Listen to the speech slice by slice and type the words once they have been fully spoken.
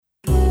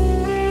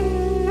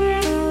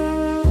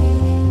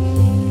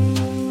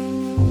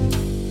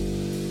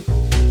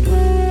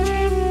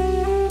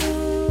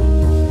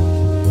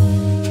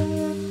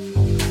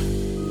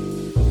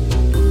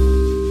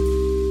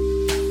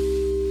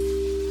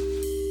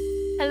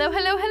Hello,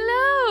 hello,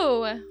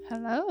 hello.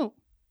 Hello.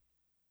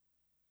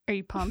 Are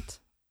you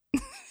pumped?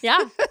 Yeah.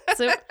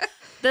 So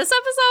this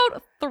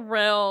episode,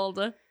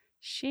 thrilled.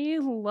 She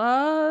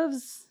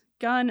loves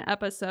gun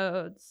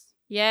episodes.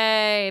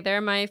 Yay, they're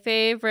my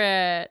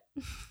favorite.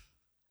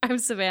 I'm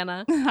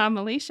Savannah. I'm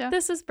Alicia.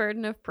 This is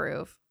Burden of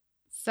Proof.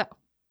 So,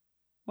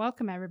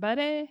 welcome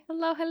everybody.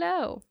 Hello,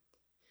 hello.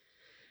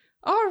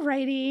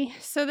 Alrighty.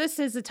 So this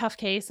is a tough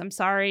case. I'm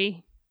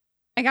sorry.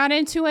 I got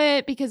into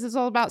it because it's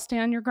all about stay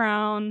on your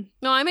ground.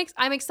 No, I'm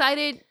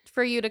excited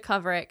for you to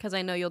cover it because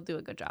I know you'll do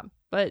a good job.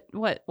 But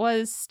what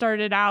was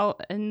started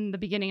out in the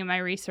beginning of my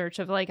research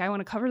of like, I want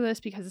to cover this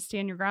because of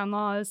stand your ground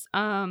laws,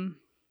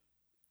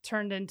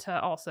 turned into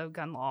also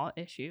gun law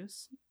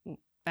issues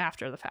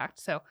after the fact.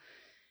 So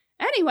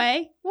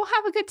anyway, we'll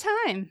have a good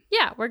time.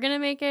 Yeah, we're going to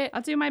make it.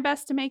 I'll do my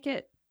best to make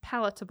it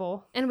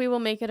palatable. And we will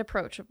make it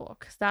approachable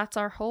because that's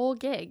our whole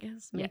gig,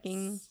 is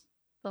making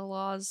the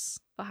laws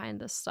behind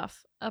this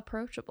stuff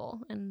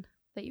approachable and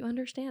that you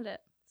understand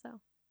it. So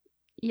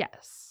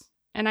yes.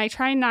 And I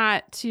try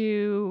not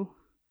to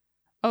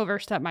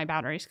overstep my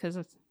boundaries because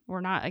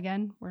we're not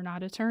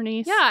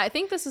attorneys. yeah, I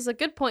think this is a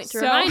good point to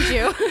remind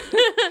you.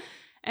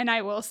 And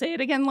I will say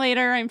it again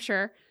later, I'm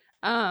sure.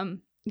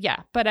 Yeah,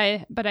 but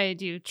I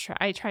do try.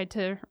 I tried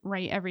to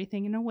write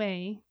everything in a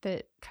way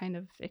that kind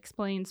of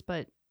explains,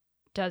 but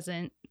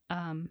doesn't.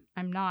 I'm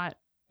not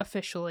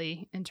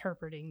officially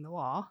interpreting the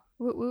law.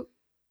 Woot woot.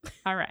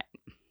 All right.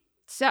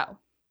 So,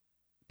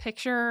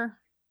 picture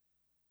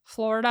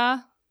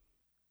Florida,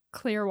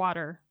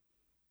 Clearwater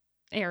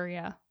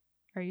area.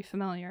 Are you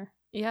familiar?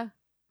 Yeah.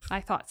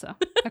 I thought so.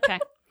 Okay.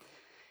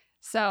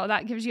 So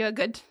that gives you a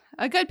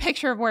good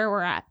picture of where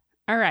we're at.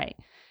 All right.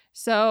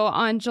 So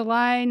on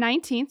July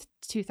 19th,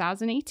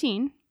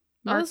 2018.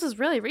 This is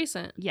really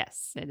recent.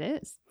 Yes, it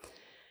is.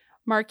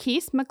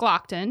 Marquise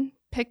McLaughlin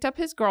picked up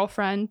his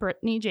girlfriend,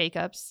 Brittany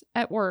Jacobs,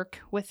 at work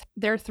with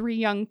their 3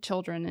 young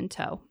children in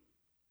tow.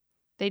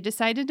 They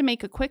decided to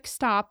make a quick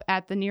stop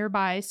at the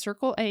nearby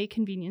Circle A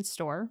convenience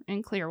store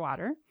in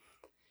Clearwater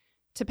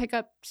to pick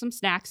up some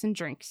snacks and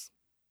drinks.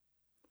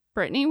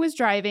 Brittany was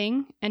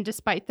driving, and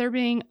despite there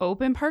being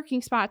open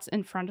parking spots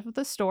in front of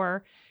the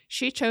store,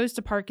 she chose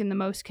to park in the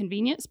most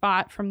convenient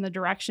spot from the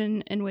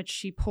direction in which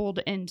she pulled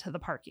into the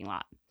parking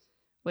lot,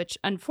 which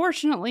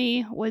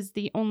unfortunately was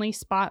the only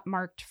spot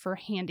marked for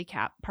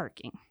handicap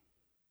parking.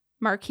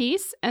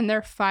 Marquise and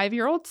their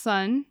 5-year-old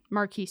son,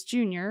 Marquise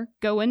Jr.,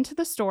 go into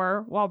the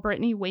store while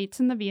Brittany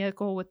waits in the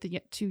vehicle with the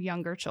 2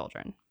 younger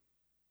children.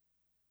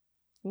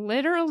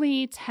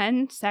 Literally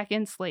 10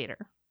 seconds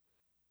later,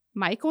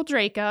 Michael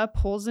Drejka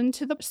pulls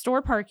into the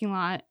store parking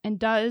lot and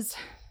does,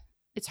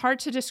 it's hard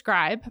to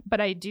describe,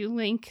 but I do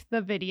link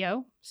the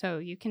video so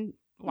you can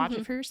watch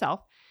it for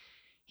yourself.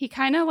 He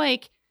kind of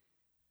like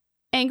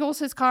angles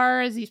his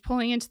car as he's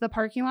pulling into the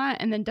parking lot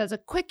and then does a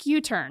quick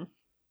U-turn.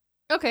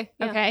 Okay.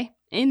 Yeah. Okay.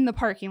 In the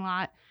parking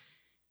lot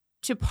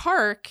to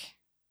park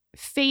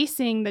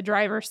facing the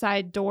driver's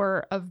side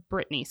door of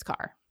Brittany's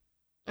car.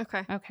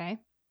 Okay. Okay.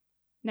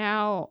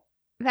 Now,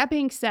 that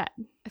being said,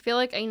 I feel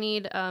like I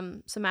need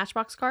some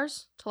Matchbox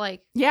cars to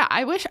like. Yeah,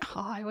 I wish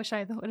I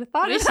would have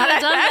thought We of should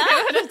have done that.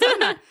 I would have done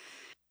that.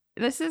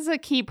 This is a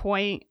key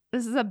point.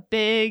 This is a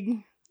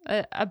big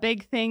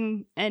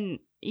thing, and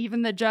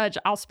even the judge,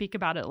 I'll speak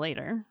about it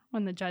later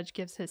when the judge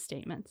gives his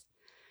statements.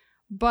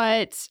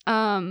 But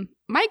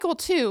Michael,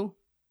 too,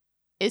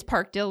 is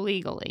parked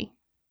illegally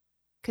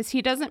because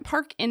he doesn't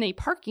park in a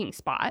parking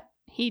spot.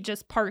 He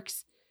just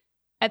parks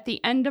at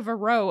the end of a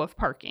row of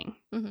parking.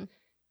 Mm-hmm.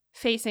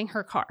 Facing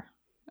her car.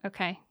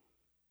 Okay.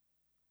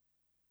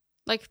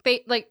 Like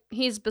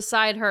he's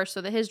beside her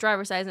so that his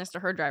driver's side is next to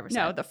her driver's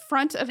side. No, the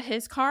front of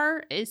his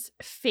car is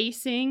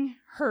facing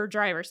her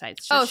driver's side.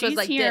 So she's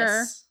like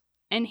here this.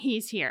 And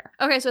he's here.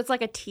 Okay, so it's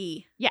like a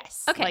T.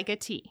 Yes. Okay. Like a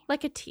T.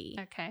 Like a T.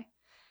 Okay.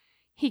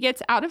 He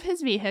gets out of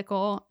his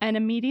vehicle and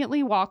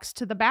immediately walks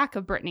to the back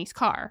of Brittany's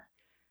car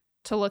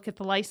to look at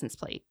the license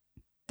plate.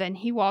 Then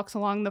he walks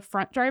along the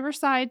front driver's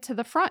side to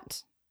the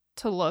front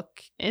to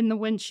look in the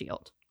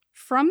windshield.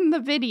 From the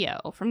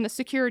video, from the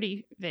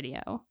security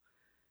video,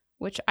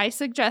 which I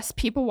suggest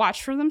people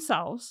watch for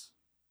themselves,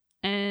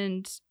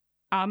 and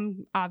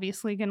I'm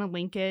obviously going to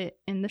link it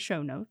in the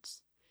show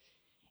notes,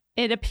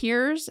 it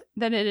appears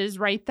that it is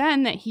right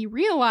then that he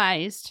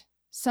realized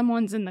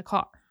someone's in the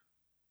car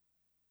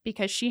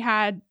because she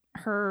had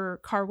her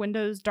car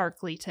windows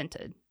darkly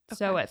tinted. Okay.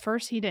 So at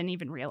first he didn't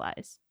even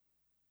realize.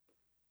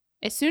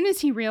 As soon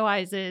as he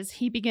realizes,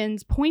 he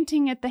begins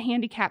pointing at the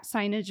handicap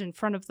signage in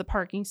front of the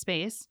parking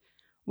space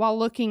while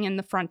looking in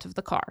the front of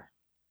the car.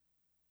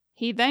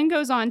 He then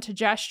goes on to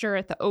gesture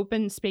at the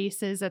open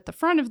spaces at the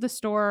front of the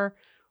store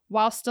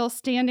while still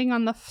standing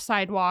on the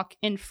sidewalk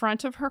in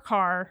front of her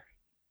car,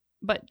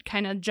 but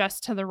kind of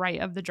just to the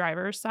right of the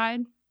driver's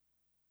side.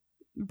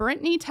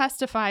 Brittany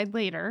testified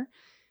later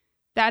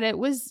that it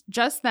was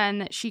just then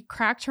that she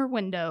cracked her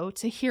window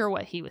to hear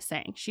what he was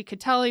saying. She could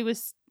tell he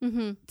was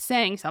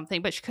saying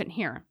something, but she couldn't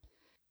hear him.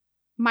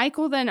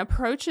 Michael then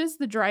approaches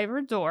the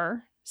driver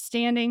door,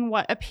 standing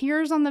what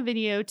appears on the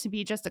video to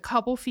be just a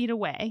couple feet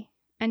away,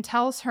 and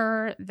tells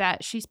her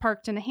that she's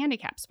parked in a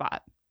handicap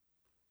spot.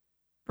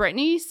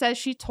 Brittany says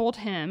she told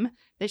him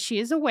that she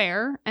is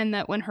aware and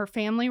that when her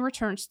family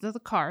returns to the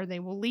car, they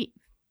will leave.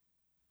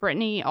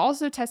 Brittany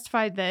also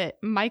testified that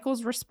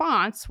Michael's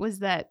response was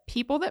that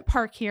people that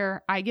park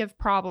here, I give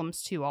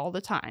problems to all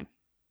the time.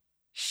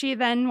 She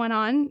then went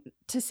on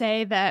to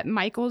say that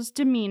Michael's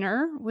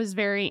demeanor was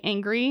very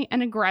angry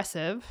and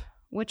aggressive,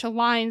 which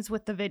aligns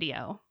with the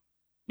video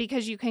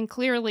because you can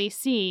clearly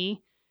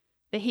see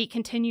that he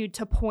continued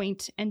to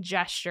point and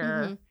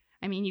gesture. Mm-hmm.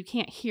 I mean, you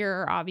can't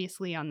hear,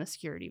 obviously, on the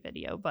security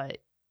video, but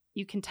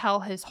you can tell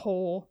his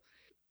whole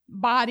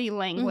body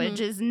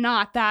language is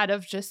not that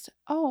of just,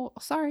 oh,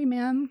 sorry,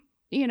 ma'am.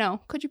 You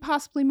know, could you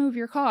possibly move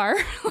your car?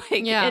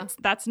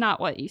 That's not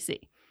what you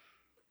see.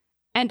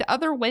 And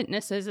other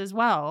witnesses as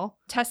well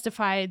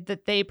testified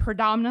that they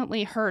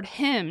predominantly heard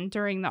him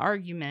during the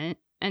argument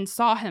and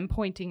saw him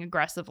pointing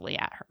aggressively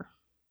at her.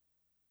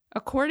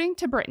 According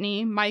to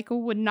Brittany,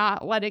 Michael would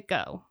not let it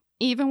go,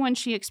 even when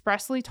she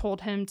expressly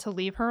told him to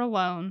leave her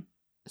alone,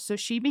 so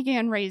she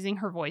began raising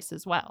her voice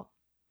as well.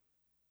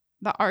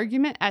 The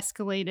argument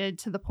escalated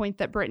to the point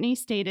that Brittany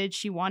stated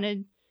she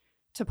wanted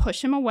to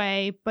push him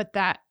away, but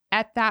that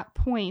at that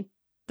point,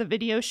 the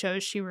video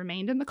shows she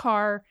remained in the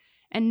car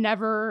and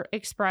never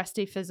expressed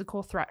a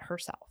physical threat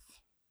herself.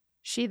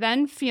 She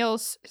then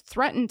feels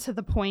threatened to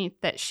the point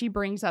that she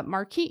brings up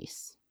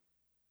Marquise.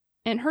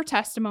 In her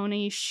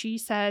testimony, she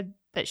said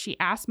that she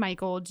asked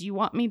Michael, "Do you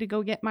want me to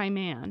go get my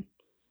man?"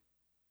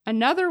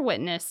 Another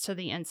witness to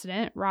the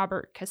incident,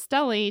 Robert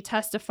Castelli,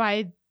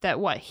 testified that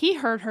what he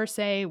heard her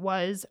say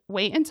was,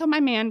 "Wait until my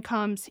man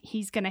comes,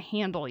 he's going to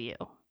handle you."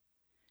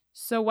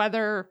 So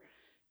whether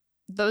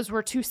those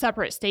were two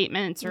separate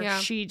statements or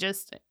she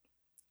just,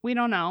 we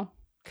don't know,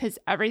 because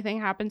everything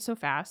happened so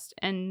fast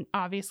and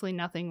obviously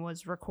nothing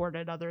was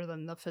recorded other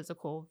than the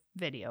physical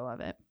video of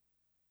it.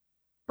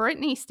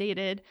 Brittany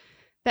stated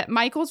that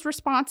Michael's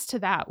response to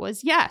that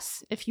was,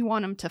 "Yes, if you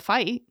want him to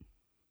fight."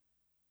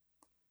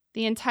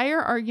 The entire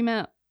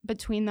argument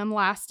between them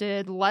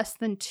lasted less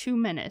than 2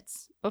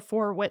 minutes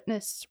before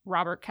witness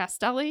Robert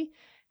Castelli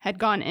had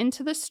gone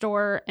into the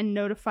store and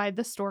notified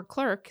the store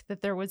clerk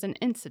that there was an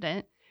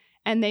incident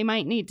and they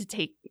might need to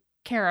take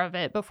care of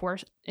it before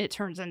it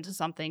turns into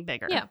something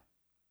bigger. Yeah.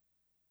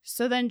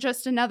 So then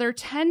just another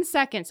 10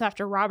 seconds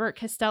after Robert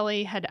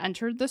Castelli had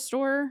entered the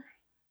store,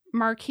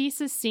 Marquise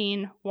is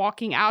seen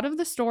walking out of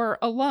the store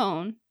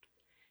alone,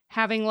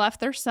 having left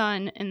their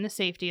son in the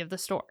safety of the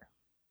store.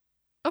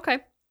 Okay.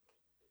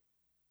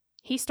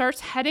 He starts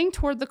heading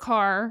toward the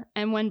car,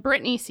 and when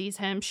Brittany sees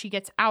him, she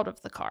gets out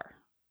of the car.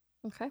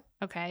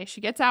 Okay,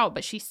 she gets out,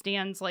 but she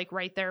stands like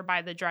right there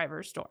by the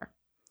driver's door.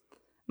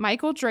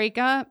 Michael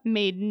Drejka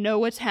made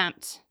no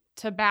attempt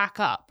to back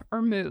up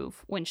or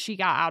move when she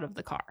got out of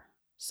the car.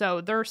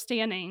 So they're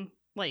standing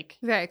like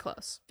very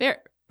close.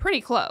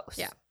 Pretty close.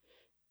 Yeah.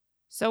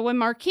 So when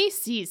Marquise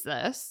sees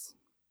this,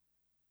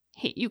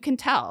 you can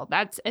tell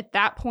that's at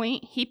that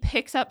point he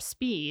picks up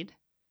speed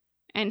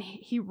and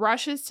he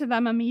rushes to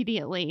them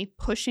immediately,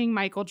 pushing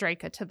Michael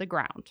Drejka to the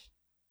ground.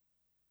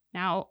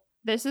 Now,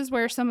 this is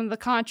where some of the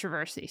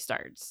controversy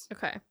starts.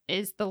 Okay.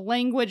 Is the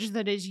language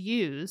that is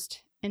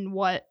used in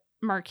what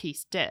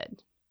Marquise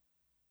did.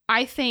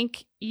 I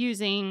think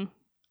using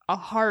a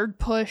hard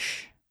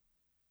push,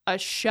 a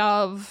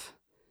shove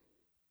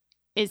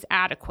is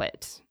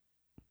adequate.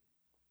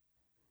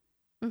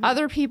 Mm-hmm.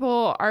 Other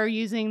people are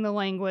using the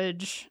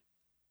language,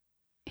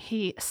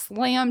 he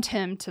slammed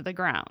him to the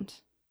ground.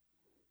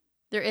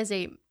 There is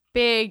a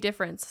big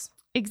difference.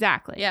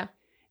 Exactly. Yeah.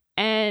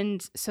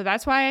 And so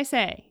that's why I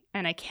say,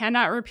 and I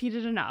cannot repeat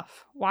it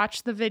enough,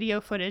 watch the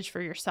video footage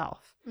for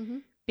yourself. Mm-hmm.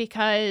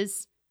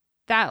 Because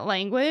that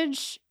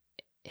language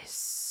is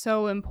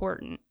so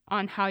important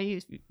on how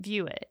you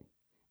view it.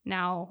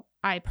 Now,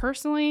 I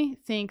personally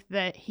think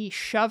that he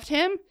shoved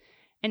him,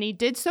 and he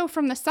did so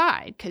from the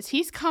side because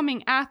he's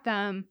coming at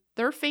them.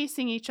 They're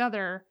facing each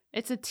other.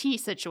 It's a T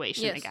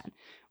situation again,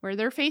 where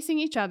they're facing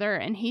each other,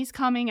 and he's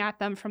coming at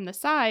them from the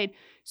side.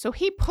 So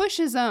he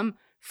pushes them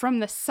from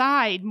the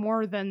side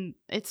more than,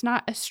 it's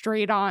not a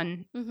straight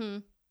on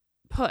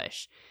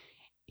push.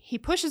 He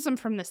pushes them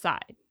from the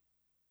side.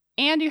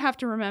 And you have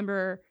to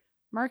remember,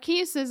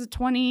 Marquise is a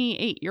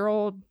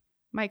 28-year-old.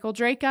 Michael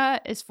Drejka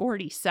is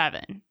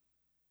 47.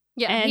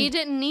 Yeah, and he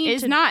didn't need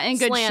to not in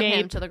good slam shape.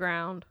 Him to the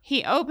ground.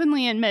 He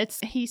openly admits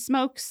he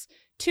smokes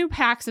 2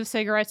 packs of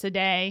cigarettes a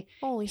day.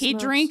 Holy he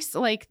smokes. Drinks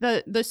like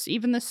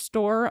even the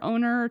store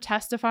owner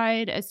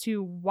testified as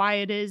to why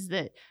it is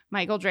that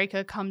Michael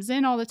Drejka comes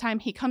in all the time.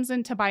 He comes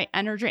in to buy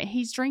energy.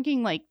 He's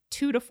drinking like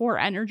 2 to 4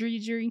 energy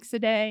drinks a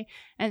day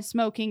and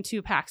smoking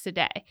 2 packs a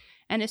day.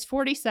 And is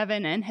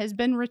 47 and has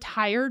been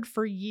retired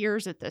for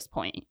years at this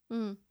point.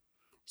 Mm.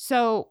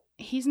 So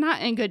he's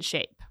not in good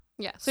shape.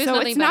 Yeah. So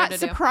it's not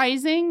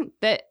surprising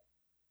that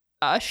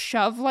a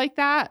shove like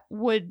that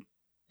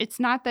it's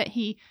not that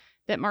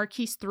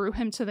Marquise threw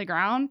him to the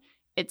ground.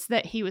 It's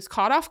that he was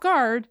caught off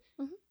guard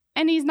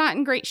and he's not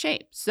in great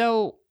shape.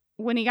 So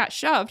when he got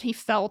shoved, he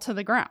fell to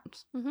the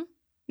ground. Mm-hmm.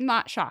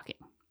 Not shocking.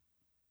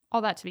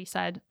 all that to be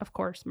said, of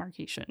course,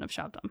 Marquis shouldn't have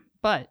shoved him.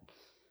 But,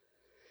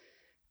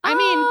 I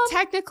mean,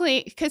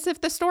 technically, because if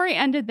the story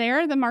ended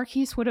there, the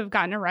Marquis would have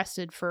gotten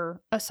arrested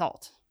for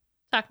assault.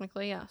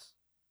 Technically, yes.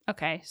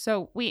 Okay,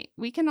 so we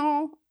can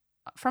all,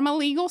 from a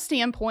legal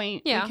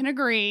standpoint, we can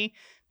agree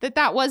that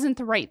that wasn't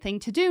the right thing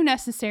to do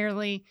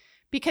necessarily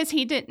because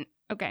he didn't.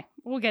 Okay,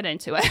 we'll get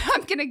into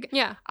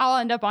it. I'll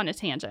end up on a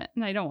tangent,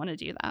 and I don't want to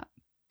do that.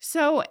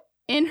 So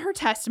in her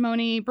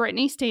testimony,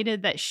 Brittany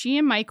stated that she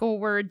and Michael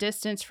were a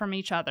distance from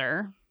each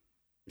other,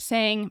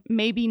 saying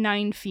maybe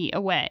 9 feet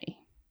away.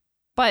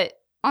 But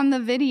on the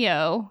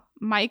video,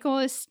 Michael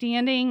is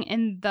standing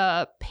in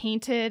the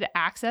painted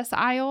access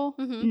aisle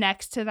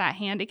next to that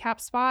handicap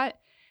spot,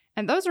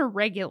 and those are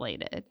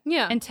regulated.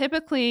 Yeah. And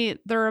typically,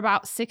 they're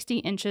about 60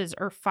 inches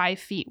or 5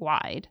 feet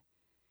wide.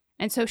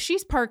 And so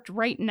she's parked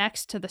right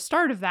next to the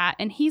start of that,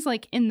 and he's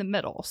like in the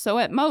middle. So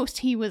at most,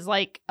 he was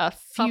like a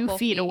few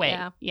feet away.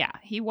 Yeah,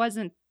 he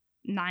wasn't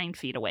 9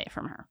 feet away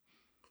from her.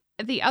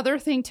 The other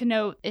thing to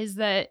note is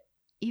that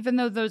even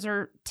though those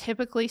are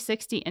typically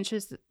 60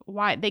 inches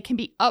wide, they can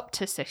be up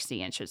to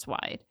 60 inches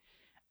wide,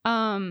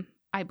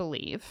 I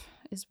believe,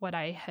 is what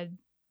I had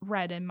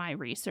read in my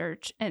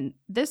research. And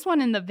this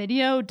one in the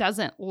video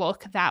doesn't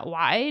look that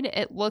wide.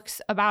 It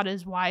looks about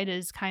as wide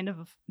as kind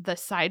of the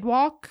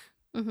sidewalk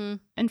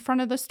in front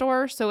of the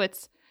store. So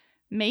it's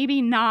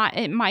maybe not,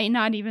 it might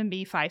not even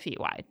be 5 feet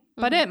wide.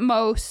 But at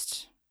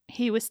most,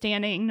 he was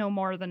standing no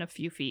more than a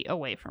few feet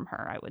away from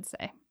her, I would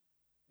say.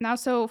 Now,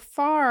 so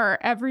far,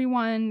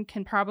 everyone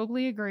can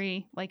probably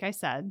agree, like I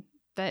said,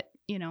 that,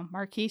 you know,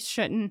 Marquis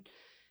shouldn't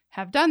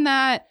have done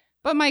that.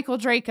 But Michael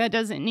Drejka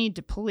doesn't need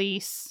to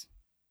police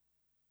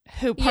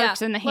who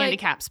parks in the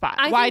handicap spot.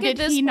 Why did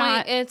he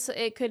not?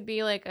 It could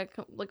be like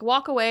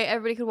walk away.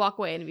 Everybody could walk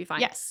away and it'd be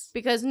fine. Yes.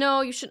 Because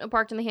no, you shouldn't have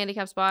parked in the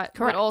handicap spot.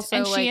 Correct. But also,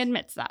 and she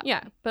admits that.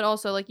 Yeah. But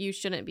also, like, you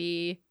shouldn't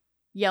be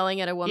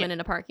yelling at a woman in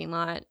a parking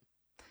lot.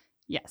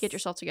 Yes. Get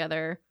yourself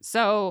together.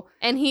 So.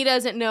 And he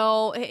doesn't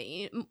know.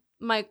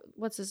 Michael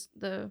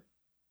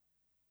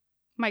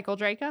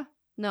Drejka?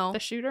 No. The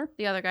shooter?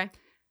 The other guy.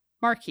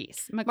 Marquis.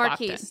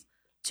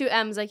 Two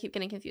M's, I keep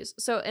getting confused.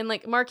 So, and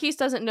like, Marquis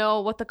doesn't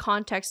know what the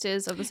conteest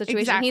is of the situation.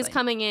 Exactly. He's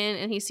coming in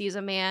and he sees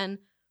a man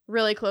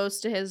really close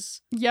to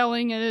his...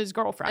 yelling at his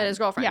girlfriend.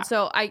 Yeah.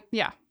 So,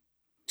 Yeah.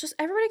 Just,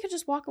 everybody could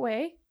just walk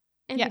away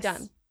and be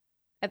done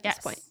at this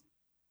point.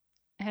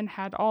 And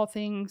had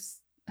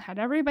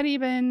everybody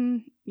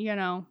been, you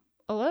know,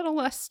 a little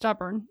less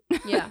stubborn.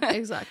 Yeah,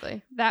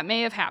 exactly. That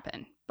may have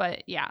happened.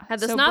 But yeah.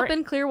 Had this not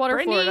been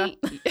Clearwater, Florida.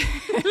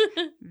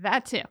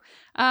 That too.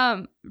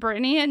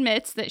 Brittany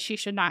admits that she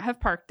should not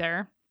have parked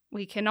there.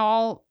 We can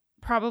all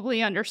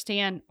probably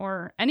understand,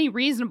 or any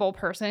reasonable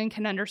person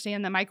can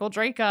understand, that Michael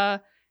Drejka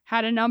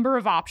had a number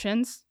of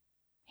options.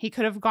 He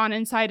could have gone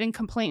inside and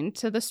complained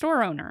to the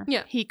store owner.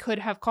 Yeah. He could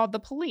have called the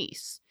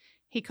police.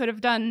 He could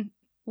have done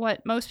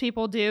what most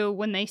people do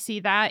when they see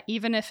that,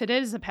 even if it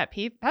is a pet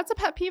peeve. That's a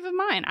pet peeve of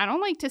mine. I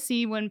don't like to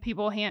see when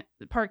people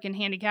park in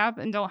handicap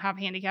and don't have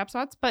handicap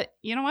spots. But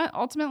you know what?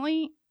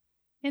 Ultimately,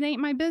 it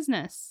ain't my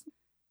business.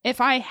 If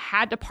I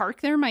had to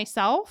park there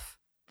myself,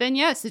 then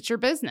yes, it's your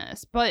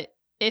business. But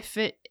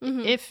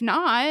if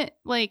not,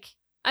 like,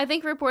 I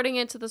think reporting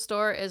it to the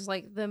store is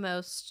like the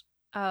most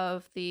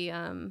of the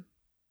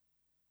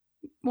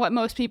what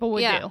most people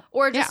would do.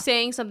 Or just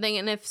saying something,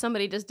 and if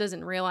somebody just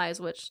doesn't realize,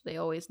 which they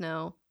always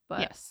know. But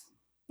yes.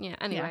 Yeah,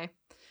 anyway.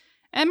 Yeah.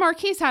 And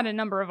Marquis had a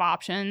number of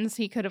options.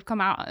 He could have come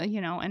out,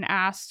 you know, and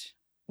asked,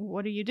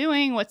 what are you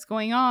doing? What's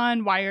going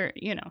on? Why are,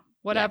 you know,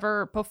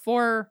 whatever,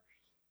 before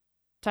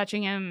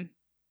touching him.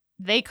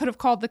 They could have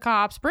called the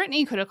cops.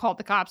 Brittany could have called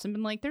the cops and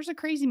been like, there's a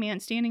crazy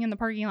man standing in the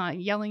parking lot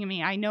yelling at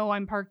me. I know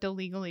I'm parked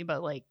illegally,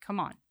 but like, come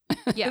on.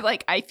 Yeah.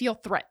 Like, I feel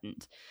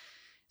threatened.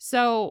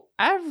 So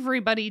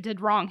everybody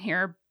did wrong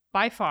here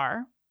by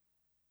far.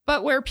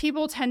 But where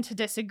people tend to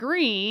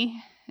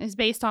disagree is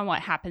based on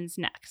what happens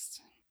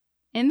next.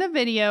 In the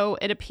video,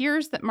 it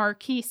appears that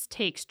Marquis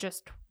takes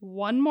just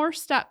one more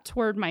step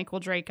toward Michael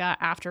Drejka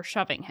after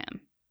shoving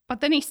him.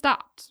 But then he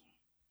stopped.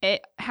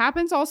 It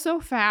happens all so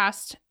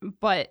fast,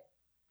 but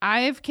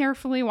I've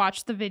carefully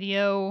watched the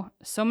video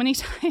so many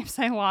times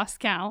I lost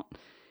count.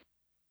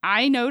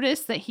 I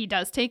noticed that he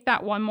does take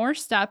that one more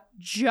step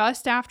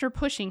just after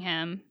pushing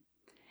him.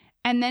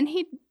 And then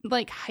he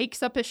like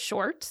hikes up his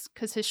shorts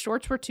because his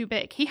shorts were too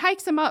big. He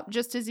hikes them up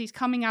just as he's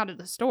coming out of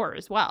the store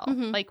as well.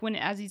 Mm-hmm. Like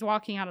as he's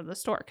walking out of the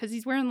store, because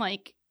he's wearing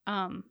like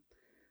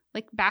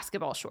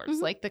basketball shorts,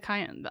 mm-hmm. like the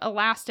kind of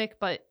elastic,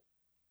 but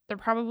they're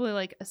probably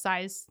like a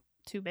size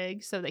too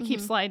big. So they mm-hmm. keep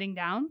sliding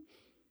down.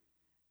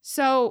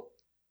 So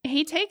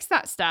he takes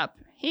that step.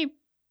 He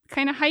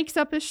kind of hikes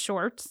up his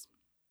shorts.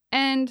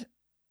 And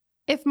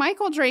if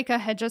Michael Drejka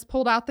had just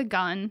pulled out the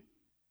gun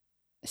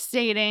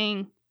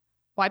stating,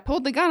 well, I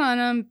pulled the gun on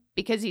him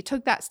because he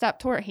took that step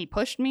toward, he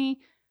pushed me.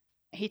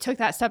 He took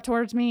that step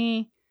towards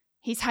me.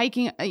 He's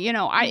hiking, you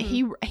know,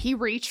 mm-hmm. he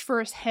reached for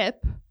his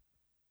hip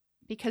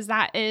because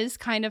that is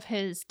kind of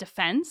his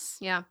defense.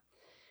 Yeah.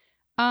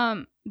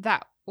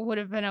 That would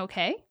have been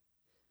okay.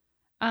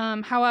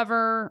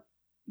 However,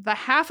 the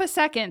half a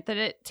second that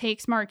it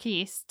takes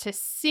Marquise to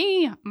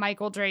see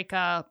Michael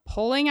Drejka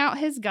pulling out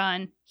his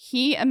gun,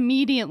 he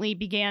immediately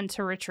began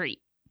to retreat.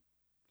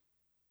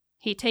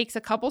 He takes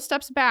a couple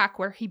steps back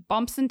where he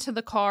bumps into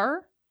the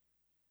car,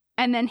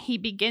 and then he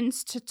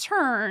begins to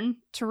turn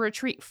to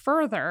retreat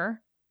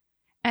further,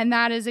 and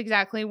that is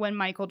exactly when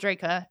Michael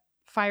Drejka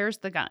fires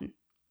the gun,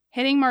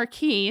 hitting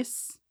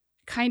Marquise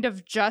kind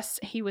of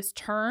just, he was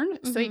turned,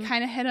 so he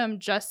kind of hit him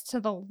just to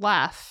the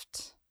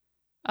left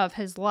of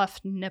his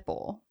left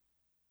nipple.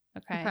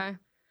 Okay.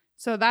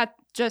 So that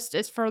just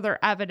is further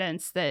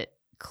evidence that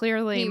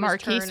clearly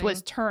Marquise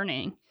was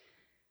turning.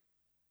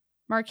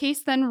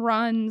 Marquise then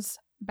runs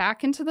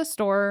back into the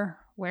store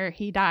where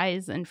he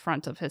dies in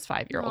front of his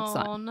 5-year-old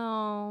son. Oh,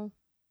 no.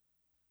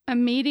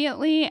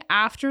 Immediately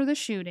after the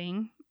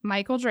shooting,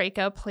 Michael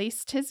Drejka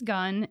placed his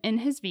gun in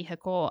his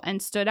vehicle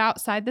and stood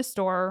outside the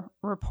store,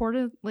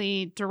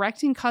 reportedly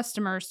directing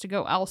customers to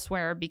go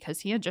elsewhere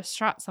because he had just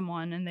shot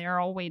someone and they are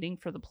all waiting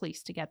for the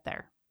police to get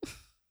there.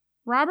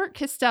 Robert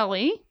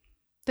Castelli,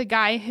 the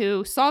guy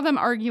who saw them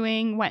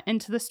arguing, went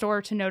into the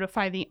store to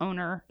notify the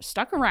owner,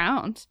 stuck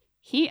around.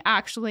 He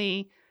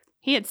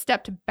had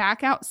stepped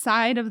back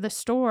outside of the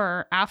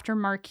store after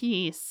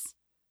Marquise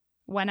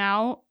went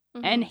out.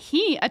 And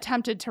he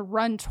attempted to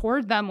run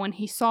toward them when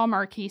he saw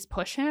Marquise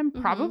push him,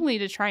 probably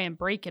to try and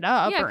break it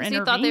up or intervene. Yeah, because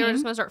he thought they were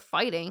just going to start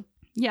fighting.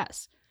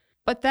 Yes.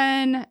 But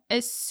then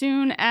as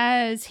soon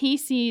as he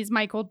sees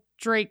Michael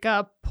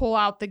Drejka pull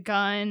out the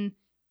gun,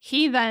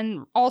 he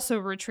then also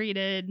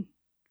retreated,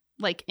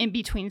 like, in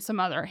between some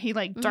other. He,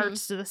 like,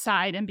 darts to the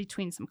side in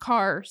between some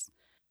cars.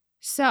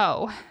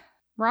 So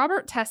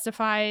Robert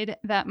testified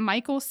that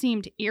Michael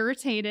seemed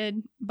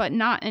irritated but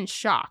not in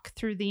shock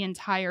through the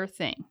entire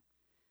thing.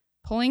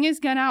 Pulling his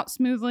gun out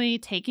smoothly,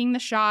 taking the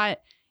shot,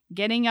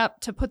 getting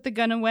up to put the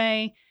gun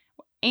away,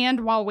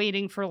 and while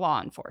waiting for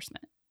law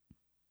enforcement.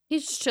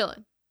 He's just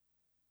chilling.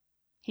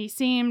 He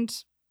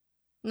seemed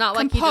not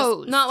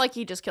composed. Like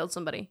he just killed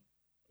somebody.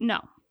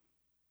 No.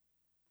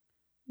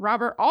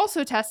 Robert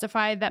also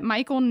testified that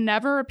Michael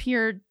never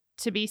appeared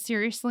to be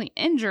seriously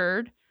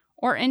injured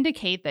or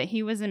indicate that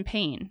he was in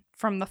pain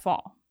from the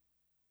fall.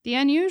 The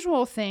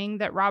unusual thing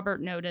that Robert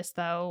noticed,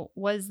 though,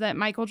 was that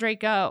Michael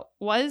Drejka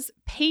was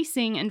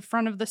pacing in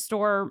front of the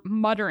store,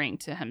 muttering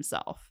to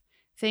himself.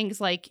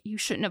 Things like, "You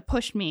shouldn't have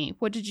pushed me.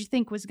 What did you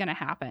think was going to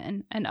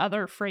happen?" And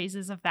other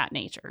phrases of that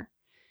nature.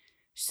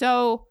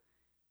 So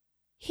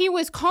he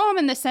was calm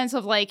in the sense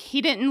of, like,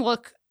 he didn't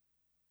look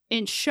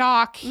in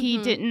shock. He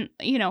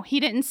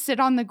didn't sit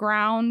on the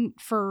ground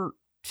for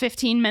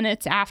 15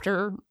 minutes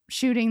after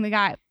shooting the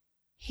guy.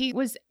 He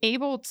was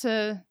able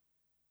to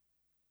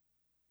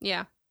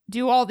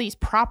do all these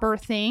proper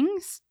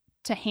things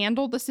to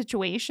handle the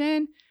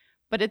situation,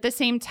 but at the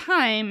same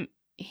time,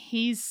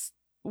 he's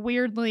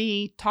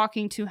weirdly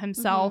talking to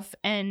himself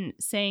and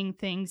saying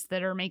things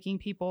that are making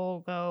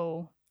people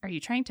go, "Are you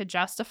trying to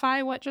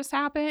justify what just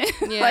happened?"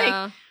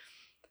 Yeah.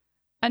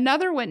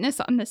 Another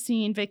witness on the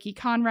scene, Vicky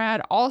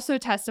Conrad, also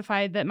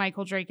testified that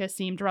Michael Drejka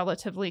seemed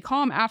relatively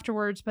calm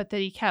afterwards, but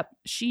that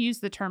she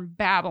used the term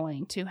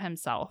babbling to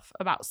himself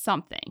about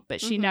something, but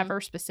she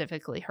never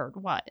specifically heard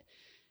what.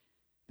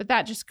 But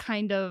that just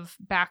kind of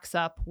backs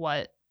up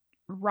what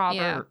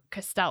Robert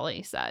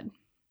Castelli said.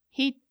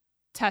 He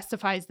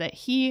testifies that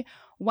he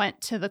went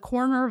to the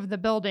corner of the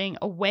building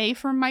away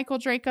from Michael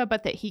Drejka,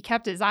 but that he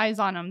kept his eyes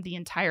on him the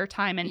entire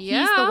time. And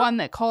he's the one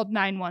that called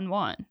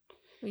 911.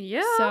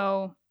 Yeah.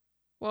 So,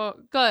 well,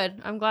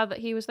 good. I'm glad that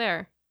he was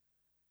there.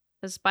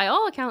 Because by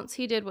all accounts,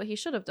 he did what he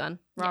should have done,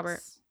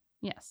 Robert.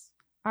 Yes.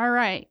 All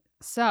right.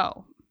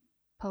 So,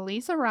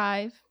 police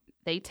arrive.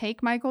 They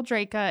take Michael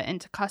Drejka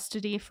into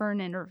custody for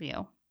an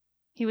interview.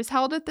 He was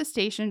held at the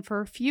station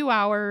for a few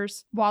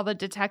hours while the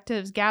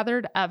detectives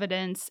gathered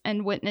evidence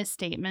and witness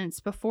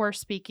statements before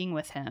speaking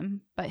with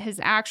him, but his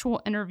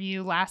actual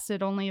interview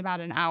lasted only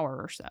about an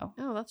hour or so.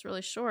 Oh, that's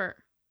really short.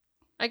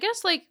 I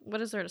guess, like,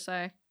 what is there to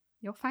say?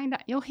 You'll find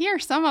out. You'll hear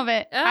some of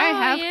it. Oh, I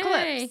have yay.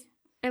 clips.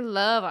 I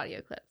love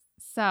audio clips.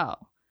 So,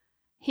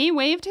 he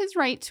waived his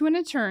right to an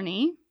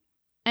attorney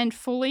and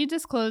fully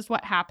disclosed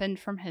what happened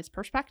from his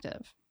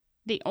perspective.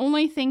 The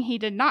only thing he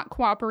did not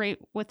cooperate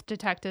with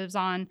detectives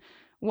on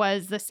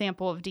was the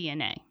sample of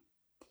DNA.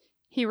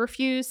 He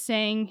refused,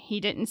 saying he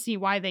didn't see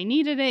why they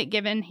needed it,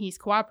 given he's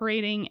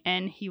cooperating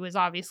and he was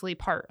obviously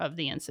part of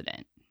the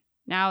incident.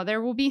 Now, there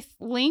will be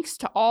links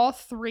to all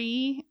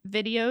 3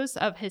 videos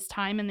of his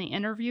time in the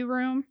interview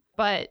room,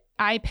 but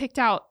I picked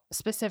out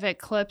specific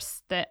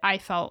clips that I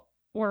felt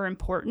were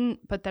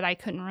important, but that I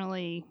couldn't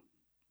really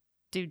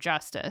do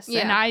justice.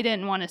 Yeah. And I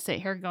didn't want to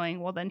sit here going,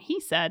 well, then he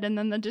said, and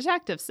then the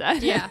detective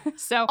said. Yeah.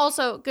 So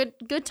also,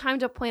 good time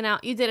to point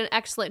out, you did an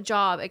excellent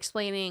job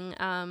explaining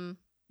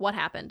what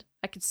happened.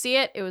 I could see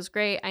it. It was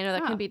great. I know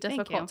that can be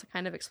difficult to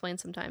kind of explain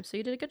sometimes. So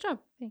you did a good job.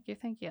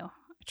 Thank you.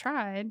 I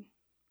tried.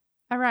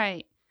 All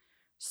right.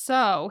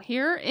 So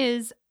here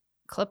is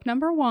clip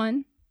number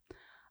 1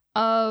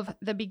 of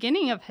the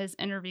beginning of his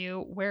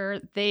interview,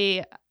 where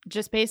they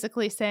just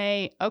basically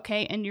say,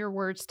 "Okay, in your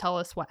words, tell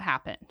us what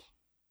happened."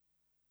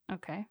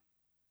 Okay.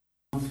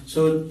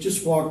 So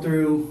just walk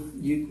through,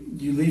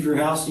 you leave your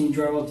house and you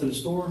drive up to the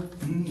store?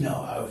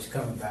 No, I was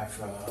coming back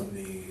from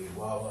the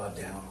Wawa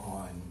down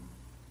on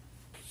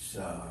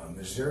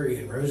Missouri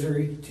and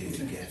Rosary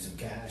to get some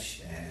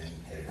cash and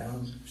headed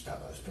home,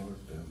 stop by the store,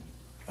 boom.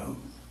 Oh,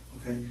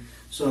 okay.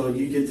 So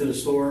you get to the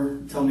store,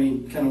 tell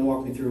me, kind of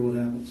walk me through what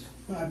happens.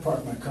 I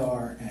park my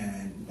car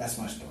and that's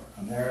my store.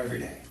 I'm there every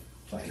day,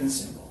 plain and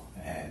simple.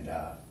 And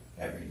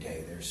every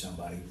day there's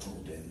somebody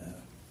pulled in the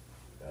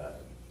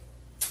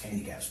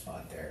handicap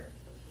spot there,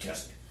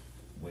 just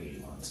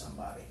waiting on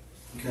somebody.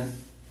 Okay.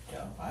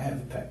 So I have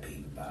a pet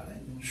peeve about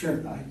it.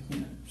 Sure. I,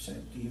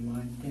 said, do you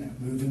mind,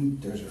 moving?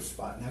 There's a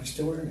spot next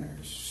door and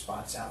there's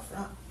spots out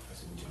front. I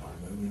said, do you mind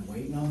moving and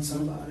waiting on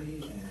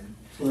somebody? And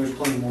So there's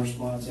plenty more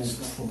spots and there's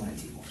stuff.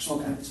 plenty more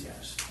spots,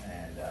 yes.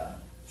 And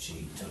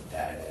she took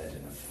that as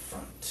an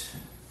affront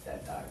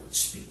that I would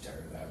speak to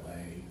her that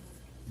way.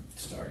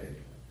 Started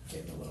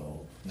getting a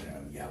little,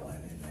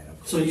 yelling, and then of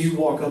course. So you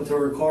walk up to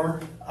her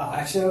car?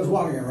 Actually, I was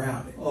walking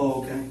around it.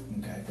 Oh, okay.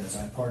 Okay, because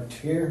I parked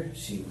here,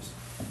 she was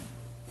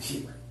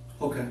here.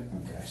 Okay.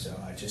 Okay, so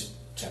I just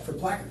checked for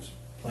placards,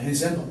 plain and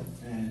simple.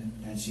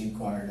 And she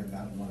inquired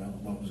about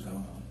what was going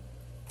on.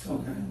 So,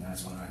 Okay. and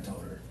that's when I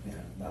told her,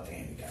 about the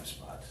handicap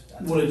spots.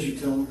 What did you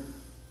tell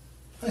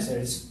her? I said,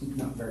 it's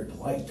not very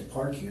polite to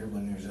park here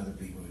when there's other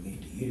people who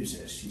need to use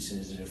this. She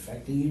says, is it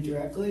affecting you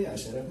directly? I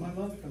said, if my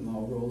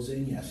mother-in-law rolls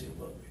in, yes, it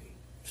will be.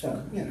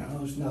 So,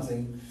 there's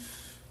nothing,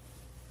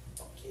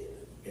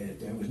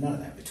 there was none of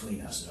that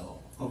between us at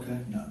all. Okay.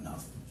 No,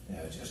 nothing.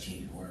 It was just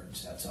heated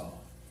words, that's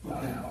all.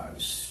 About Okay. how I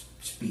was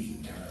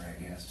speaking to her,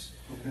 I guess.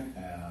 Okay.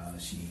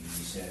 She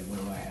said, what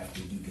do I have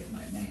to do to get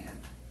my man?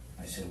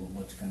 I said, well,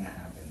 what's going to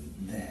happen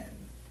then?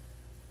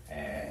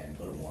 And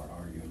a little more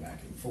arguing back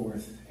and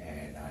forth,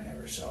 and I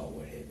never saw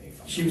what hit me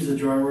from She was the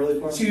driver of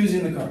the car? She was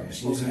in the car, yes.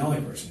 She was Okay. the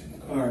only person in the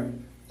car. All right.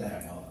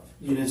 That I know of.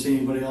 You didn't see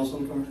anybody else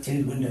in the car?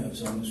 Tinted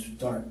windows, almost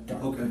dark,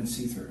 Okay. couldn't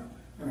see through.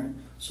 All right.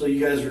 So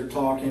you guys are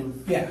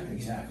talking? Yeah,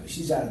 exactly.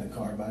 She's out of the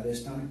car by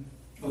this time.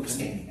 Okay.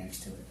 Standing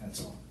next to it,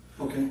 that's all.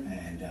 Okay.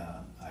 And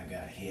I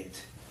got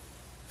hit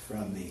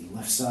from the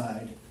left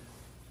side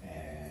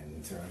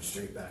and thrown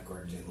straight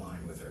backwards in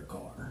line with her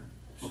car.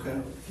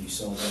 Okay.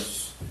 So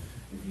if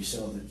you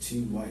saw the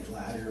two white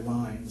ladder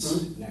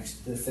lines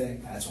next to the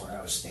thing, that's where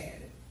I was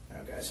standing.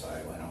 Okay, so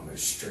I went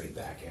almost straight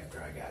back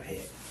after I got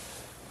hit.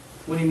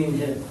 What do you mean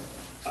hit?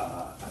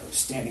 I was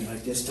standing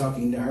like this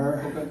talking to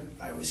her. Okay.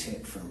 I was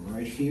hit from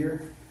right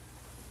here.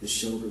 The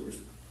shoulder was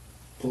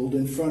pulled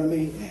in front of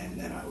me, and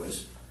then I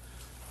was.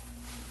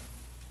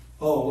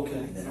 Oh, okay.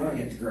 And then All I right.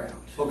 hit the ground.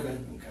 Okay.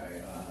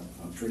 Okay.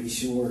 I'm pretty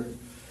sure.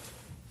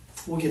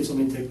 We'll get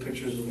somebody to take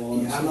pictures of all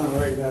this. Yeah, I'm not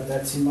worried about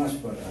that too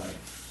much, but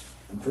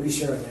I'm pretty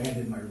sure I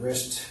landed my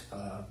wrist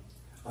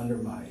under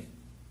my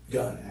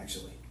gun.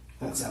 Actually,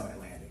 that's how I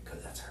landed,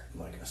 because that's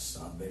hurting like a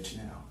son of a bitch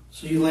now.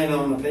 So you landed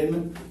on the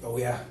pavement? Oh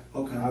yeah.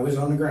 Okay. I was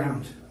on the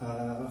ground.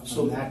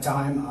 So that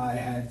time I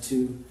had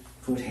to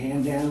put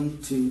hand down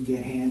to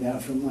get hand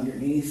out from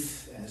underneath.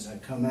 As I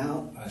come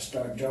out, I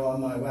start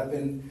drawing my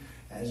weapon.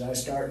 As I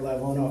start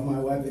leveling off my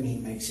weapon, he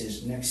makes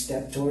his next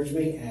step towards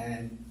me,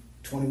 and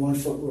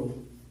 21-foot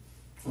rule.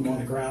 I'm on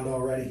the ground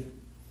already.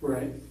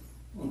 Right.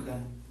 Okay.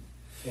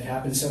 It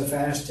happened so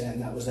fast,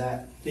 and that was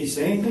that. Did he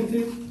say anything to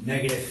you?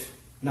 Negative.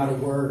 Not a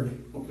word.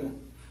 Okay.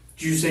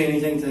 Did you say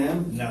anything to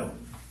him? No.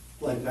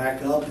 Like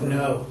back up? Or?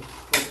 No.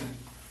 Okay.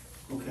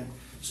 Okay.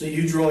 So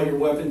you draw your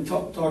weapon.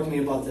 Talk to me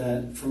about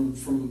that from.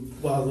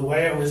 Well, the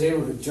way I was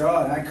able to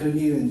draw it, I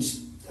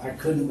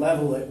couldn't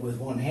level it with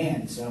one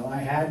hand, so I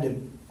had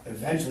to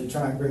eventually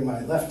try and bring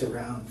my left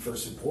around for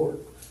support.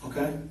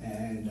 Okay.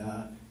 And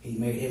he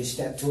made his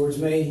step towards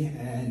me,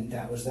 and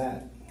that was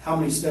that. How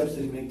many steps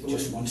did he make towards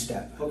Just you? one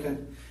step. Okay.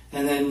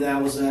 And then that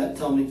was that.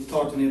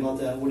 Talk to me about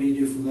that. What do you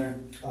do from there?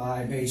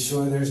 I made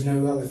sure there's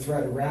no other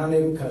threat around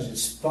him, because it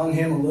spun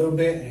him a little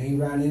bit, and he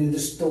ran into the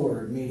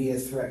store. Immediate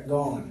threat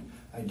gone.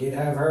 I did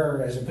have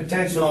her as a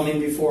potential. So I mean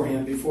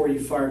beforehand, before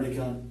you fired the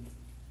gun.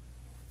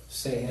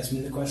 Ask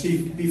me the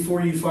question.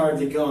 Before you fired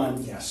the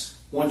gun, Yes.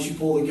 once you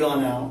pull the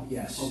gun out,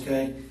 Yes.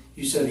 okay,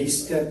 you said he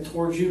stepped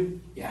towards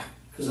you? Yeah.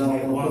 Because I don't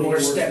Made want to one put more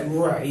any words- step.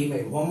 Right. He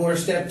made one more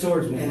step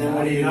towards me. And then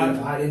what do you do?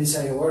 I didn't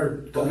say a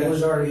word. Gun Okay.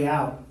 was already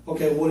out.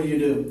 Okay, what do you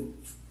do?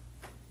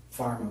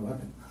 Fire my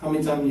weapon. How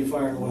many times do you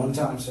fire the weapon? One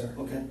time, sir.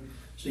 Okay.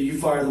 So you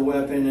fire the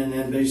weapon and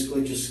then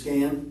basically just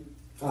scan?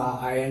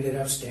 I ended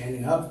up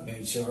standing up,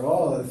 made sure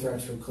all the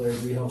threats were cleared,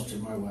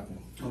 reholstered my weapon.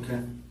 Okay.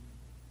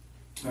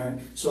 All right.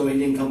 So he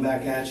didn't come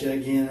back at you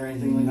again or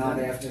anything like Not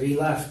that? after he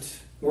left.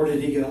 Where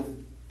did he go?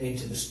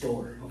 Into the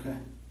store. Okay.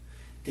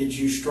 Did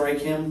you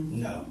strike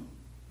him? No.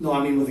 No,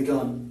 I mean with a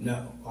gun.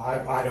 No.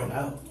 I don't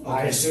know. I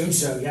Okay. assume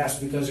so, yes,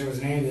 because there was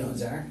an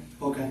ambulance there.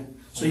 Okay.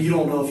 So you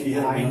don't know if you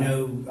hit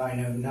him? I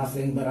know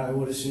nothing, but I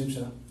would assume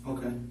so.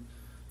 Okay.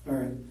 All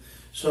right.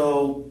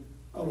 So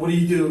what do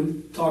you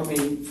do? Talk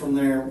me from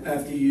there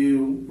after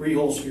you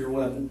reholster your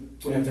weapon.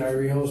 After I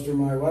reholster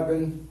my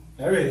weapon,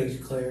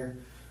 everything's clear.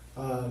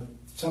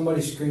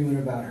 Somebody's screaming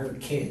about hurt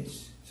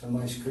kids.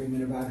 Somebody's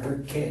screaming about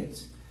hurt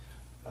kids.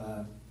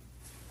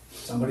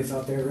 Somebody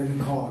thought they were in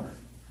the car.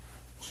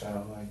 So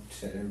I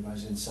said,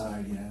 everybody's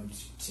inside,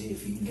 see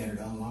if you can get her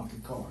to unlock the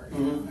car.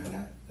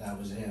 And that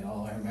was it.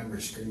 All I remember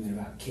is screaming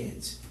about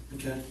kids.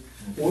 Okay.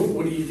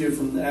 What do you do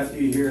from after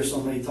you hear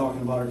somebody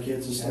talking about her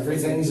kids and stuff?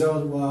 Everything's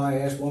all, well, I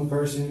asked one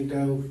person to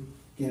go,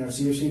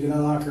 see if she could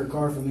unlock her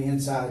car from the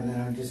inside, and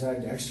then I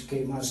decided to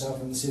extricate myself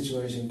from the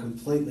situation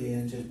completely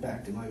and just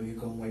back to my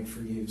vehicle and wait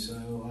for you.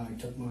 So I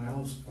took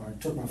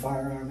my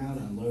firearm out,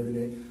 unloaded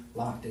it,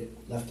 locked it,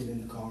 left it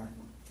in the car.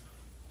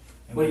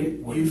 What do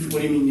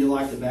you mean you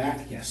locked it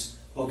back? Yes.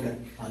 Okay.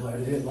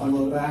 Unloaded it, locked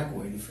it back,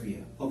 waited for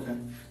you. Okay.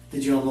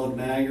 Did you unload a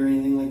bag or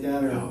anything like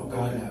that? Or? No,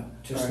 God, no.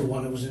 Just the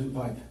one that was in the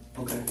pipe.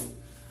 Okay.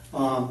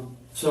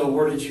 So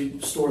where did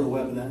you store the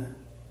weapon at?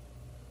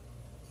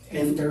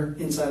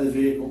 Inside the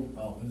vehicle?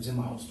 Oh, it was in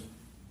my holster.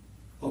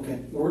 Okay.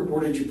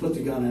 Where did you put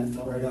the gun at?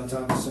 Right on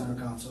top of the center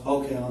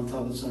console. Okay, on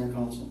top of the center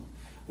console.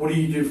 What do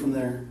you do from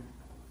there?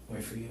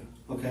 Wait for you.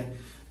 Okay.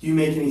 Do you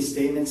make any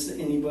statements to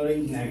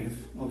anybody? Negative.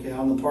 Okay,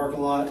 on the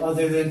parking lot?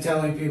 Other than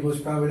telling people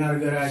it's probably not a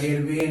good idea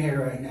to be in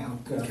here right now.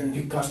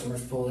 Okay.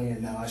 Customers pulling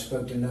in now. I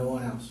spoke to no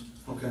one else.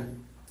 Okay.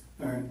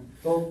 All right.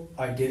 Well,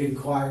 I did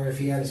inquire if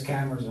he had his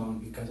cameras on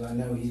because I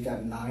know he's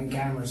got 9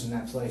 cameras in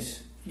that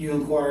place. You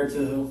inquired to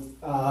who?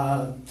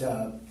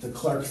 The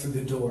clerk through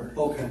the door.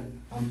 Okay.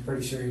 I'm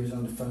pretty sure he was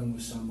on the phone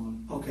with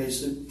someone. Okay,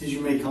 so did you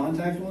make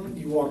contact with him?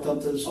 You walked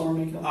up to the store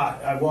and make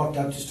contact? I walked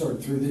up to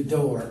start through the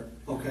door.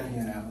 Okay.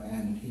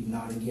 And he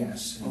nodded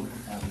yes. And okay.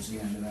 That was the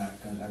end of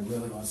that because I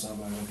really want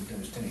somebody to look at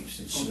those tapes.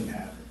 It should okay.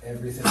 have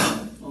everything.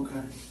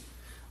 Okay.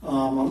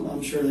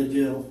 I'm sure they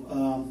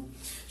do.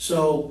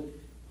 So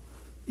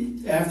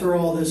after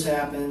all this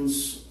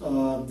happens,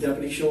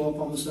 deputies show up,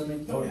 I'm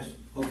assuming? Oh, yes.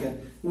 Okay.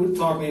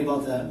 Talk to me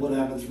about that. What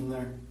happens from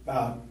there?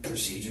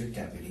 Procedure,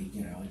 deputy,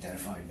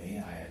 identified me.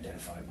 I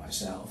identified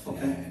myself.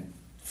 Okay. And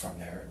from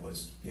there, it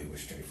was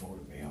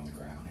straightforward. Me on the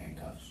ground,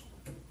 handcuffs.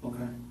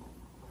 Okay.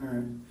 All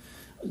right.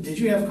 Did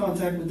you have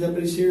contact with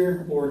deputies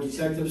here or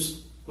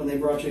detectives when they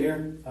brought you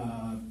here?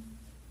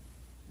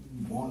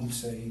 One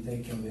say they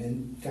came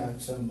in, got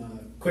some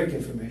quick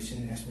information,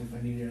 and asked me if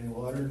I needed any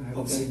water, and I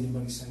haven't seen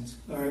anybody since.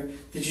 All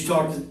right. Did you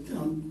talk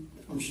to?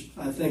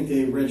 I think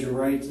they read your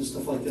rights and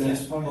stuff like that.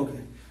 Yes.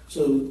 Okay.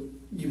 So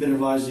you've been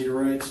advised of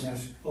your rights?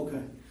 Yes.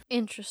 Okay.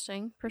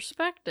 Interesting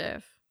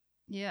perspective.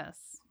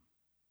 Yes.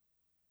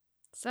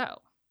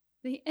 So,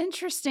 the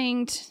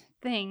interesting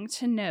thing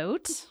to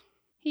note,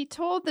 he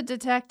told the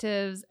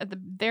detectives at the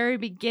very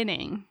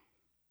beginning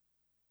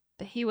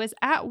that he was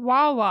at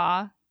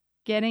Wawa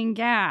getting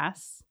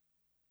gas,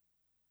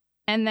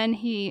 and then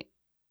he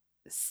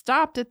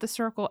stopped at the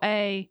Circle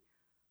A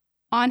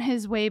on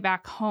his way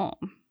back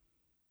home.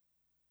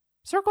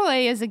 Circle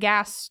A is a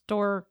gas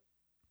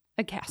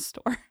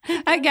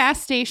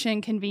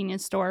station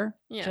convenience store,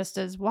 Yes. just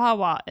as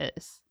Wawa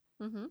is.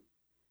 Mm-hmm.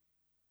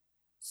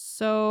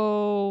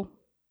 So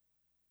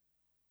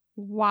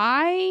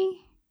why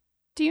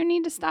do you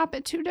need to stop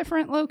at 2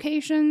 different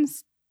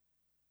locations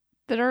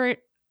that are...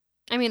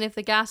 I mean, if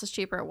the gas is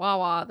cheaper at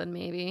Wawa, then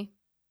maybe.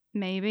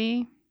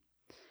 Maybe.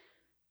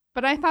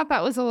 But I thought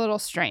that was a little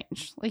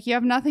strange. Like, you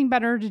have nothing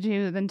better to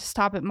do than to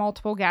stop at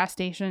multiple gas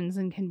stations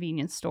and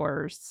convenience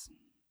stores.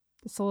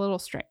 It's a little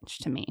strange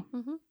to me.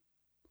 Mm-hmm.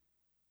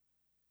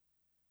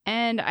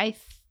 And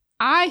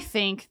I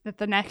think that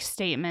the next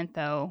statement,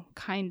 though,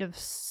 kind of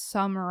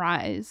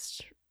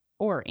summarized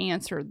or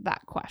answered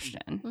that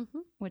question, Mm-hmm.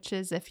 which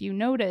is, if you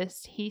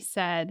noticed, he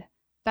said,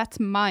 "That's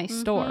my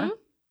store." Mm-hmm.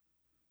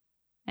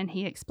 And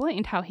he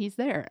explained how he's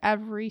there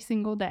every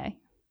single day.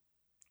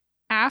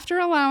 After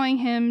allowing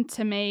him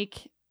to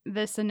make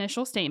this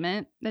initial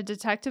statement, the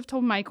detective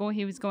told Michael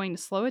he was going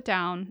to slow it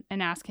down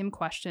and ask him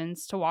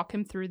questions to walk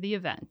him through the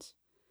event.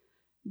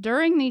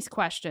 During these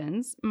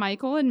questions,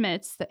 Michael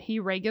admits that he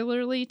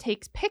regularly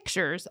takes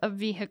pictures of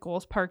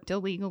vehicles parked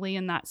illegally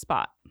in that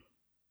spot.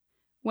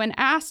 When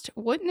asked,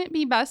 wouldn't it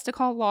be best to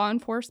call law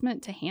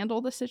enforcement to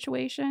handle the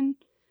situation,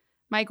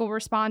 Michael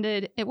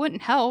responded, "It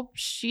wouldn't help.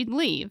 She'd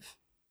leave."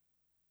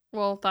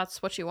 Well,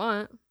 that's what you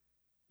want.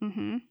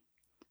 Mm-hmm.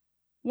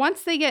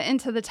 Once they get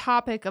into the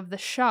topic of the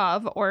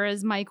shove, or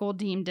as Michael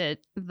deemed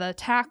it, the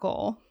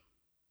tackle.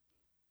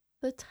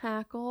 The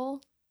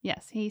tackle?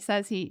 Yes, he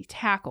says he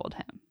tackled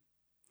him.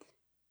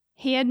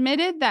 He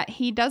admitted that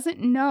he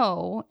doesn't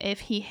know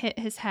if he hit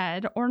his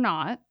head or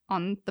not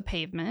on the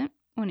pavement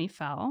when he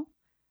fell,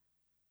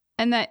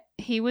 and that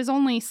he was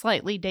only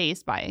slightly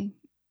dazed by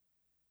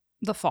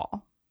the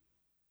fall.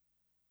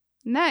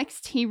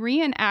 Next, he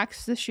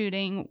reenacts the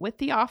shooting with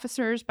the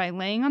officers by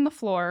laying on the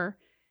floor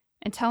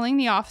and telling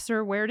the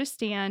officer where to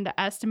stand,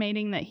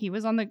 estimating that he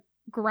was on the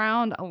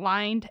ground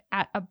aligned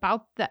at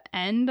about the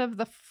end of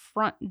the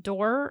front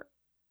door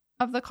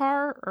of the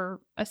car, or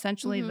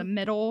essentially the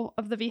middle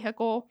of the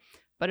vehicle,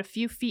 but a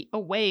few feet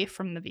away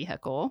from the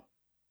vehicle.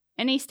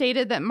 And he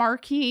stated that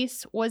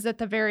Marquise was at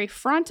the very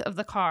front of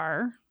the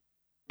car,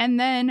 and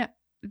then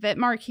that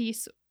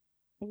Marquise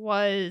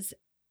was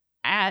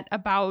at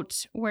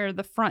about where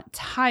the front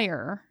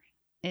tire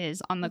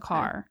is on the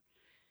car.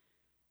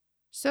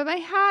 So they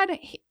had,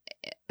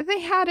 they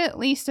had at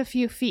least a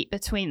few feet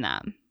between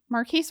them.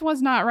 Marquise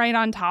was not right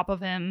on top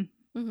of him.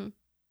 Mm-hmm.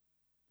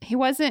 He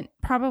wasn't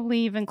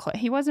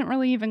he wasn't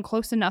really even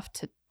close enough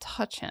to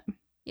touch him.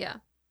 Yeah.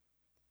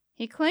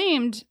 He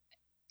claimed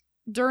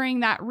during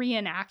that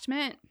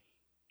reenactment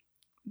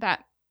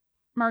that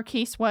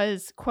Marquise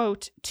was,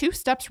 quote, 2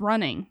 steps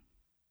running.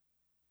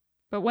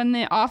 But when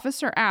the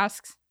officer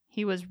asks,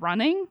 he was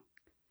running?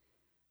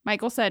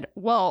 Michael said,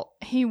 well,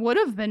 he would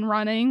have been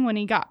running when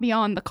he got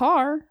beyond the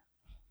car.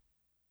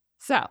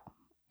 So,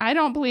 I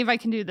don't believe I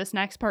can do this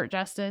next part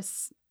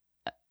justice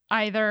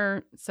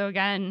either. So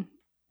again,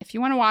 if you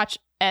want to watch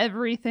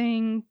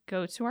everything,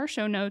 go to our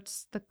show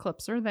notes. The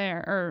clips are there,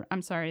 or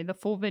I'm sorry, the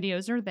full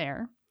videos are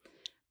there.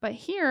 But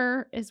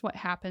here is what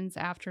happens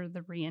after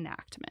the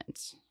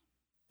reenactment.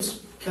 Let's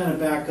kind of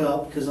back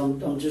up because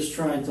I'm just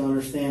trying to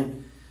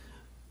understand.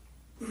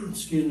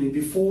 Excuse me.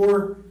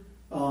 Before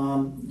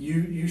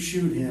you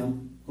shoot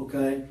him,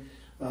 okay,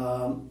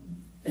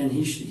 and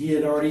he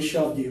had already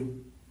shoved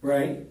you,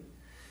 right?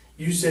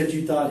 You said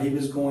you thought he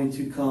was going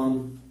to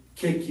come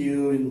kick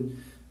you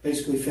and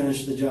basically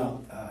finish the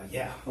job.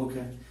 Yeah.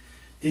 Okay.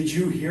 Did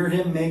you hear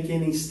him make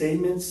any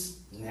statements?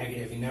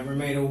 Negative. He never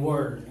made a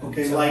word.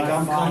 Okay, until like I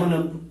I'm fired.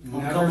 coming to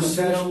Never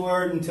said finish. a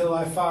word until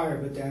I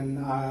fired, but then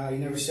he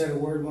never said a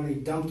word when he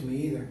dumped me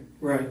either.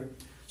 Right.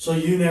 So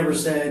you never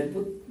said,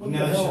 what No,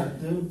 the hell, sir.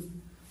 dude?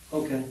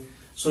 Okay.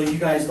 So you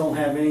guys don't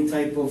have any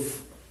type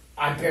of...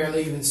 I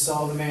barely even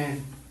saw the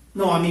man.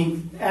 No, I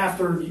mean,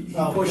 after he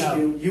pushed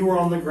no. you were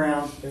on the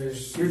ground.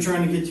 There's You're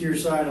trying to get to your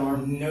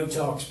sidearm. no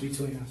talks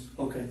between us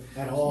Okay.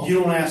 at all. You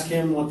don't ask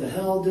him, what the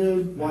hell,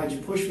 dude? Why'd you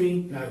push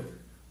me?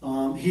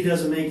 No, He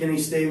doesn't make any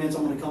statements,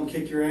 I'm going to come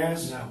kick your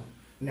ass? no,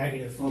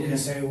 negative. Okay. Didn't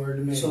say a word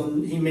to me. So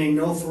he made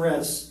no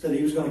threats that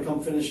he was going to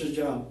come finish his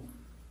job?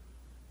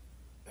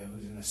 It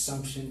was an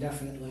assumption,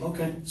 definitely.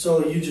 Okay.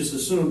 So you just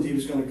assumed he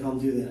was going to come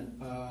do that?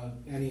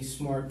 Any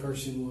smart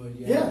person would.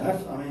 Yeah,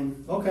 I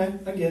mean, okay,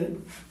 I get it.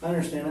 I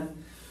understand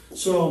it.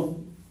 So,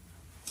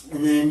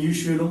 and then you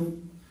shoot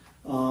him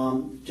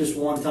just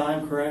one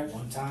time, correct?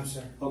 One time,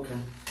 sir. Okay.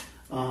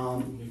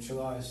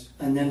 Neutralize.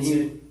 And then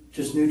he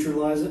just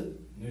neutralize it?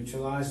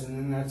 Neutralize, and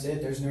then that's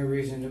it. There's no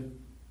reason to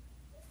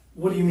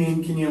What do you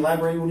mean? Can you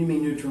elaborate? What do you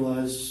mean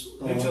neutralize?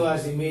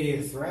 neutralize the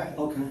immediate threat.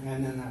 Okay.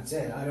 And then that's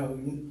it.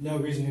 No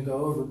reason to go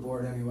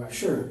overboard anyway.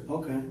 Sure.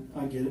 Okay,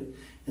 I get it.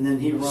 And then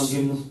he runs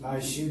in the... I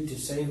shoot to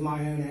save my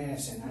own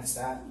ass, and that's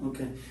that.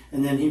 Okay.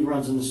 And then he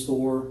runs in the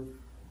store,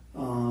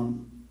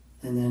 and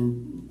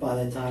then by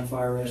that time,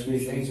 fire rescue...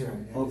 Everything's right.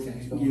 Okay.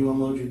 Everything's going You on.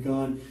 unload your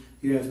gun.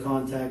 You have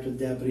contact with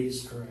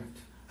deputies. Correct.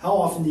 How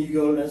often do you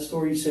go to that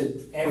store? You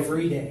said...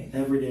 Every day.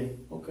 Every day.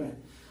 Okay.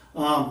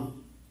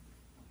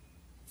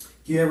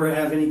 Do you ever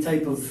have any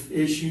type of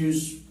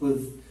issues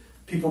with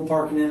people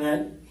parking in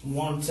that?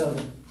 One till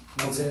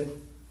that's it.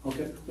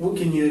 Okay. Well,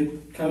 can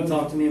you kind of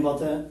talk to me about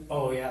that?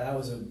 Oh yeah, that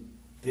was a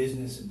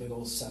business, a big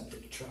old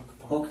septic truck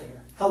parked Okay.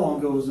 there. How long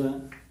ago was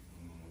that?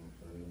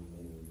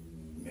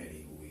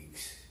 Many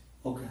weeks.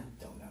 Okay.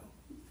 Don't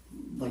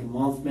know. Like a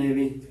month,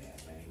 maybe? Yeah,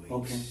 many weeks.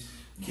 Okay.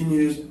 Can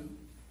you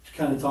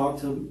kind of talk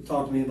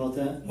to me about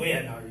that? We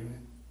had an argument.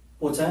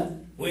 What's that?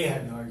 We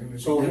had an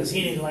argument So- because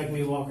he didn't like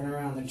me walking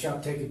around the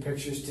truck taking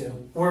pictures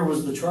too. Where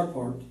was the truck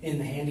parked? In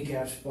the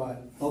handicap spot.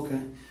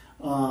 Okay.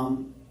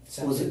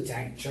 Was it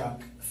tank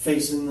truck?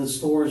 Facing the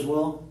store as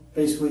well?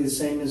 Basically the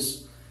same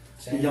as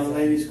the Same young thing.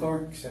 lady's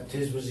car? Except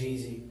his was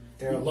easy.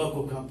 They're a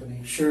local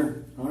company.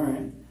 Sure. All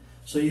right.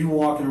 So you were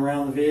walking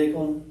around the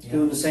vehicle Yeah.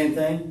 doing the same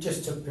thing?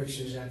 Just took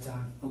pictures that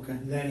time. Okay.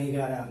 Then he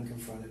got out and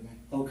confronted me.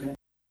 Okay.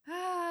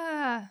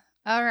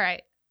 All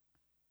right.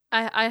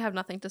 I have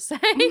nothing to say.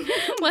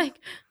 Like,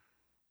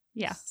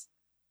 Yes.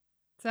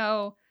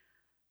 So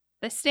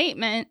the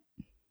statement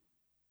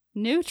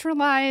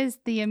neutralized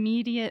the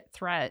immediate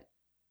threat,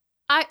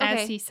 okay.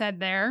 as he said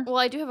there. Well,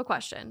 I do have a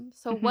question.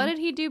 So, what did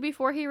he do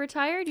before he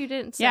retired? You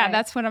didn't say. Yeah,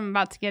 that's what I'm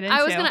about to get into.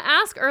 I was going to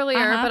ask earlier,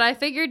 Uh-huh. but I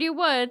figured you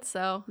would.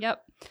 So,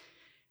 Yep.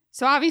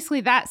 So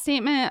obviously that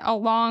statement,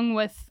 along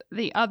with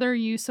the other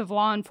use of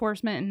law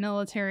enforcement and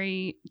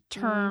military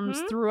terms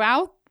Mhm.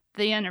 throughout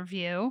the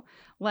interview,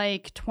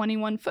 like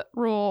 21-foot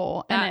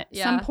rule, and at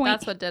some point,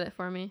 that's what did it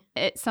for me.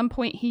 at some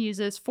point he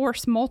uses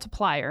force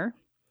multiplier,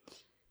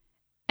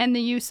 and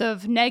the use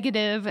of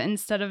negative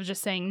instead of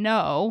just saying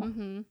no,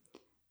 Mm-hmm.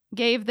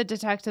 gave the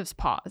detectives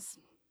pause.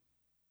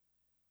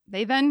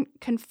 They then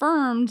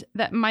confirmed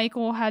that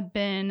Michael had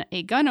been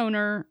a gun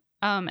owner.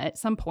 At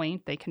some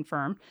point, they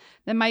confirmed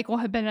that Michael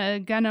had been a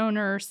gun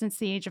owner since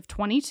the age of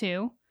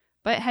 22,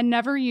 but had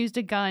never used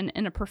a gun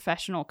in a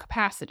professional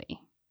capacity.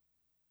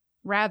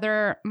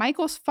 Rather,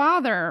 Michael's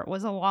father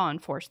was a law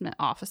enforcement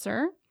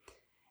officer,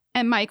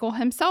 and Michael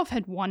himself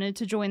had wanted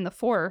to join the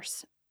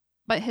force,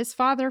 but his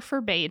father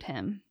forbade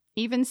him,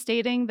 even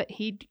stating that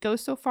he'd go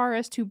so far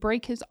as to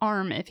break his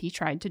arm if he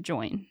tried to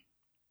join.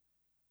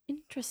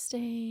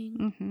 Interesting.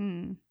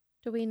 Mm-hmm.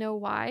 Do we know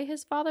why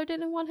his father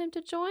didn't want him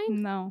to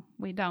join? No,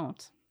 we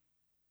don't.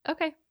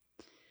 Okay.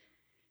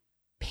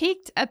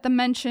 Piqued at the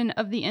mention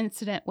of the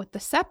incident with the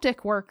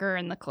septic worker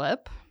in the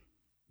clip,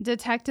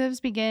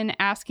 Detectives begin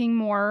asking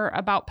more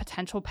about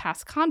potential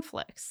past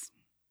conflicts.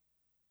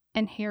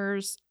 And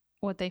here's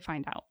what they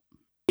find out.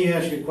 Let me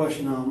ask you a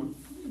question.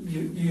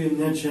 You had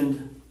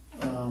mentioned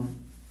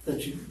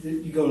that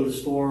you go to the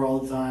store all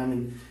the time,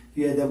 and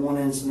you had that one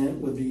incident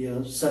with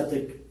the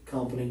septic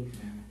company.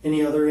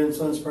 Any other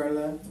incidents prior to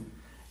that?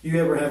 You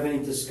ever have any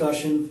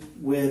discussion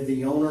with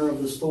the owner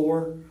of the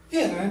store?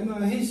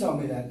 Yeah, he saw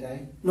me that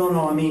day.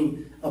 No, I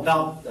mean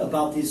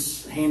about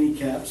these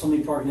handicaps,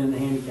 somebody parking in the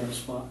handicap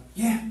spot.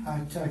 Yeah, I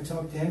talked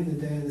to him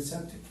the day of the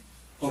septic.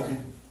 Okay.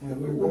 Yeah,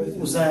 we were both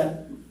Was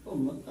that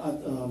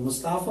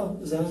Mustafa?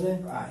 Is that his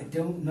name? I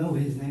don't know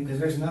his name because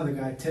there's another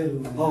guy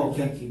too. And Oh, I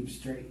can't okay. keep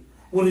straight.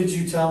 What did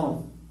you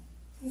tell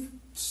him?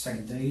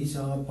 Same thing. He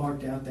saw it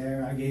parked out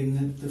there. I gave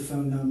him the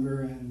phone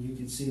number, and you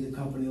could see the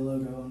company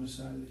logo on the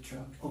side of the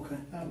truck. Okay.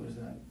 That was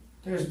that.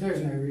 There's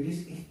no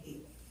reason.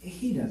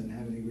 He doesn't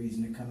have any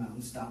reason to come out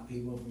and stop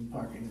people from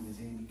parking in his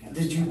handicap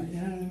Did you- spot,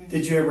 know what I mean?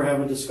 Did you ever have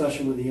a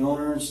discussion with the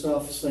owner and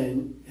stuff,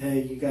 saying,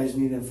 "Hey, you guys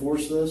need to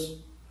enforce this"?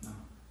 No.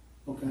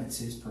 Okay. That's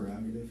his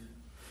prerogative.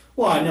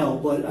 Well, I know,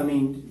 but I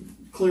mean,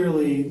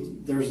 clearly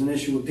there's an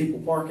issue with people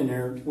parking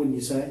there, wouldn't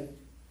you say?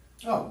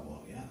 Oh,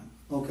 well, yeah.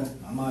 Okay.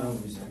 I'm not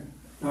always there.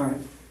 All right.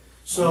 I'm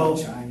So,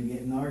 not trying to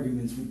get in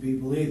arguments with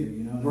people either,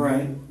 you know what I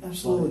right, mean?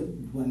 absolutely.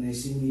 But when they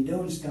see me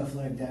doing stuff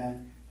like that,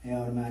 they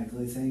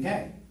automatically think,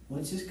 hey,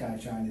 what's this guy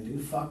trying to do?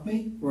 Fuck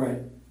me? Right.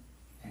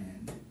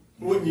 And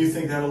Wouldn't you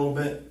think that a little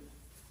bit?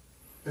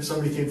 If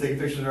somebody came take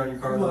pictures around your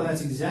car? well,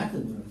 that's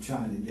exactly what I'm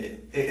trying to do.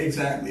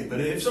 Exactly,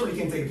 but if somebody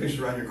came take a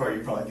picture around your car,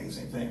 you'd probably think the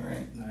same thing,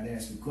 right? I'd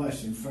ask a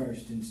question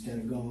first instead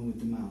of going with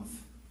the mouth.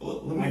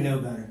 Well, I know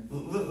better.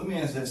 Let me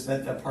ask this: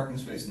 that parking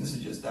space, and this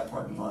is just that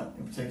parking lot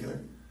in particular.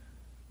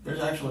 There's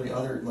actually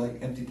other like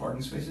empty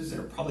parking spaces that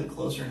are probably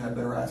closer and have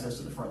better access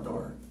to the front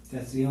door.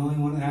 That's the only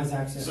one that has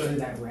access So- to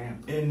that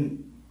ramp.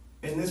 In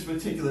this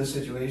particular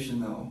situation,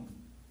 though,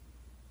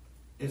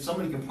 if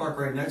somebody can park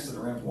right next to the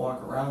ramp and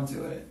walk around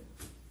to it,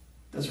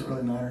 does it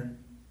really matter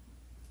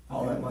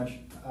all that much?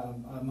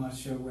 I'm not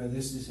sure where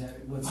this is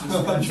headed. What's this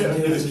I'm got to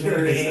do just with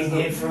curious hitting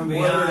as it to from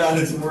whether or not behind?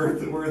 it's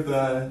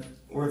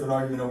worth an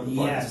argument over the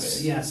parking Yes,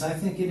 space. yes, I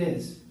think it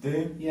is. Do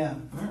you? Yeah.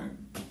 All right.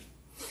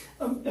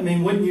 I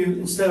mean, wouldn't you,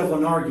 instead of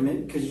an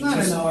argument, because you Not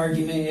just... an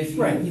argument if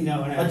you, Right. you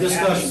know, and A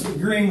discussion. I'm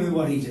agreeing with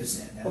what he just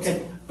said. That's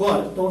Okay,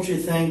 but don't you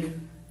think,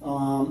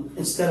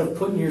 instead of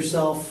putting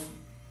yourself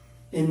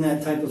in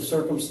that type of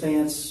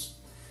circumstance,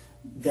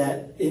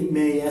 that it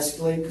may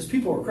escalate? Because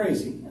people are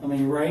crazy. I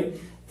mean, right?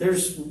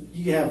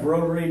 You have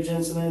road rage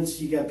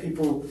incidents, you got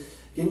people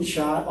getting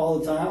shot all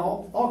the time,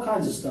 all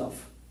kinds of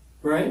stuff,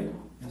 right?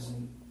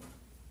 Isn't-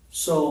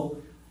 So,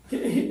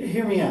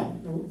 hear me out.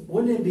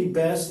 Wouldn't it be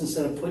best,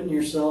 instead of putting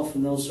yourself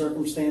in those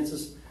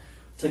circumstances,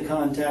 to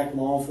contact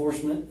law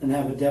enforcement and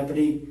have a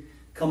deputy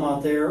come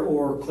out there,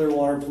 or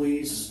Clearwater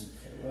Police?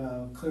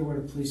 Well,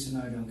 Clearwater Police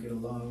and I don't get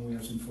along. We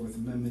have some Fourth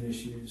Amendment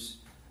issues.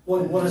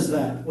 What is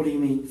that? What do you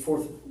mean?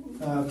 Fourth?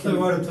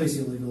 Clearwater Police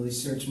illegally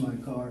searched my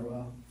car.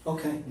 Well,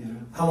 Okay. you know.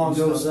 How long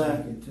ago was stuff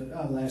that? back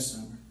into- last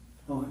summer.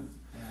 Okay.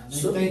 Yeah,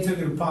 So- they took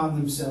it upon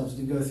themselves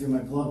to go through my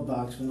glove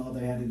box when all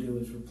they had to do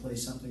was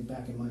replace something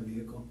back in my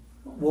vehicle.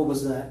 What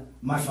was that?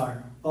 My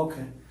firearm.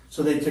 Okay.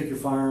 So they took your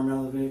firearm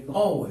out of the vehicle?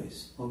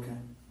 Always. Okay.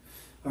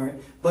 All right.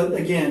 But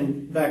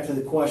again, back to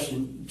the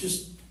question,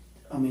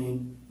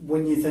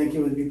 wouldn't you think it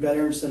would be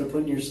better, instead of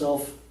putting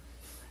yourself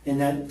in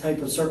that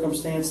type of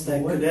circumstance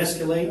that could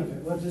escalate? Okay,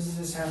 what does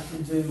this have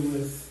to do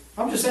with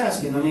I'm just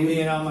asking. I me mean,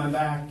 being on my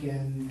back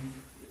and...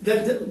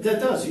 that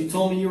does. You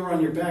told me you were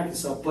on your back and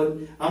stuff, but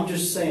I'm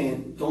just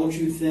saying, don't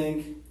you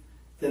think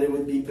that it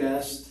would be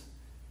best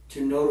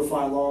to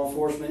notify law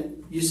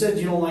enforcement? You said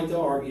you don't like to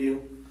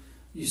argue.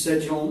 You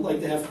said you don't like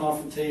to have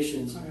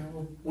confrontations.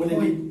 Wouldn't it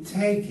be... Point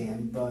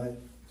taken,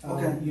 but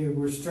Okay.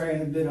 we're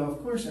straying a bit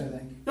off course, I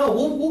think. No,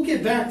 we'll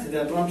get back to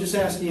that, but I'm just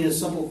asking you a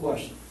simple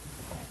question.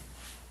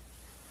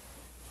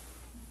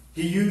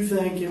 Do you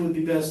think it would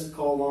be best to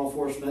call law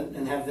enforcement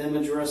and have them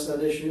address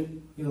that issue?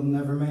 You'll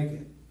never make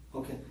it.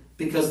 Okay.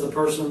 Because the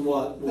person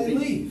what? Will They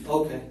leave.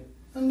 Okay.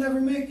 I'll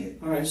never make it.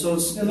 All right, so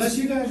it's... Unless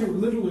you guys are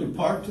literally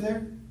parked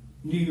there,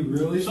 do you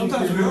really think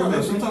Sometimes you're we are, gonna though.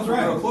 make it? Sometimes we're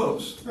Right. real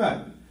close. Right,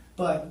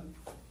 but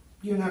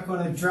you're not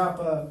going to drop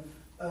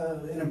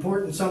an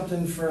important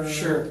something for...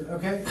 Sure.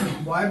 Okay?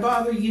 Why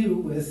bother you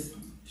with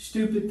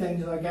stupid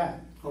things like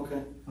that?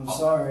 Okay. I'm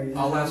sorry.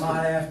 I'll ask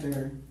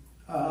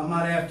I'm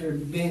not after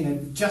being a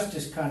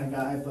justice kind of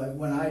guy, but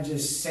when I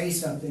just say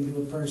something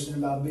to a person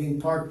about being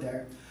parked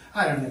there,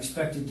 I don't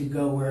expect it to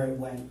go where it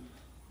went.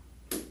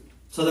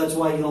 So that's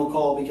why you don't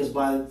call, because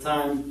by the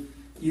time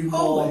you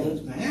call,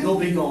 Always, man. they'll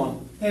be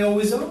gone. They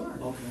always are.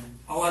 Okay.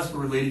 I'll ask a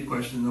related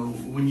question though.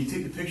 When you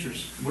take the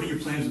pictures, what are your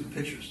plans with the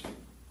pictures?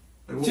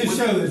 Like, To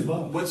show his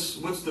boss.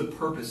 What's the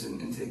purpose in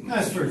taking?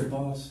 That's the for his pictures?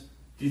 boss.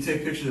 Do you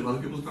take pictures of other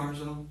people's cars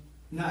though?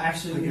 No,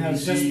 actually, Like if no, you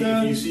just, see-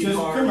 if you see just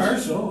cars-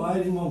 commercial. I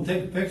didn't want to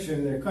take a picture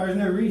of their cars.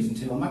 No reason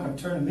to. I'm not going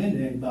to turn them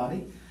into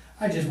anybody.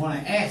 I just want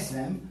to ask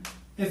them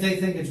if they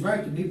think it's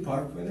right to be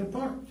parked where they're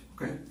parked.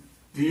 Okay.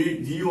 Do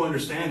you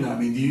understand that? I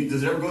mean,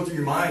 does it ever go through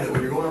your mind that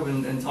when you're going up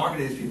and talking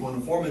to these people and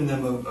informing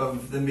them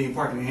of them being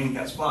parked in a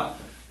handicapped spot,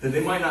 that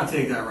they might not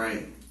take that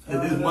right?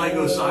 That this might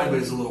go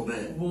sideways a little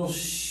bit? Well,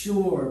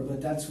 sure,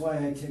 but that's why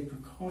I take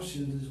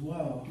precautions as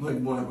well. Like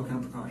what? What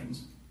kind of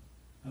precautions?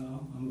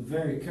 I'm a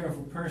very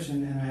careful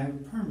person, and I have a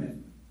permit.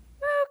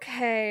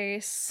 Okay,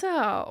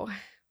 so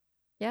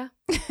yeah.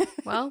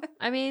 Well,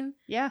 I mean,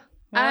 Yeah.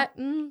 Well,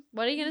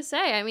 what are you gonna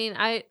say? I mean,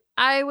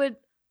 I would.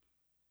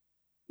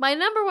 My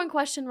number one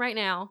question right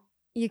now,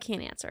 you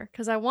can't answer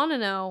because I want to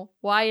know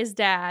why his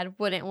dad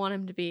wouldn't want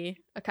him to be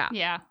a cop.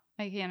 yeah,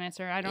 I can't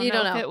answer. I don't You know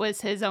don't if know. it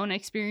was his own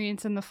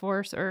experience in the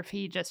force or if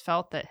he just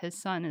felt that his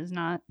son is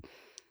not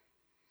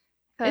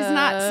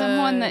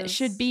someone that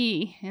should 'Cause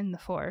be in the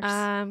force.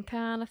 I'm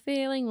kind of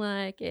feeling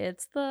like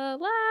it's the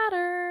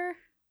latter.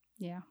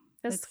 Yeah.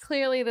 Because It's-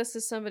 clearly this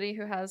is somebody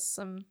who has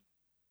some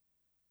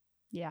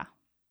Yeah.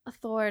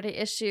 authority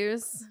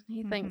issues.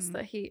 He thinks Mhm.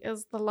 that he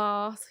is the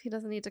law, so he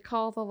doesn't need to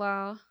call the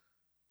law.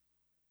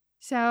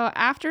 So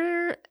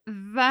after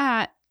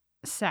that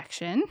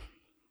section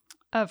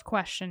of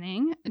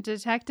questioning,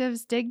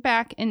 detectives dig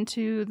back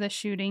into the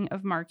shooting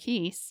of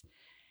Marquise,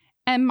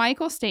 and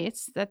Michael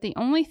states that the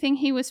only thing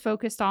he was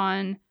focused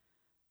on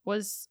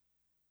was,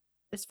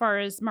 as far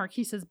as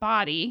Marquise's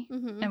body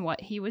Mm-hmm. and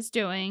what he was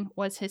doing,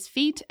 was his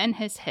feet and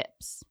his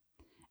hips.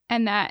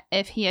 And that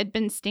if he had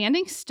been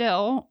standing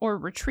still or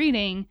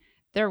retreating,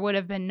 there would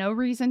have been no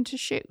reason to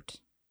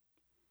shoot.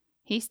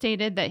 He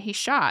stated that he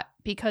shot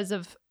because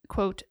of,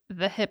 quote,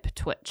 the hip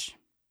twitch.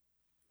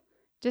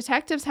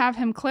 Detectives have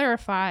him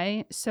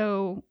clarify,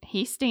 so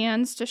he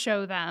stands to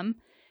show them,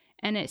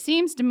 and it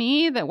seems to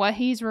me that what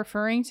he's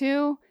referring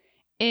to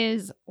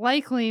is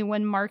likely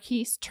when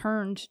Marquise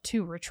turned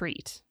to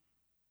retreat.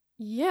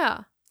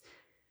 Yeah.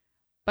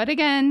 But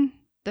again,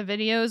 the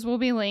videos will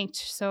be linked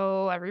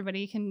so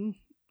everybody can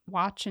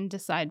watch and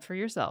decide for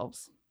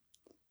yourselves.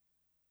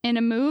 In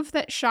a move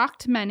that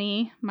shocked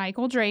many,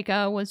 Michael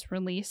Drejka was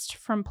released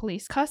from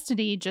police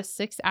custody just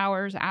 6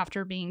 hours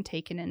after being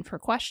taken in for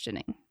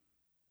questioning.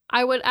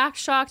 I would act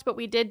shocked, but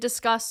we did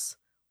discuss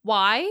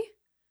why.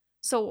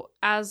 So,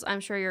 as I'm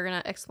sure you're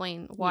going to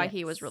explain why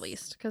he was Yes.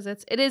 released, because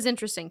it is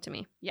interesting to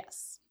me.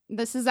 Yes.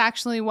 This is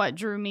actually what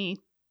drew me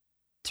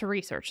to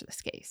research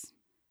this case.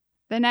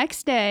 The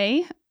next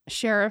day,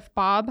 Sheriff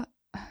Bob,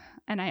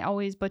 and I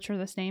always butcher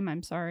this name,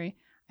 I'm sorry,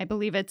 I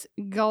believe it's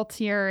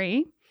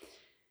Galtieri,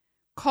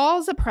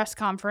 calls a press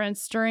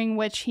conference during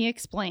which he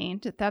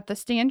explained that the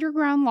stand your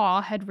ground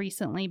law had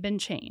recently been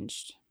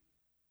changed.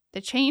 The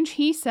change,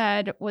 he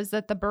said, was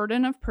that the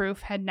burden of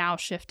proof had now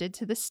shifted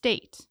to the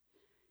state.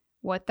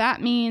 What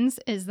that means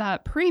is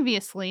that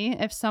previously,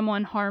 if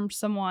someone harmed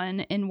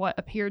someone in what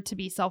appeared to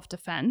be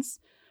self-defense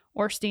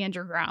or stand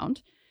your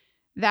ground,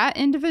 that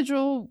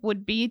individual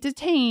would be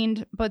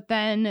detained, but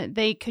then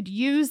they could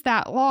use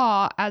that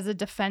law as a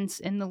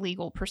defense in the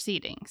legal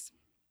proceedings.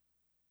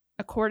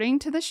 According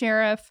to the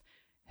sheriff,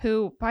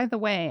 who, by the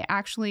way,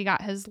 actually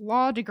got his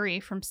law degree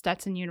from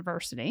Stetson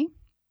University.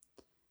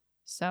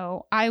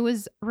 So I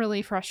was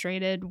really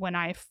frustrated when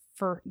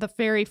for the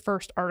very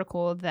first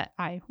article that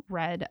I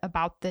read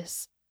about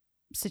this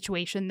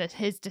situation, that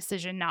his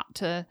decision not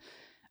to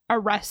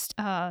arrest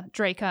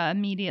Drejka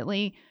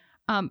immediately.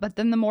 But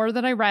then the more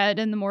that I read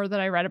and the more that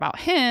I read about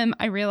him,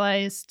 I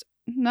realized,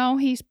 no,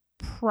 he's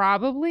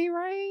probably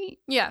right.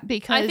 Yeah.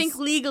 Because I think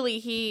legally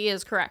he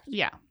is correct.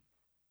 yeah.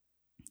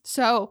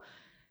 So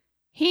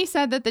he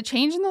said that the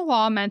change in the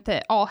law meant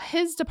that all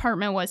his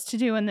department was to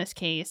do in this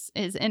case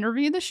is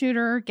interview the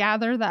shooter,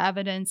 gather the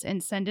evidence,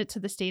 and send it to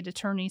the state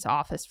attorney's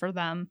office for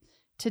them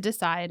to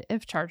decide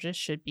if charges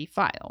should be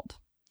filed.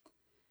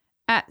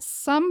 At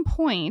some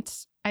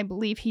point, I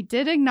believe he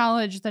did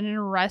acknowledge that an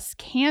arrest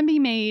can be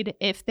made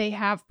if they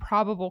have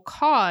probable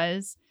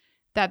cause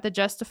that the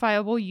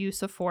justifiable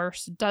use of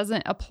force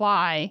doesn't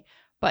apply,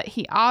 but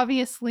he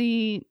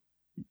obviously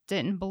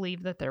didn't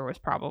believe that there was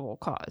probable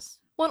cause.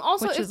 Well, and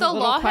also Which if is the a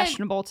little law had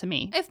questionable to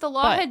me. if the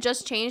law but- had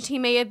just changed, he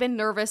may have been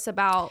nervous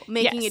about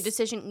making Yes. a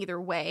decision either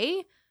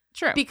way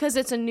True. because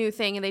it's a new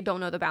thing and they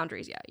don't know the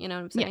boundaries yet. You know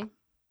what I'm Yeah. saying?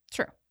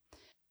 True.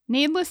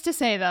 Needless to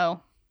say,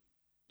 though,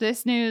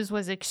 this news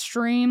was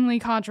extremely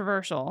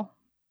controversial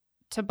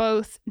to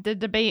both the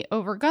debate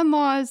over gun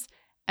laws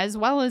as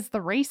well as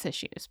the race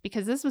issues,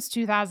 because this was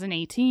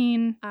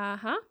 2018.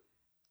 Uh-huh.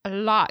 A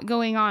lot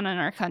going on in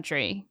our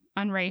country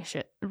on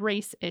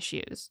race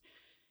issues.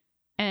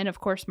 And of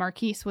course,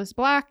 Marquise was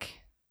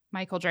black.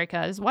 Michael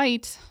Drejka is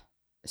white.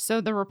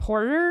 So the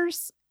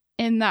reporters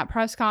in that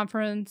press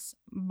conference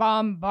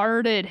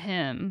bombarded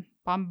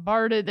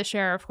the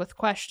sheriff with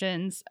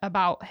questions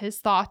about his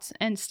thoughts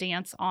and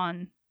stance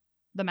on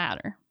the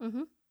matter.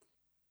 Mm-hmm.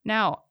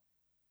 Now,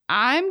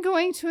 I'm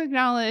going to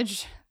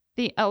acknowledge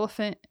the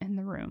elephant in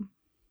the room,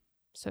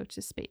 so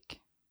to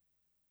speak,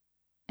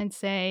 and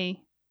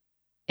say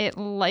it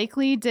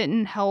likely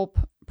didn't help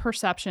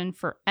perception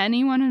for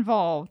anyone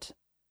involved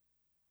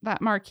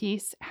that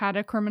Marquise had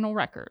a criminal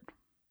record.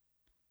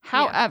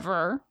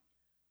 However,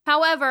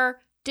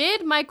 However,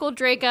 did Michael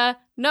Drejka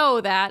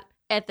know that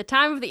at the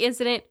time of the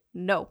incident?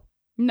 No.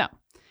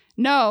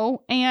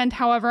 No. And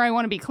however, I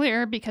want to be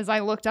clear because I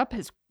looked up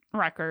his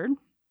record.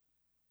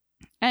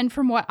 And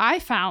from what I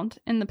found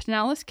in the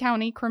Pinellas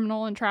County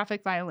criminal and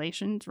traffic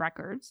violations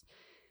records,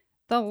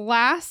 the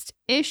last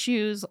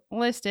issues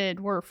listed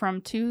were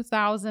from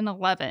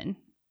 2011,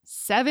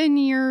 7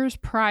 years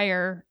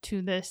prior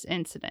to this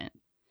incident,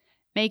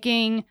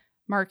 making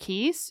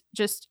Marquise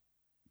just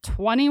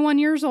 21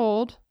 years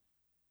old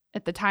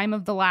at the time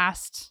of the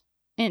last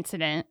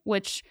incident,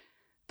 which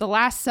the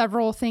last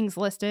several things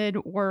listed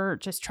were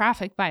just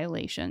traffic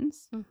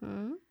violations.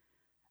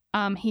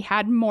 Mm-hmm. He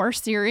had more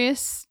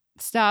serious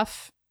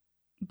stuff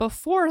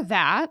before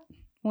that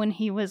when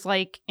he was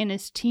like in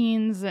his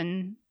teens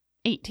and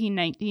 18,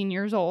 19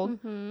 years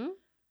old.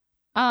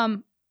 Mm-hmm.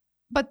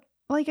 But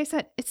like I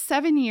said, it's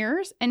 7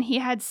 years and he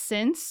had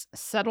since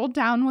settled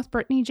down with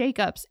Brittany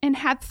Jacobs and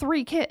had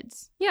 3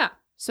 kids. Yeah.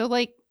 So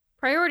like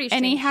Priorities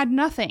and he changed. had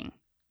nothing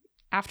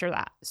after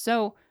that.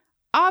 So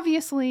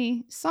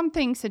obviously some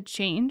things had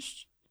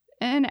changed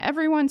and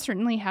everyone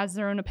certainly has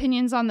their own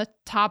opinions on the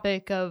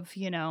topic of,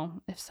 you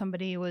know, if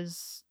somebody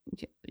was,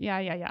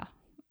 yeah.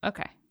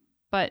 Okay.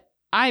 But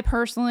I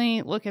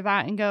personally look at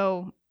that and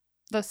go,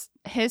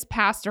 his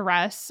past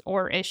arrests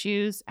or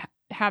issues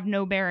have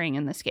no bearing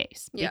in this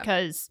case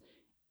because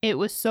it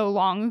was so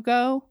long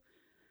ago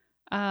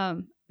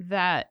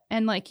that,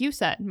 and like you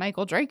said,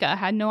 Michael Drejka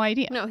had no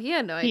idea. No, he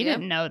had no idea. He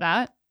didn't know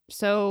that.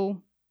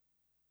 So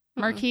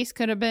Marquise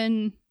could have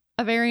been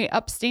a very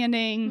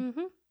upstanding,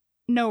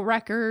 no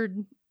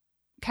record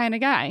kind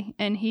of guy,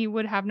 and he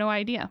would have no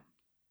idea.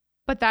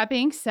 But that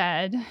being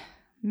said,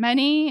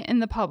 many in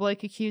the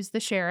public accused the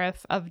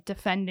sheriff of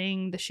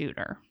defending the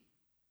shooter.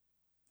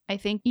 I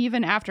think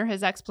even after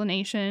his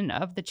explanation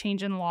of the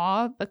change in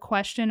law, the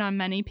question on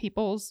many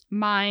people's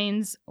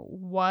minds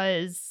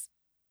was,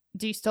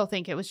 do you still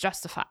think it was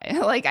justified?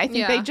 Like, I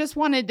think they just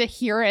wanted to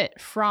hear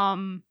it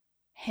from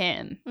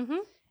him. Mm-hmm.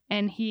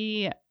 And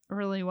he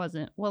really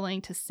wasn't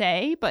willing to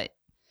say, but,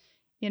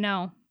 you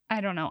know, I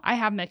don't know. I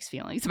have mixed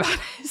feelings about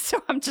it,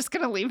 so I'm just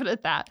going to leave it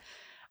at that.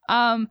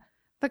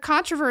 The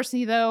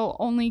controversy, though,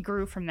 only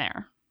grew from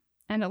there.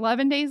 And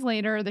 11 days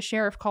later, the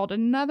sheriff called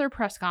another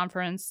press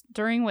conference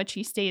during which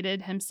he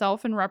stated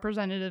himself and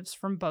representatives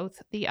from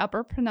both the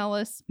Upper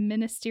Pinellas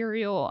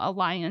Ministerial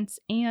Alliance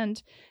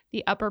and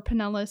the Upper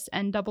Pinellas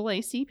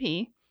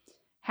NAACP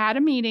had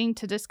a meeting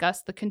to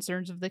discuss the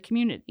concerns of the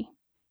community.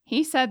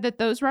 He said that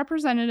those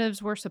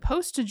representatives were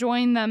supposed to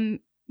join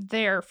them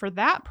there for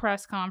that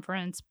press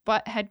conference,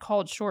 but had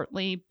called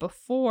shortly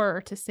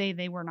before to say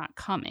they were not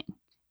coming.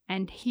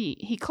 And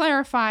he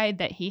clarified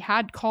that he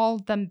had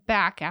called them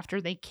back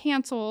after they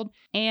canceled,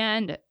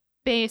 and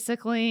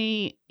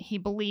basically he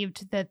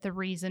believed that the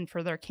reason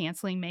for their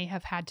canceling may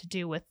have had to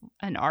do with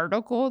an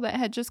article that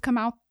had just come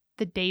out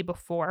the day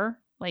before,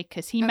 like,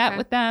 because he met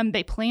with them,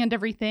 they planned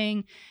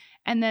everything,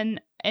 and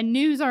then a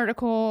news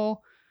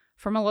article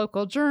from a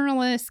local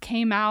journalist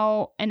came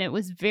out, and it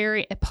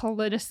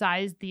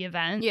politicized the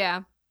event.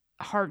 Yeah.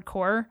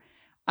 Hardcore.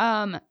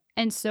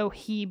 And so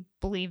he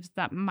believes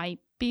that might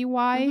be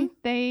why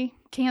they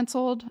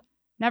canceled.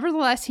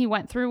 Nevertheless, he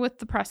went through with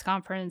the press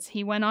conference.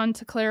 He went on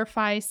to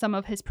clarify some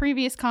of his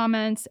previous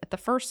comments at the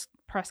first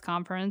press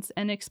conference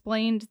and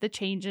explained the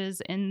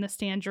changes in the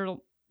stand your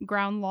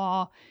ground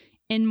law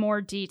in more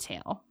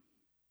detail.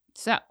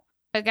 So,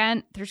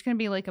 again, there's going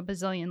to be like a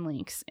bazillion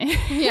links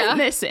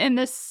in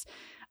this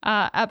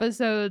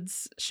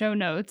episode's show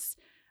notes,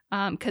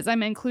 because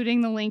I'm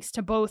including the links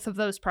to both of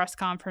those press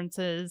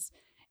conferences.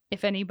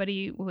 If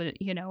anybody would,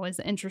 is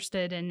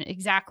interested in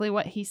exactly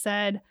what he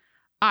said,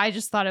 I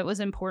just thought it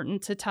was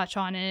important to touch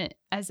on it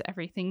as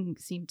everything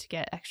seemed to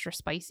get extra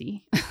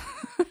spicy.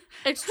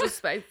 Extra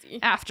spicy.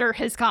 After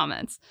his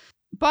comments.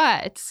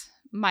 But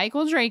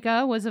Michael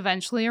Drejka was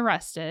eventually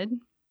arrested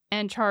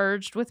and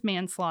charged with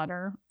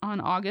manslaughter on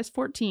August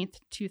 14th,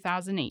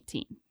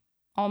 2018,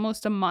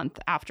 almost a month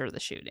after the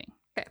shooting.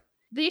 Okay.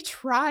 The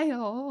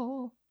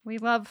trial. We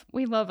love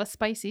a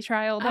spicy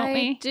trial, don't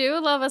we? I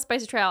do love a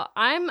spicy trial.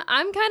 I'm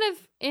kind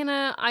of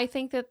I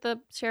think that the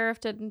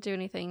sheriff didn't do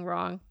anything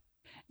wrong.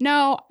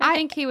 No, I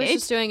think he was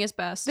just doing his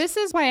best. This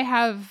is why I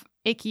have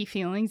icky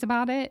feelings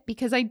about it,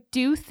 because I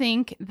do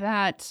think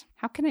that,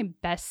 how can I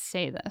best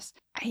say this?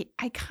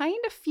 I kind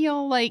of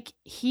feel like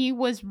he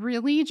was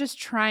really just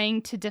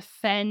trying to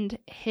defend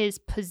his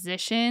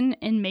position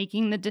in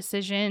making the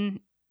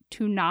decision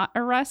to not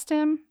arrest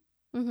him.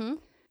 Mm-hmm.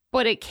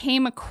 But it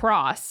came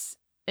across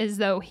as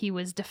though he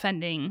was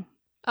defending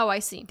I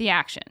see. the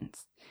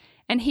actions.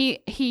 And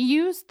he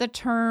used the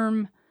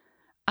term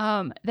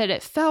that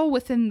it fell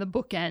within the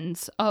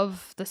bookends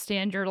of the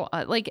stand your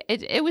like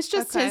it was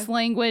just his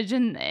language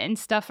and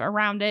stuff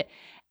around it.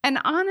 And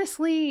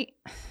honestly,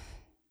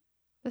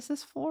 this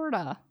is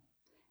Florida,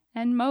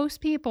 and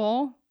most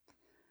people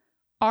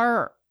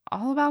are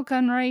all about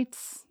gun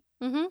rights.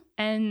 Mm-hmm.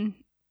 And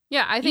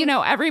yeah, I think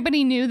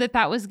everybody knew that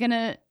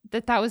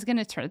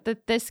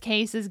this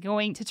case is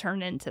going to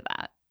turn into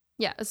that.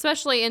 Yeah,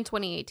 especially in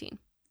 2018.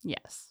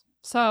 Yes.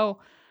 So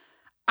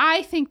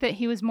I think that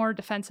he was more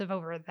defensive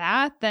over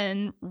that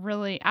than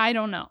really. I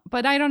don't know.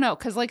 But I don't know.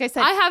 Because like I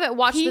said, I haven't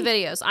watched the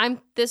videos.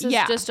 This is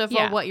just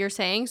what you're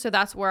saying. So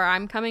that's where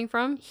I'm coming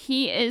from.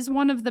 He is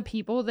one of the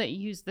people that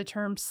used the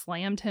term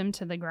slammed him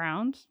to the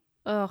ground.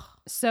 Ugh.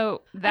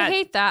 So I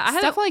hate that.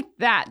 Stuff like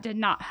that did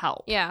not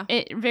help. Yeah.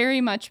 It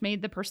very much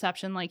made the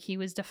perception like he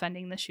was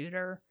defending the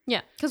shooter.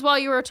 Yeah. Because while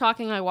you were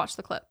talking, I watched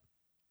the clip.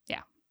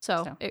 Yeah.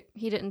 So.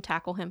 He didn't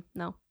tackle him.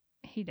 No.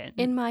 He didn't.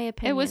 In my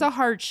opinion. It was a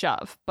hard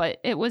shove, but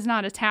it was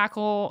not a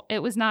tackle. It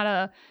was not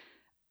a,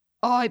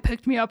 he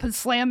picked me up and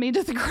slammed me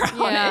to the ground.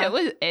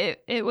 Yeah.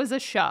 It was a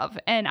shove.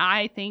 And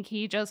I think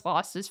he just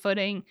lost his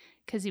footing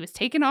because he was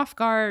taken off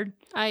guard.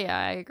 I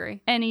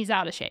agree. And he's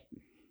out of shape.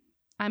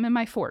 I'm in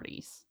my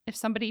 40s. If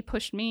somebody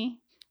pushed me,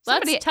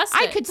 let's test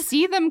I it. could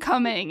see them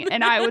coming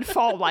and I would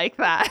fall like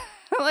that.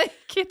 Like,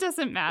 it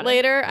doesn't matter.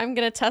 Later, I'm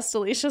going to test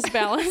Alicia's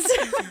balance.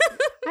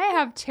 I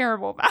have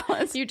terrible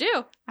balance. You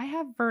do. I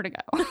have vertigo.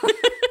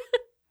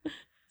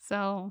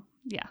 So,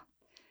 yeah.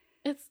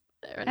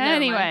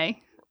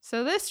 Anyway,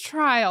 so this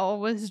trial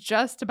was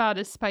just about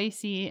as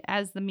spicy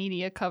as the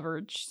media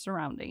coverage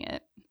surrounding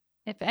it.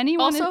 If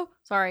anyone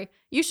sorry,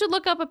 you should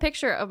look up a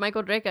picture of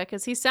Michael Drejka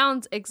because he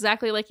sounds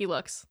exactly like he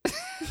looks.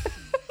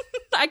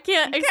 I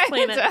can't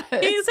explain it.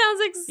 He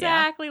sounds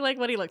exactly like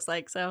what he looks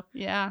like. So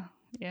yeah.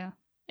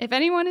 If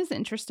anyone is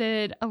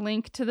interested, a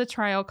link to the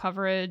trial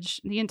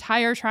coverage, the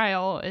entire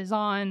trial is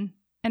on.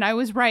 And I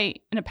was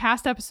right. In a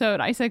past episode,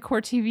 I said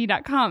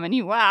courttv.com and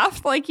you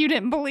laughed like you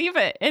didn't believe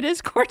it. It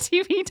is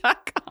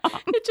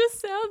courttv.com. It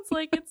just sounds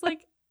like it's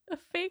like a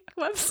fake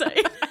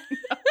website.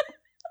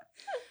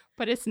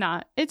 But it's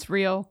not. It's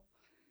real.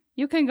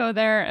 You can go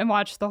there and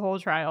watch the whole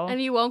trial.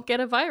 And you won't get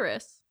a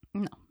virus.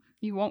 No,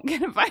 you won't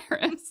get a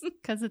virus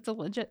because it's a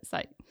legit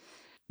site.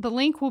 The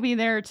link will be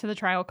there to the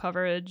trial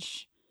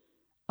coverage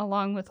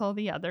along with all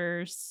the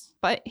others.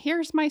 But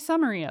here's my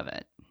summary of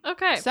it.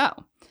 Okay. So,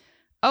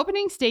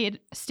 opening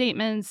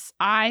statements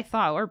I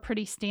thought were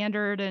pretty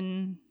standard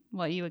and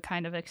what you would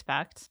kind of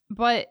expect.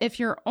 But if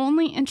you're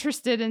only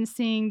interested in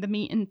seeing the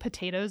meat and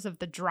potatoes of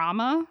the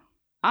drama,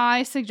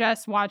 I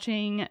suggest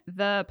watching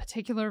the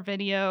particular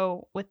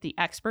video with the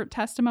expert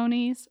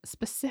testimonies,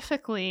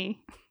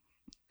 specifically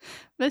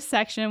this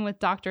section with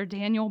Dr.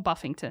 Daniel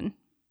Buffington.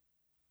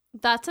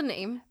 That's a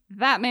name.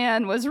 That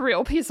man was a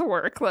real piece of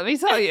work, let me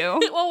tell you.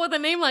 Well, with a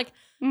name like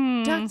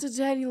Dr.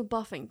 Daniel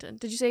Buffington.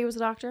 Did you say he was a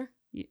doctor?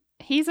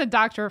 He's a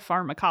doctor of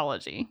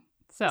pharmacology.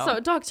 So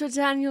Dr.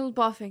 Daniel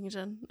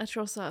Buffington at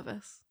your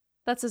service.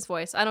 That's his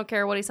voice. I don't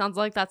care what he sounds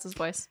like. That's his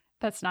voice.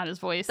 That's not his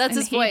voice. That's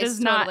his voice.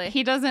 Totally.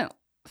 He doesn't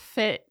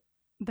fit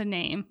the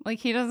name. Like,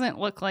 he doesn't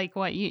look like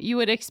what you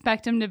would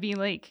expect him to be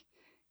like,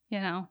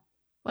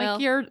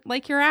 like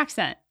your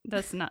accent.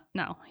 That's not.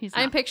 No, he's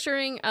not. I'm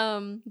picturing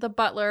the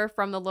butler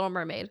from The Little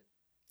Mermaid.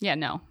 Yeah,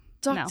 no.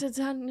 Dr.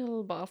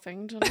 Daniel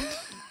Buffington.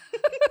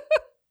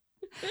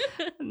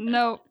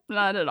 Nope,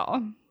 not at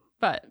all.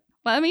 But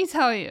let me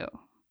tell you,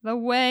 the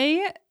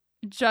way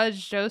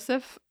Judge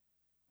Joseph,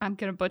 I'm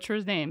going to butcher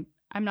his name.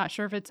 I'm not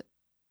sure if it's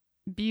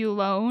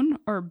Bulone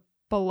or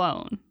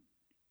Bolone.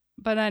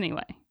 But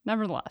anyway,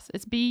 nevertheless,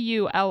 it's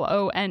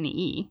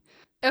Bulone.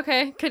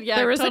 Okay,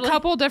 there was a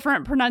couple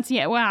different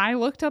pronunciations. Well, I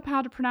looked up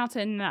how to pronounce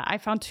it, and I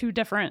found two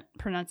different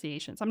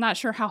pronunciations. I'm not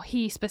sure how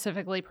he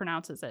specifically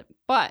pronounces it,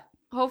 but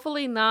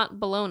hopefully not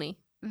baloney.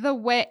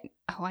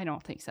 I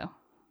don't think so.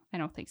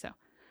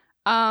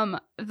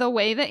 The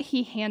way that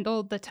he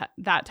handled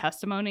that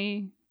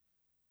testimony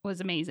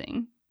was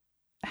amazing.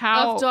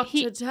 How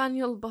Dr.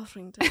 Daniel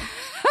Buffington.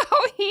 How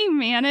he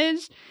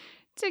managed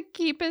to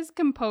keep his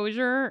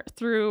composure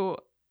through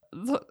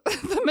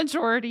the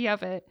majority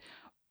of it.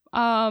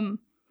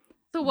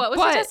 So what was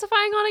he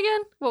testifying on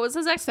again? What was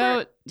his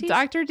expertise? So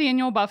Dr.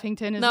 Daniel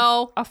Buffington is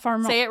a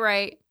say it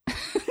right.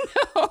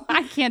 No,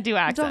 I can't do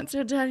accents.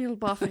 Dr. Daniel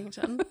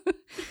Buffington.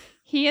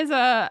 He is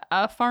a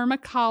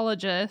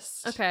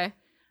pharmacologist. Okay.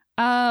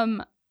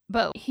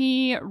 But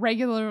he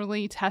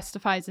regularly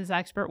testifies as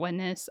expert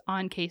witness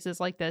on cases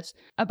like this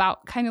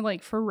about kind of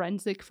like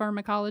forensic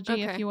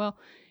pharmacology, if you will.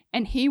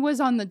 And he was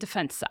on the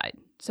defense side.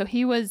 So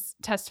he was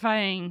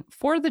testifying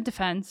for the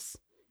defense.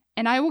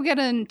 And I will get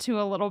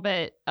into a little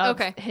bit of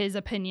his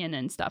opinion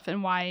and stuff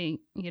and why,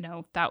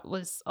 that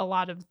was a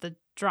lot of the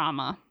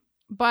drama.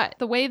 But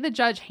the way the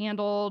judge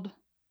handled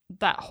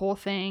that whole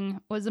thing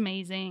was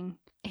amazing.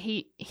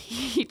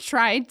 He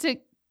tried to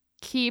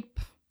keep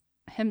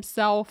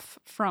himself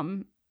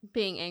from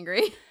being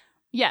angry.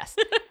 Yes.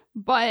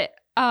 But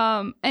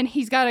and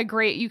he's got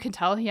you can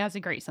tell he has a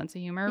great sense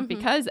of humor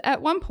because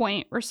at one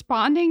point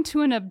responding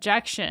to an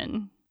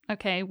objection,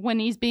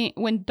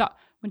 when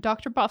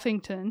Dr.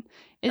 Buffington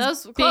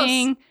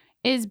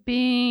is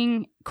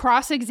being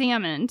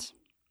cross-examined,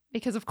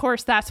 because of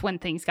course that's when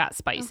things got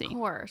spicy. Of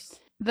course.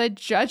 The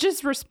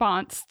judge's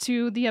response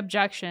to the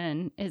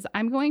objection is,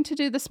 I'm going to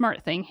do the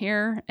smart thing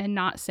here and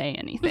not say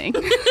anything.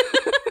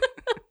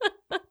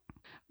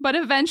 But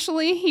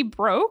eventually he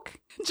broke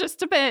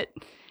just a bit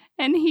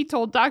and he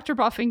told Dr.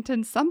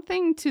 Buffington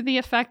something to the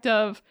effect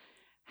of,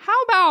 How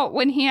about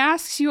when he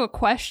asks you a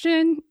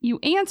question, you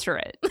answer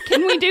it?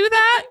 Can we do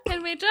that?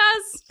 Can we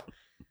just,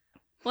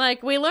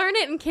 like, we learn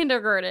it in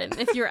kindergarten.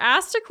 If you're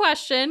asked a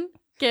question,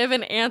 give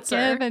an answer.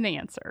 Give an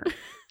answer.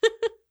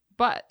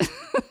 But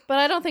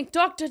I don't think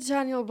Dr.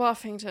 Daniel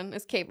Buffington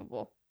is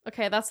capable.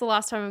 Okay, that's the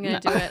last time I'm going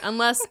to do it.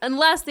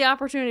 Unless the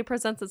opportunity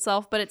presents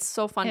itself, but it's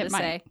so fun to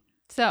say.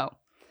 So,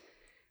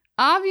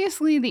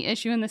 obviously the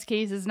issue in this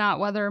case is not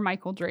whether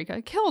Michael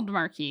Drejka killed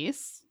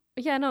Marquise.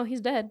 Yeah, no,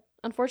 he's dead,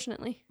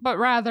 unfortunately. But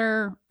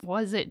rather,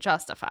 was it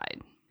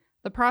justified?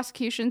 The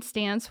prosecution's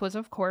stance was,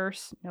 of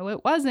course, no,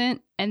 it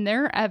wasn't, and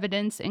their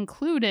evidence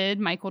included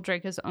Michael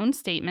Drejka's own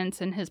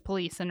statements in his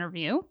police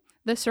interview,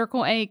 the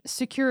Circle A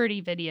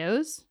security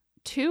videos,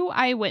 2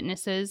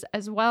 eyewitnesses,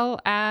 as well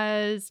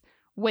as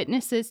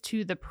witnesses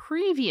to the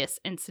previous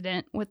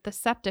incident with the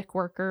septic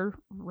worker,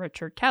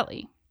 Richard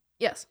Kelly.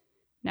 Yes.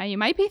 Now, you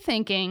might be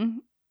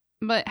thinking,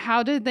 but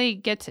how did they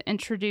get to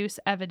introduce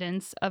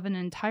evidence of an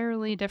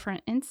entirely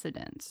different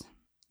incident?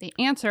 The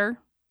answer...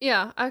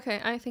 Yeah,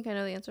 okay, I think I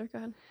know the answer. Go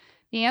ahead.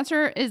 The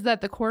answer is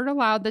that the court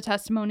allowed the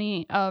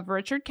testimony of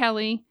Richard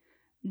Kelly,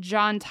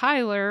 John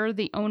Tyler,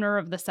 the owner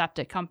of the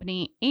septic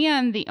company,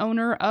 and the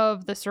owner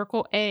of the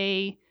Circle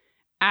A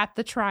at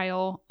the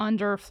trial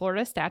under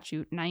Florida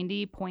Statute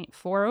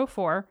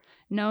 90.404,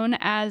 known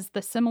as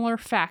the similar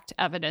fact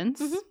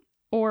evidence,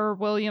 or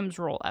Williams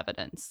Rule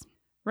evidence.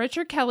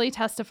 Richard Kelly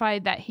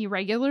testified that he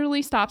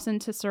regularly stops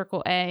into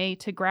Circle A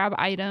to grab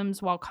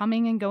items while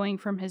coming and going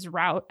from his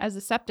route as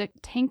a septic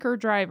tanker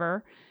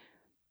driver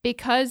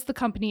because the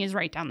company is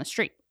right down the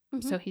street.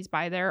 So he's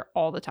by there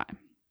all the time.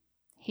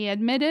 He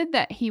admitted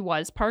that he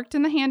was parked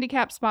in the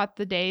handicap spot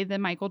the day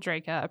that Michael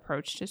Drejka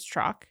approached his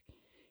truck.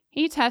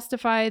 He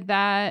testified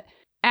that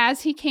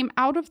as he came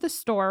out of the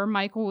store,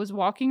 Michael was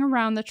walking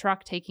around the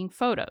truck taking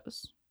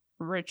photos.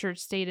 Richard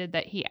stated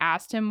that he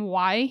asked him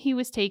why he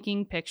was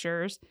taking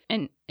pictures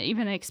and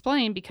even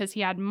explained because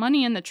he had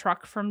money in the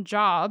truck from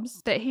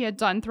jobs that he had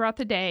done throughout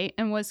the day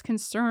and was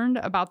concerned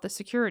about the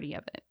security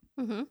of it.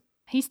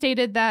 He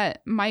stated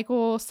that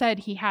Michael said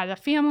he had a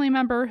family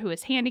member who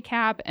is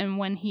handicapped, and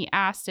when he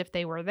asked if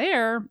they were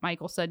there,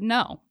 Michael said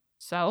no.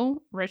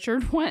 So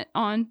Richard went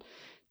on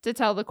to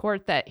tell the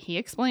court that he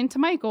explained to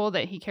Michael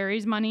that he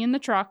carries money in the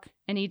truck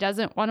and he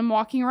doesn't want him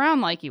walking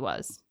around like he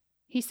was.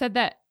 He said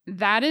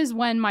that is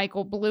when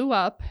Michael blew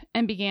up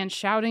and began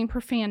shouting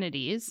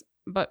profanities,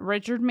 but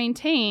Richard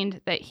maintained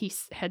that he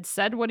had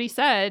said what he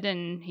said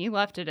and he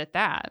left it at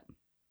that.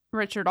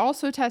 Richard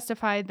also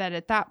testified that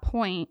at that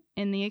point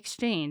in the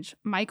exchange,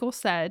 Michael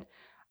said,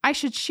 "I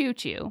should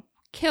shoot you,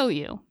 kill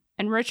you."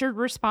 And Richard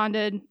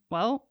responded,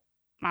 "Well,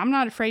 I'm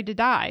not afraid to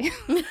die."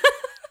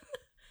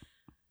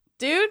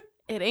 Dude,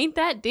 it ain't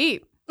that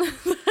deep.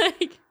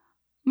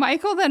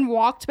 Michael then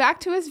walked back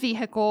to his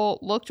vehicle,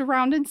 looked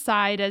around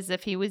inside as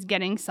if he was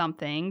getting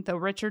something, though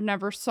Richard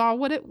never saw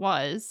what it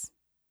was.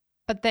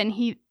 But then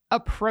he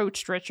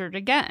approached Richard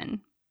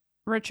again.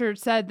 Richard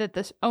said that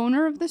the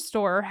owner of the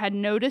store had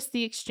noticed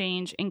the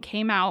exchange and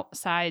came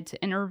outside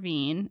to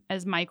intervene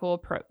as Michael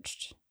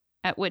approached.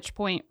 At which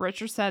point,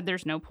 Richard said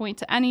there's no point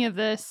to any of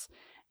this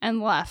and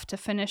left to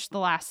finish the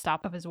last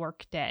stop of his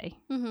work day.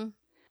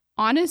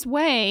 On his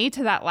way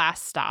to that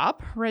last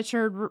stop,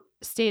 Richard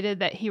stated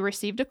that he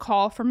received a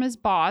call from his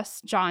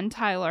boss, John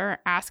Tyler,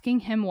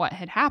 asking him what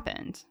had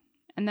happened.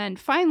 And then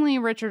finally,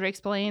 Richard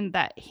explained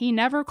that he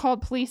never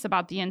called police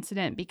about the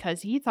incident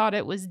because he thought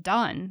it was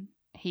done.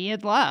 He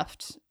had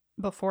left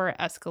before it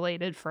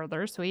escalated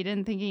further, so he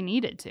didn't think he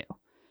needed to.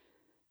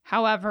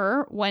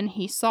 However, when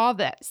he saw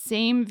that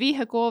same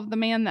vehicle of the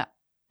man that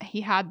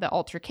he had the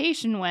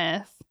altercation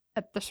with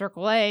at the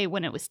Circle A,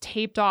 when it was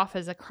taped off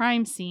as a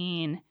crime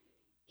scene,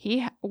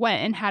 he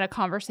went and had a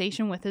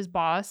conversation with his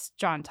boss,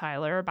 John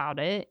Tyler, about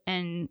it,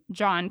 and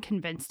John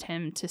convinced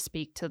him to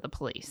speak to the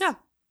police. Yeah.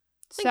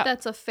 I think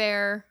that's a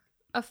fair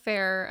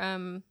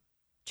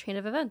chain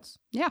of events.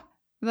 Yeah.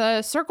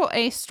 The Circle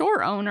A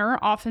store owner,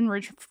 often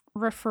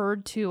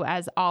referred to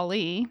as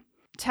Ali,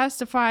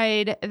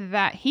 testified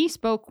that he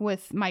spoke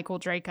with Michael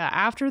Drejka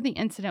after the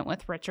incident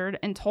with Richard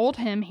and told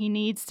him he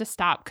needs to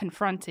stop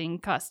confronting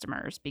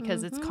customers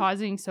because it's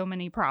causing so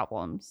many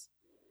problems.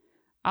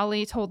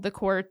 Ali told the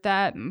court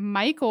that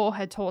Michael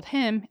had told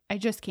him, "I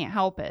just can't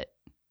help it."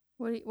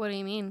 What do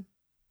you mean?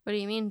 What do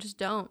you mean? Just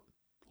don't.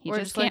 He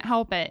just can't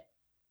help it.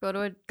 Go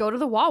to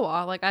the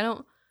Wawa. Like, I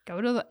don't go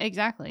to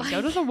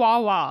the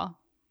Wawa.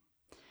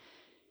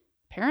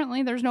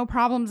 Apparently, there's no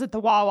problems at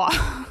the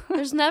Wawa.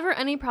 There's never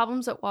any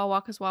problems at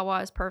Wawa because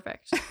Wawa is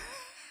perfect.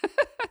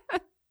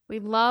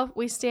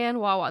 We stand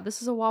Wawa.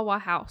 This is a Wawa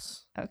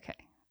house. Okay.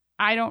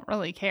 I don't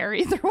really care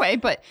either way,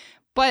 but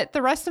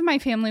the rest of my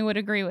family would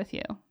agree with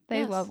you.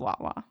 They love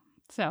Wawa.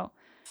 So,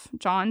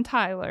 John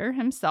Tyler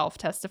himself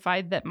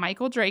testified that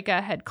Michael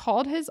Drejka had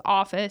called his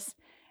office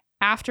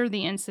after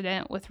the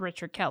incident with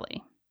Richard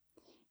Kelly.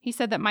 He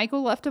said that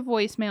Michael left a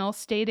voicemail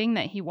stating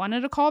that he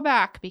wanted to call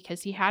back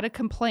because he had a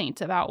complaint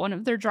about one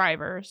of their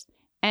drivers,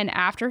 and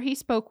after he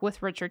spoke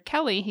with Richard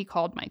Kelly, he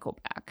called Michael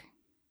back.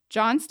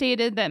 John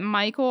stated that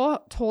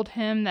Michael told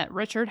him that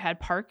Richard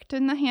had parked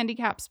in the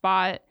handicap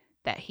spot,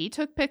 that he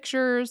took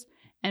pictures,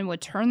 and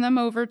would turn them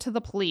over to the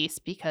police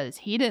because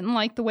he didn't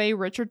like the way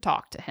Richard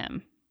talked to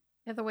him.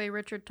 Yeah, the way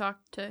Richard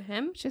talked to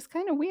him. Which is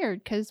kind of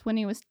weird because when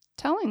he was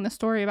telling the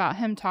story about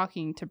him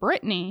talking to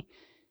Brittany,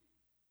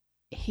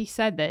 he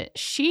said that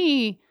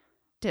she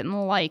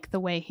didn't like the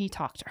way he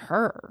talked to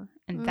her,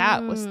 and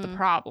that was the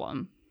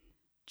problem.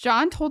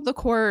 John told the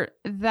court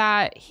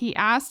that he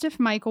asked if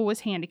Michael was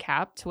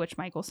handicapped, to which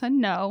Michael said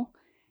no,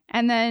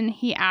 and then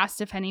he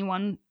asked if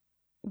anyone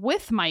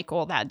with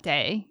Michael that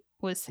day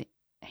was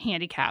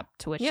handicapped,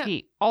 to which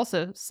he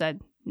also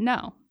said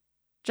no.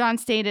 John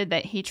stated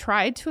that he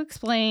tried to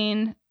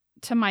explain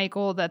to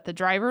Michael that the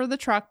driver of the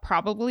truck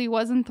probably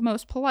wasn't the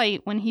most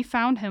polite when he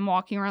found him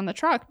walking around the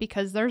truck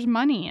because there's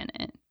money in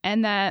it.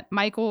 And that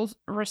Michael's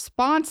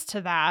response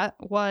to that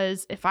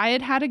was, if I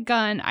had had a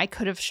gun, I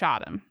could have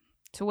shot him.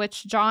 To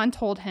which John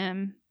told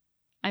him,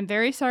 I'm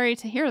very sorry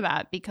to hear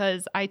that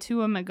because I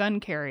too am a gun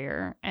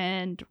carrier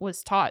and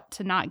was taught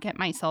to not get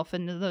myself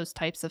into those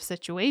types of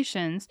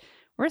situations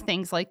where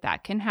things like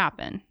that can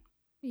happen.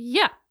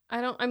 Yeah.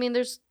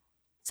 There's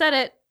said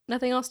it.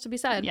 Nothing else to be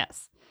said.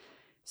 Yes.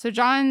 So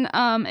John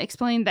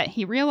explained that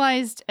he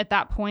realized at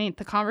that point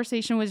the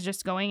conversation was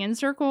just going in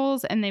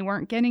circles and they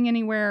weren't getting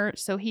anywhere.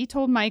 So he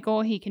told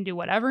Michael he can do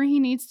whatever he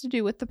needs to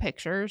do with the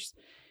pictures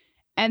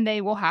and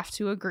they will have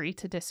to agree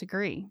to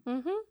disagree.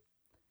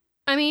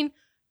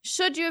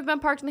 Should you have been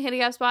parked in the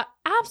handicap spot?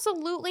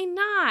 Absolutely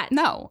not.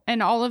 No.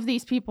 And all of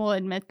these people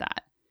admit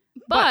that.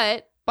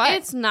 But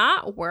it's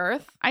not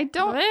worth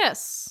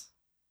this.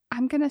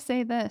 I'm going to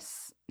say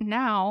this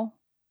now.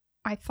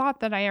 I thought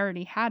that I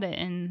already had it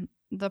in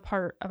the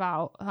part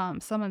about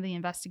some of the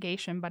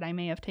investigation, but I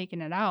may have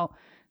taken it out.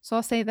 So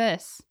I'll say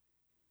this.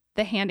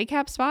 The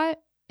handicap spot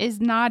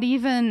is not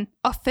even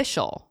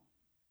official.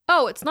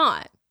 Oh, it's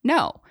not?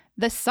 No.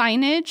 The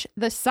signage,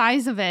 the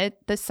size of it,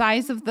 the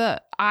size of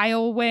the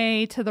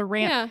aisleway to the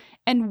ramp,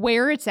 and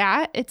where it's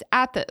at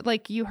the,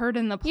 like you heard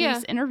in the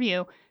police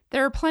interview,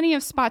 there are plenty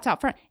of spots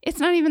out front. It's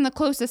not even the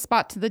closest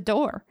spot to the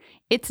door.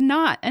 It's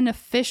not an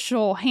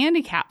official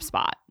handicap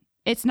spot.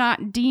 It's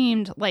not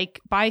deemed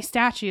like by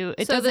statute.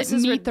 It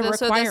doesn't meet the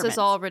requirements. So this is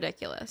all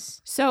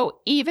ridiculous.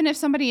 So even if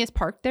somebody is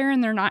parked there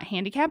and they're not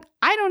handicapped,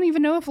 I don't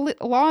even know if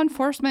law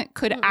enforcement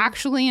could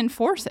actually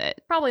enforce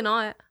it. Probably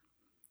not.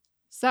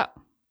 So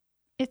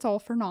it's all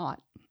for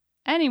naught.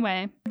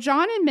 Anyway,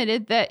 John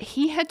admitted that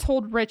he had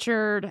told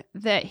Richard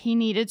that he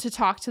needed to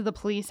talk to the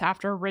police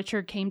after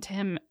Richard came to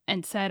him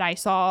and said, I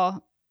saw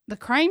the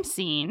crime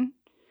scene,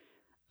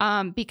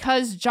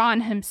 because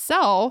John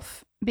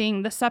himself,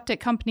 being the septic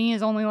company,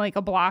 is only like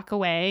a block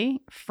away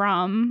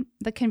from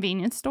the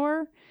convenience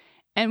store.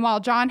 And while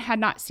John had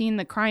not seen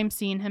the crime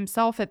scene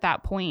himself at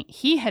that point,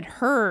 he had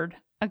heard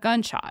a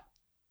gunshot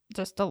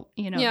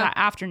that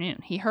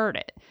afternoon. He heard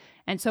it.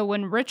 And so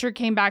when Richard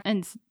came back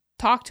and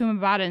talked to him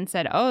about it and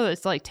said, oh,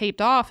 it's like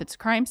taped off, it's a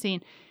crime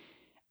scene.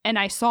 And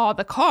I saw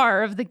the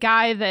car of the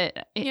guy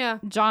that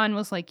John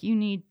was like, you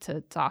need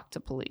to talk to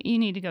police. You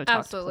need to go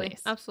talk to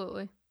police.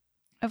 Absolutely.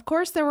 Of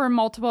course, there were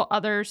multiple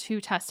others who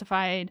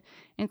testified,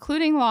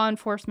 including law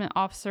enforcement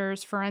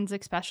officers,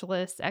 forensic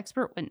specialists,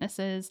 expert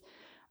witnesses,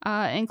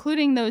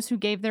 including those who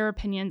gave their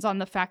opinions on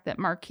the fact that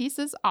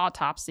Marquise's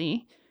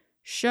autopsy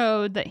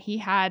showed that he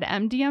had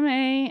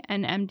MDMA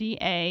and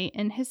MDA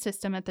in his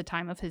system at the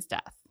time of his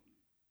death.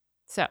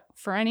 So,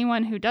 for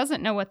anyone who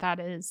doesn't know what that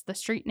is, the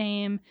street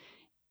name,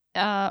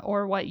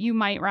 or what you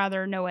might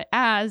rather know it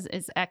as,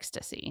 is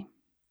ecstasy.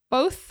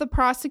 Both the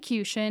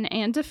prosecution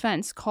and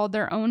defense called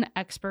their own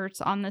experts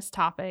on this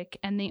topic,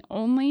 and the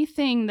only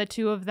thing the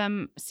two of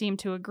them seemed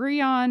to agree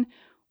on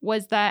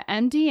was that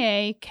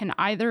MDA can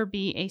either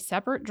be a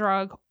separate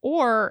drug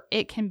or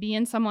it can be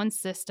in someone's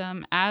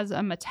system as a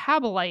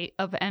metabolite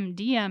of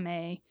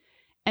MDMA,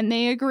 and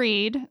they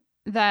agreed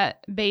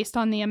that based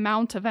on the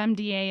amount of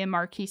MDA in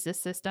Marquise's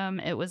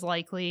system, it was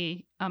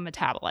likely a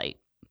metabolite.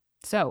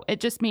 So it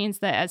just means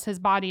that as his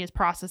body is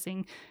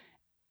processing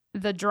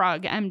the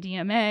drug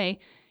MDMA,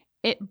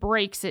 it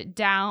breaks it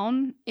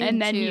down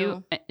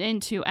into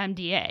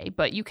MDA.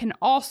 But you can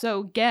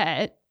also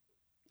get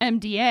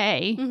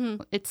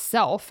MDA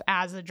itself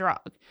as a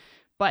drug.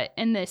 But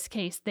in this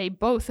case, they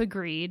both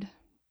agreed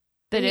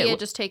that he had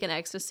just taken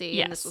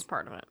ecstasy and this was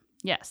part of it.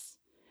 Yes.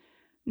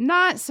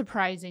 Not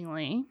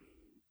surprisingly,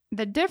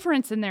 the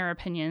difference in their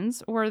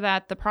opinions were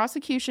that the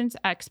prosecution's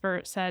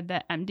expert said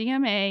that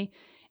MDMA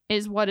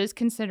is what is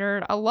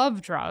considered a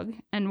love drug,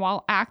 and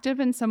while active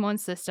in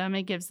someone's system,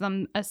 it gives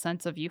them a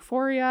sense of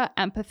euphoria,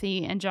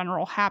 empathy, and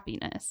general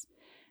happiness.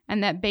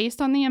 And that based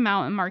on the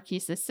amount in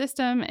Marquise's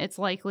system, it's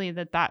likely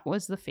that that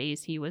was the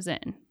phase he was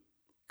in.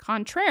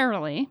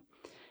 Contrarily,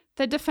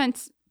 the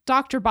defense,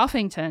 Dr.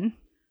 Buffington,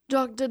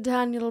 Dr.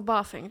 Daniel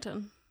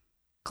Buffington,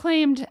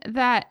 claimed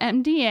that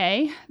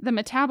MDA, the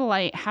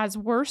metabolite, has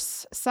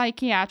worse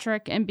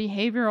psychiatric and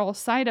behavioral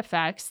side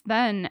effects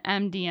than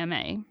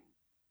MDMA.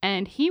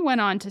 And he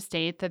went on to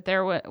state that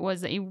there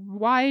was a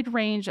wide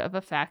range of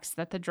effects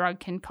that the drug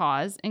can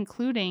cause,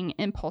 including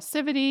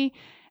impulsivity,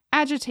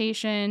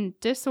 agitation,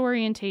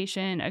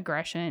 disorientation,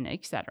 aggression,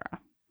 etc.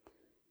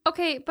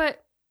 Okay,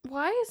 but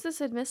why is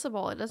this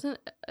admissible? It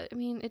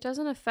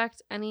doesn't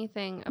affect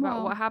anything about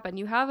Well- what happened.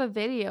 You have a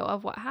video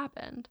of what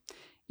happened.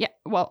 Yeah,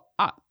 well,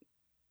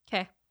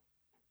 Okay.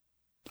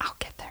 I'll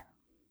get there.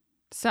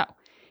 So,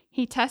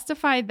 he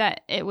testified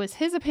that it was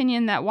his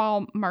opinion that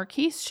while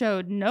Marquise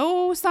showed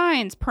no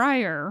signs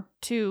prior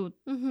to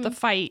Mm-hmm. the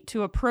fight,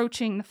 to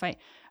approaching the fight,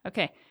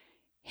 okay,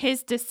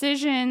 his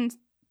decision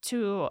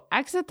to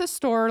exit the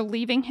store,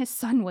 leaving his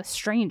son with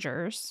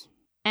strangers,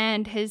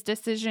 and his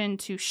decision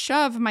to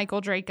shove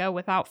Michael Drejka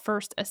without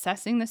first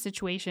assessing the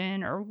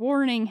situation or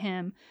warning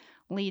him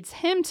leads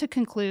him to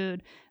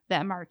conclude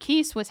that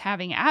Marquise was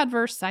having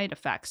adverse side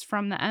effects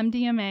from the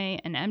MDMA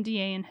and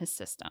MDA in his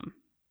system.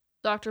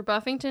 Dr.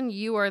 Buffington,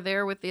 you are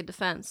there with the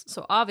defense,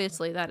 so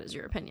obviously that is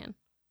your opinion.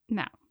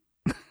 Now,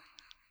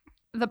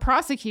 the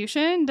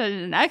prosecution did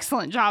an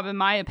excellent job, in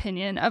my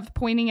opinion, of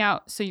pointing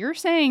out, so you're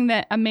saying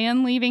that a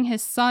man leaving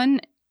his son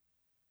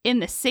in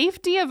the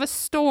safety of a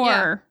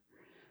store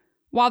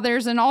while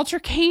there's an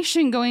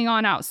altercation going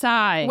on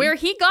outside. Where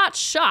he got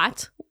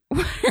shot.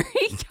 Where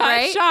he got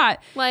Right? shot.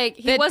 Like,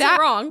 he wasn't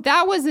wrong.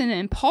 That was an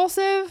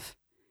impulsive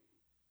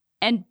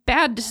and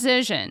bad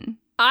decision.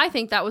 I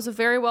think that was a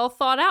very well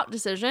thought out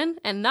decision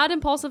and not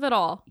impulsive at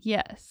all.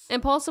 Yes.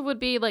 Impulsive would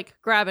be like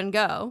grab and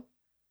go.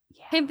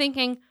 Yeah. Him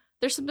thinking,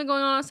 there's something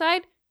going on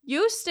outside.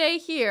 You stay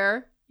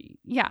here.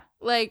 Yeah.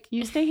 Like,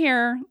 You stay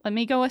here. Let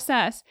me go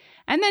assess.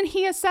 And then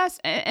he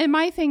assessed. And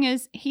my thing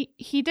is,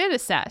 he did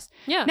assess.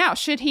 yeah. Now,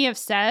 should he have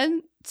said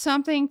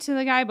something to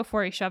the guy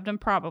before he shoved him?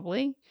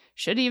 Probably.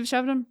 Should he have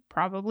shoved him?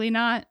 Probably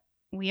not.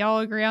 We all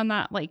agree on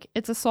that. Like,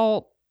 it's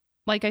assault.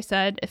 Like I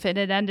said, if it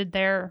had ended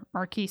there,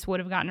 Marquise would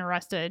have gotten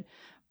arrested.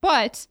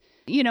 But,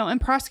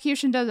 and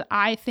prosecution does,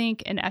 I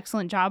think, an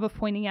excellent job of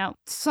pointing out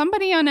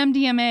somebody on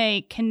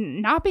MDMA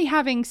cannot be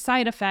having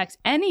side effects.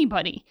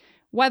 Anybody,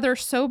 whether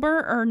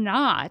sober or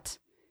not,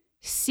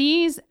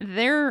 sees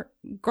their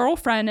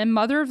girlfriend and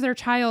mother of their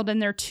child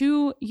and their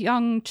 2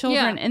 young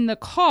children in the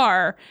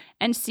car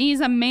and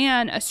sees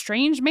a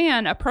strange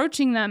man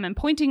approaching them and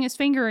pointing his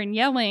finger and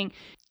yelling.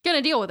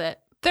 Gonna deal with it.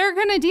 They're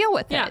going to deal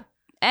with Yeah. it.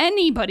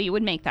 Anybody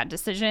would make that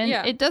decision.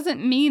 Yeah. It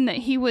doesn't mean that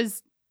he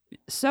was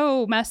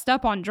so messed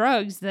up on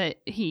drugs that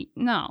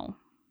no.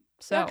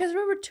 So Yeah, because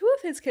remember, 2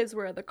 of his kids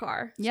were in the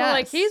car. So,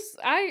 Yes. like,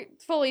 I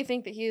fully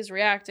think that he's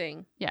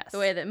reacting yes. the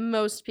way that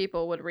most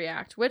people would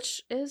react,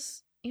 which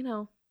is,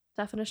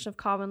 definition of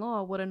common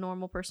law. Would a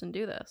normal person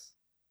do this?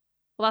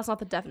 Well, that's not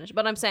the definition,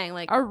 but I'm saying,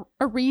 like,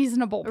 a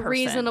reasonable person. a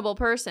reasonable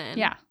person.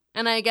 Yeah.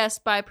 And I guess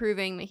by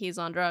proving that he's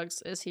on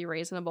drugs, is he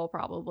reasonable?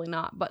 Probably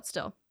not, but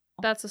still.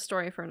 That's a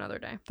story for another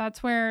day.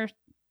 That's where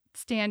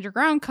stand your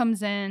ground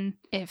comes in.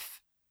 If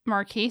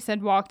Marquise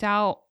had walked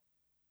out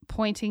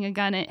pointing a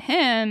gun at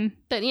him,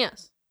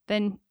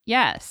 Then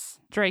yes,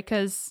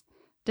 Drejka's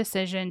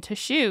decision to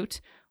shoot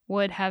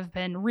would have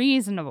been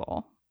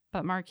reasonable.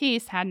 But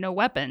Marquise had no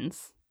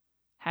weapons,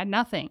 had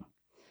nothing.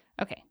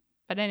 Okay,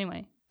 but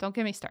anyway, don't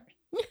get me started.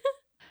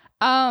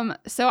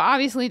 So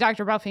obviously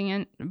Dr.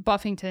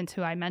 Buffington,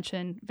 who I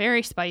mentioned,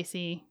 very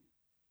spicy.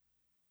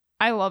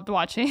 I loved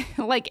watching.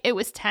 Like, it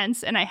was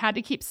tense and I had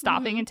to keep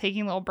stopping and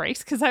taking little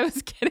breaks because I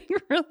was getting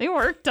really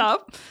worked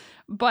up.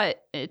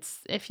 But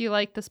if you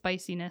like the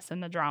spiciness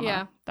and the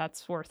drama,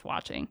 that's worth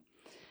watching.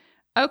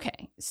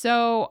 Okay,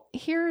 so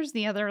here's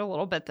the other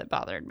little bit that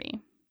bothered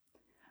me.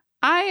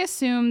 I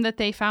assume that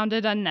they found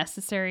it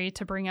unnecessary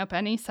to bring up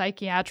any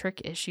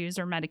psychiatric issues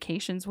or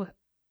medications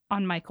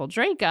on Michael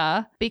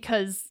Drejka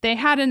because they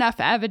had enough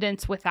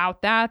evidence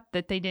without that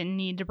they didn't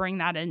need to bring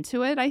that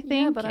into it, I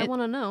think. Yeah, but I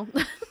want to know.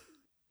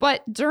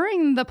 But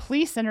during the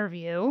police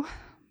interview,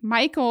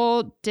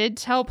 Michael did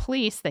tell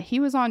police that he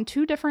was on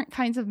 2 different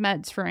kinds of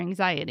meds for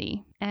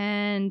anxiety.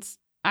 And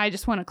I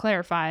just want to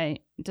clarify,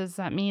 does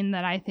that mean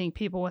that I think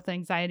people with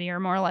anxiety are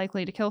more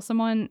likely to kill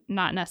someone?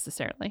 Not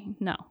necessarily,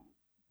 no.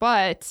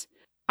 But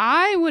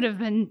I would have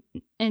been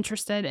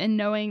interested in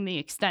knowing the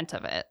extent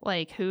of it,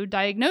 like who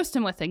diagnosed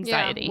him with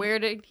anxiety. Yeah, where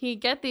did he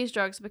get these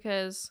drugs?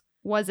 Because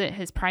was it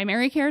his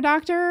primary care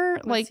doctor,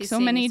 like he so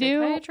seeing many a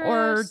do? Or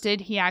psychiatrist?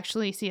 did he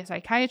actually see a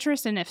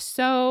psychiatrist? And if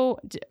so,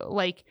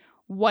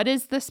 what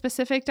is the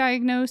specific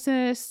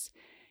diagnosis?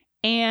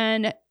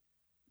 And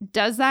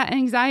does that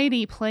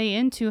anxiety play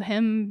into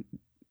him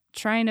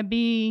trying to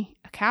be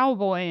a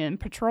cowboy and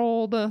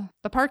patrol the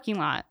parking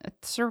lot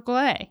at Circle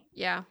A?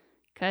 Yeah.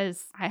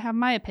 Because I have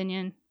my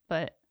opinion,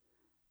 but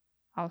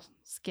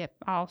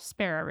I'll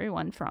spare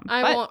everyone from.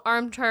 I won't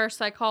armchair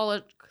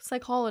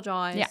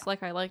psychologize,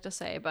 like I like to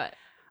say, but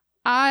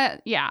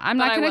I'm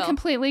not going to will.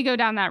 completely go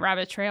down that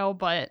rabbit trail,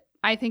 but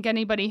I think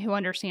anybody who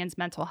understands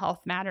mental health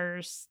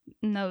matters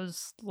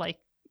knows like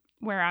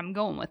where I'm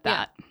going with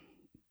that.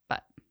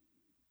 But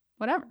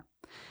whatever.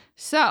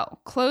 So,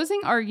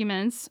 closing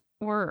arguments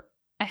were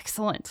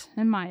excellent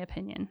in my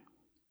opinion,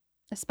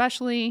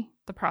 especially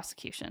the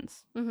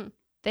prosecution's. Mm-hmm.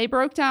 They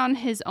broke down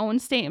his own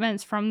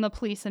statements from the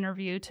police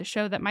interview to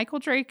show that Michael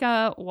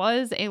Drejka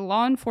was a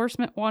law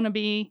enforcement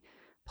wannabe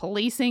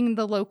policing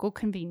the local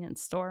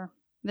convenience store.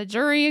 The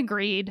jury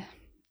agreed,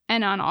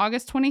 and on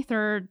August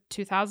 23rd,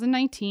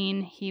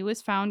 2019, he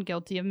was found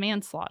guilty of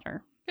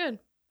manslaughter. Good.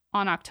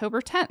 On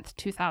October 10th,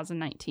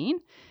 2019,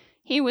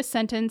 he was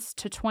sentenced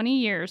to 20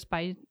 years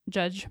by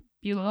Judge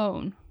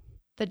Boulogne.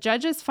 The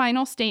judge's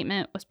final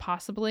statement was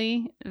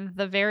possibly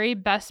the very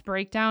best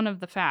breakdown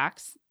of the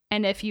facts,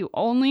 and if you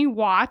only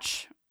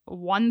watch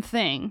one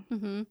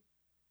thing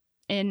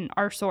in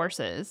our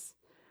sources,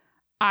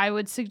 I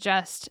would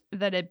suggest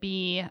that it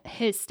be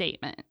his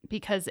statement,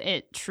 because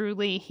it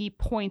truly, he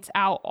points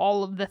out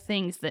all of the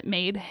things that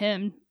made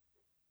him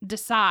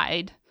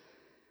decide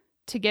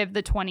to give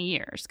the 20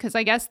 years. Because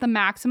I guess the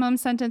maximum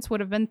sentence would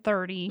have been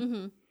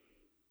 30.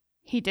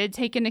 He did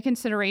take into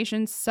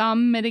consideration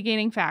some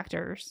mitigating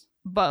factors,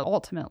 but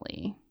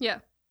ultimately,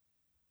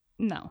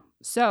 no.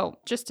 So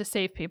just to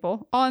save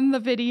people, on the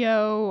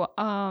video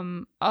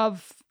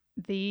of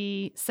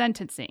the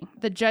sentencing,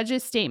 the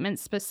judge's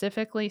statements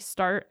specifically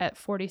start at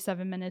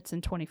 47 minutes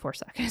and 24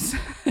 seconds.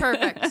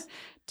 Perfect.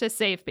 To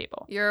save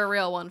people. You're a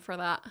real one for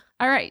that.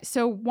 All right.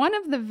 So one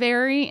of the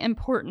very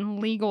important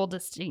legal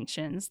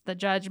distinctions the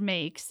judge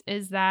makes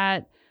is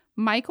that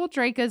Michael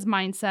Drejka's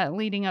mindset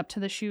leading up to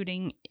the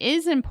shooting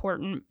is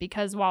important,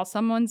 because while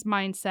someone's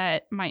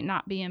mindset might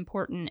not be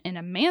important in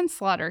a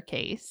manslaughter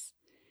case,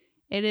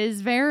 it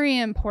is very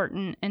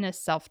important in a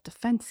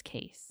self-defense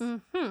case.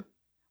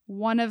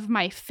 One of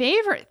my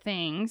favorite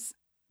things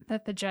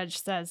that the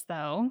judge says,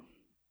 though,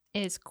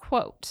 is,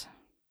 quote,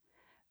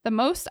 "The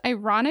most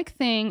ironic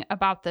thing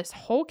about this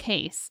whole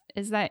case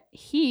is that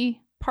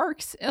he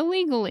parks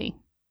illegally.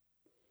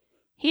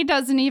 He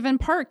doesn't even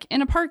park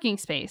in a parking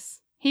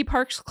space. He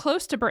parks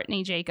close to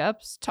Brittany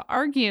Jacobs to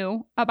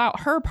argue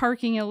about her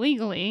parking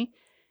illegally.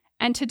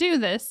 And to do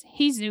this,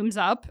 he zooms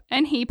up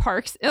and he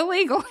parks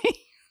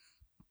illegally."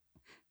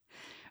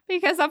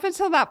 Because up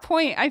until that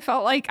point, I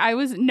felt like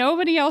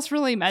nobody else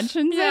really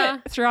mentions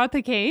it throughout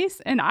the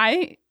case. And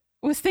I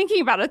was thinking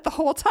about it the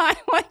whole time.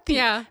 Like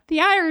the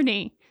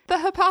irony, the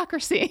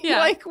hypocrisy. Yeah.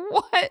 Like,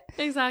 what?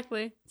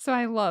 Exactly. So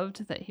I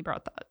loved that he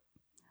brought that.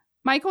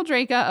 Michael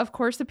Drejka, of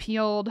course,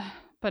 appealed,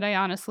 but I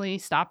honestly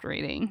stopped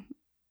reading.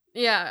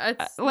 Yeah.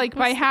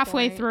 By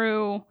halfway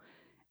through,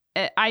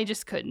 I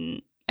just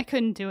couldn't. I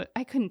couldn't do it.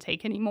 I couldn't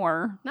take any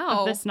more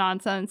of this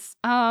nonsense.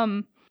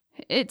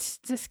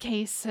 This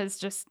case has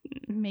just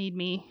made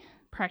me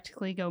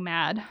practically go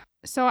mad.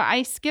 So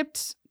I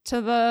skipped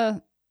to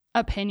the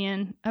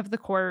opinion of the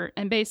court,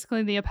 and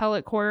basically the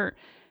appellate court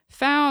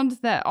found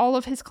that all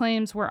of his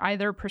claims were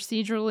either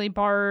procedurally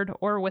barred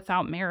or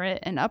without merit,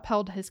 and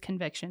upheld his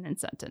conviction and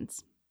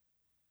sentence.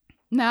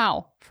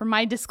 Now, for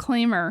my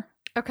disclaimer.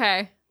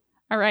 Okay.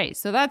 All right,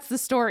 so that's the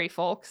story,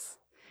 folks.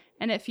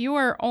 And if you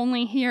are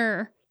only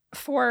here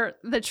for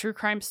the true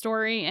crime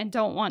story and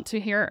don't want to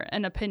hear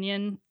an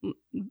opinion,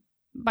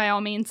 by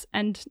all means,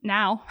 end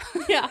now.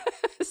 Yeah.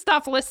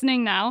 Stop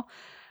listening now,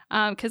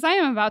 because I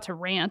am about to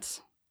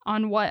rant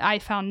on what I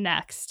found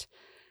next,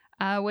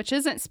 which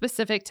isn't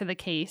specific to the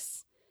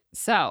case.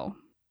 So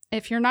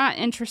if you're not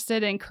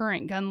interested in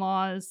current gun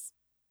laws,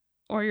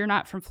 or you're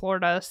not from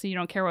Florida, so you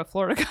don't care what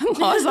Florida gun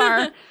laws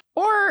are,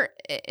 or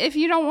if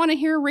you don't want to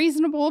hear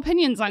reasonable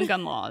opinions on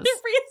gun laws,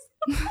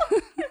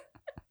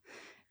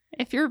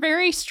 if you're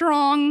very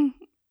strong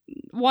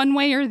one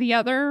way or the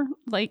other,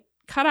 like,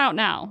 cut out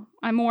now.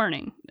 I'm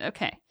warning.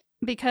 Okay.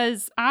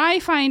 Because I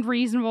find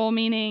reasonable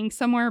meaning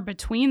somewhere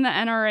between the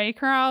NRA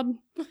crowd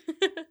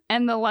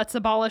and the let's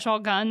abolish all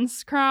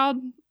guns crowd.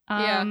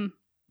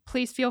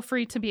 Please feel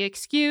free to be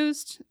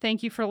excused.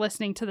 Thank you for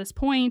listening to this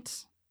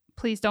point.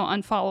 Please don't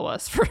unfollow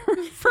us for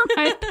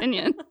my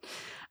opinion.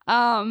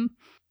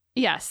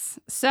 Yes.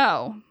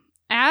 So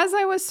as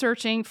I was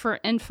searching for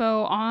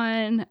info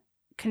on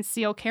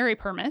concealed carry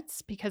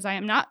permits, because I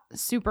am not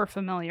super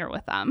familiar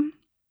with them,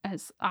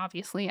 as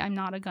obviously I'm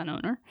not a gun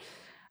owner,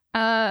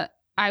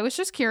 I was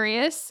just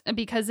curious,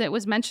 because it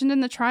was mentioned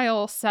in the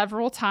trial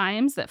several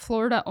times that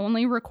Florida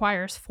only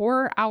requires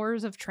 4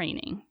 hours of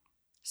training.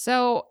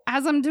 So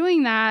as I'm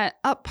doing that,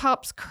 up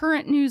pops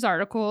current news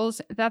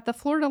articles that the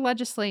Florida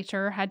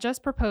legislature had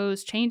just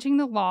proposed changing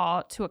the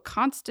law to a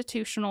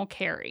constitutional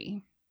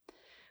carry,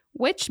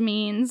 which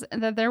means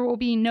that there will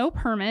be no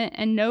permit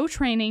and no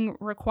training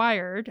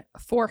required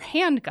for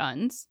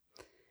handguns,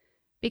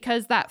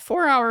 because that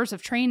 4 hours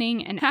of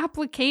training and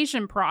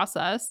application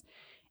process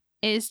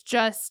is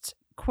just,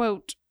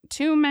 quote,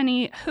 too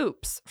many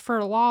hoops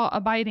for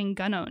law-abiding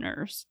gun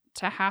owners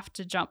to have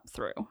to jump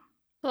through.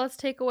 So let's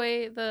take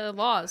away the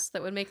laws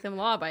that would make them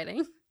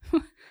law-abiding.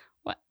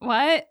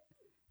 What?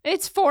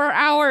 It's 4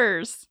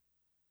 hours.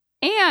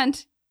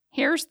 And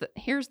here's the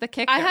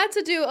kicker. I had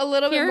to do a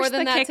little bit more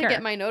than that kicker. to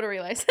get my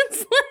notary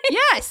license.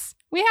 Yes,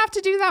 we have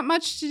to do that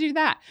much to do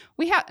that.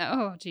 We have.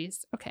 Oh,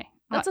 geez. Okay.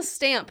 That's a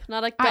stamp,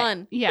 not a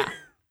gun. Yeah.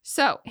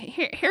 So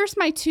here's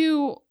my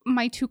two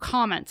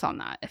comments on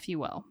that, if you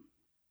will.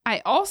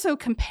 I also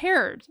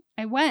compared.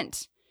 I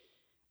went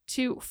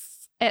to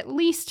at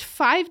least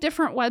 5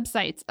 different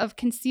websites of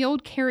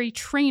concealed carry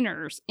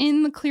trainers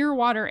in the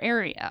Clearwater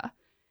area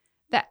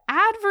that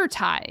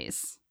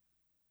advertise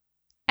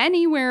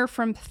anywhere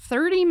from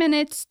 30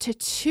 minutes to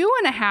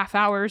 2.5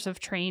 hours of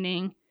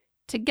training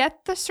to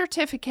get the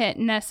certificate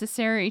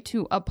necessary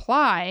to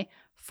apply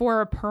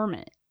for a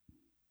permit.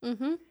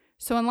 Mm-hmm.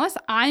 So unless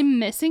I'm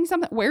missing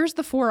something, where's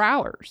the 4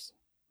 hours?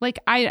 Like,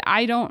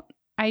 I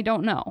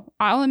don't know.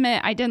 I'll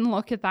admit I didn't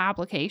look at the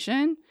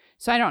application.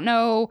 So I don't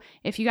know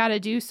if you got to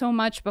do so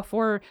much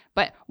before,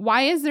 but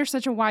why is there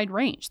such a wide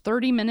range?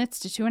 30 minutes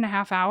to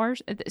 2.5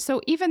 hours?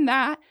 So even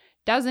that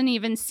doesn't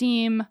even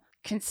seem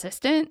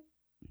consistent,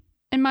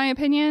 in my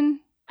opinion,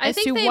 as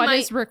to what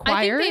is required.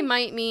 I think they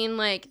might mean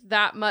like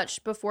that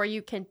much before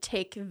you can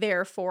take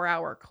their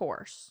 4-hour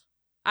course.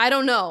 I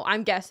don't know.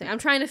 I'm guessing. I'm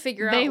trying to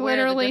figure out. They where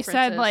the literally difference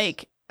said is.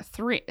 like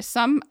 3.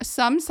 Some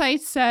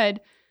sites said,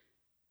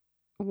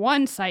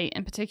 one site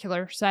in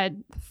particular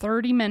said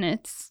 30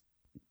 minutes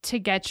to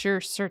get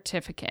your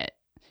certificate.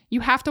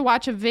 You have to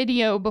watch a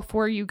video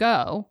before you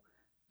go,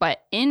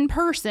 but in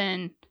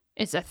person,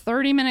 it's a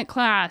 30-minute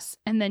class,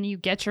 and then you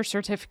get your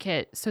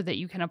certificate so that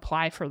you can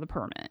apply for the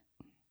permit.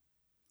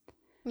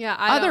 Yeah,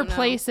 I Other don't know.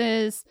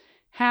 places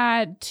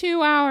had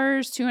 2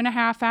 hours,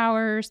 2.5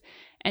 hours,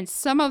 and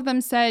some of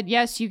them said,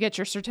 yes, you get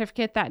your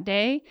certificate that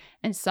day,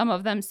 and some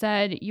of them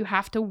said you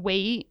have to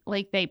wait,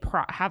 like they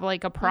have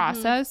like a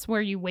process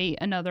where you wait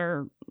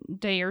another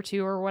day or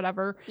two or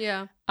whatever.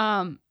 Yeah.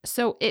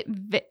 So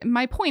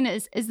my point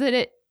is that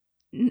it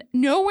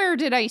nowhere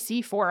did I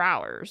see 4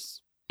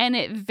 hours, and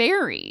it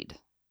varied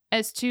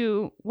as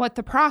to what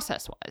the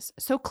process was.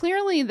 So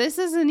clearly this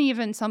isn't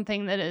even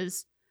something that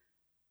is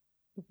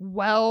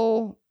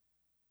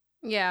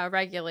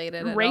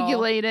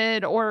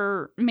regulated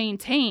or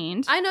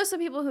maintained. I know some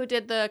people who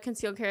did the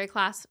concealed carry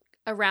class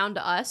around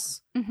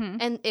us,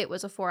 and it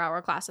was a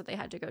 4-hour class that they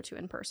had to go to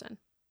in person.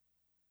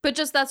 But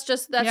that's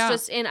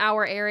just in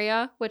our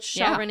area, which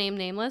shall remain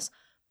nameless.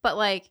 But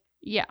like,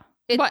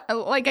 but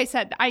like I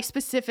said, I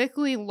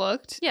specifically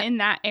looked in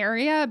that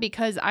area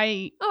because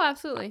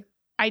absolutely,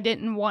 I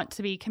didn't want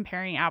to be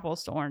comparing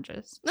apples to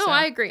oranges. No,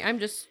 I agree. I'm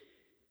just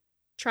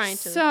trying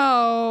to.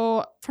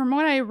 So, from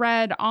what I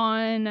read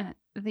on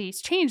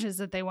these changes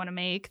that they want to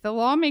make, the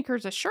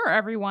lawmakers assure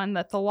everyone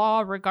that the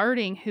law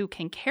regarding who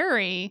can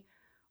carry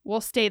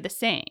will stay the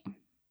same.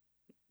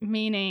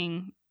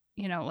 Meaning,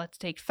 let's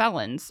take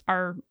felons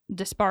are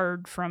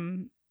disbarred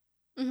from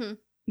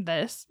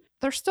this.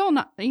 They're still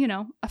not,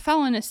 a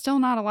felon is still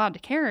not allowed to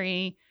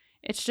carry.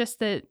 It's just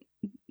that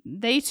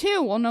they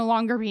too will no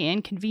longer be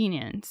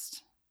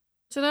inconvenienced.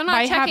 So they're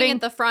not checking at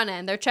the front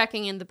end. They're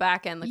checking in the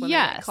back end, like when they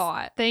get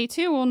caught. They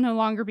too will no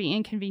longer be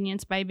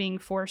inconvenienced by being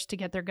forced to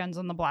get their guns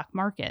on the black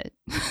market.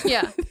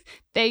 Yeah.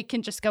 They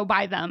can just go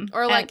buy them.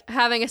 Or like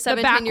having a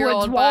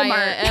 17-year-old buy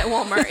it at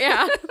Walmart.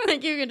 Yeah.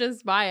 Like you can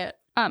just buy it.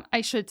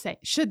 I should say,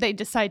 should they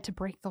decide to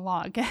break the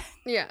law again.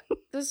 Yeah.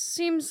 This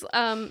seems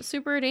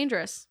super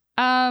dangerous.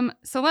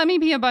 So let me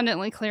be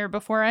abundantly clear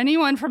before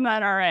anyone from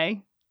that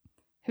NRA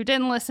who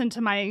didn't listen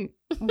to my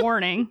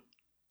warning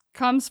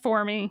comes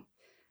for me.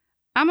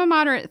 I'm a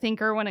moderate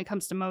thinker when it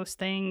comes to most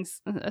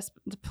things,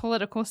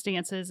 political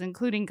stances,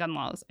 including gun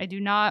laws. I do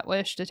not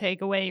wish to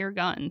take away your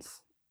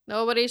guns.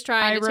 Nobody's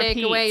trying to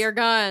take away your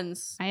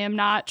guns. I am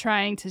not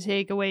trying to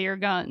take away your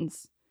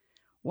guns.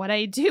 What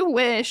I do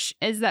wish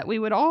is that we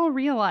would all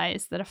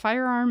realize that a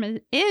firearm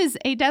is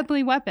a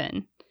deadly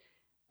weapon.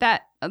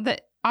 That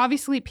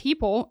obviously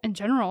people in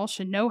general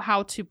should know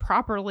how to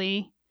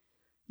properly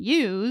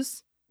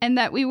use, and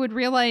that we would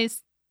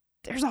realize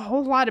there's a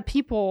whole lot of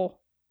people,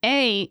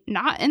 A,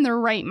 not in their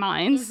right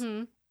minds,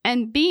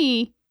 and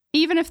B,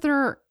 even if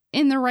they're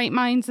in their right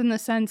minds in the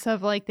sense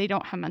of like they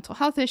don't have mental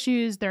health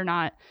issues, they're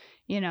not,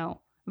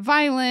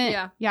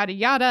 violent, yada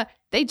yada,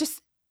 they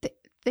just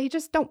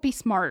don't be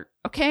smart,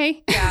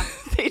 okay? Yeah.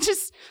 They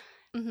just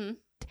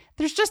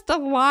there's just a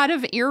lot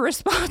of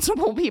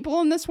irresponsible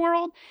people in this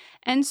world.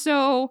 And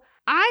so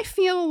I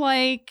feel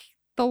like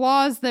the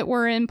laws that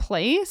were in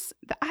place,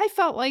 I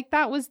felt like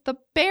that was the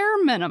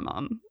bare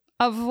minimum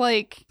of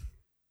like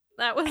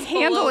that was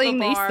handling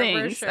the these bar,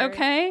 things, for sure.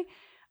 okay?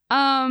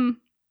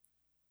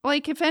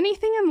 Like if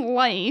anything in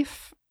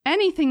life,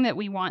 anything that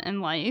we want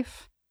in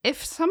life,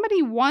 if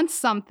somebody wants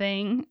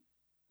something,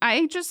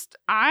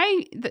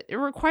 it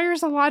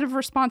requires a lot of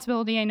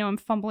responsibility. I know I'm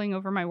fumbling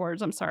over my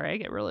words. I'm sorry. I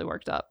get really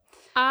worked up.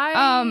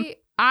 I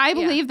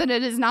believe that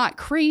it is not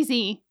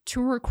crazy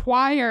to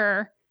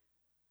require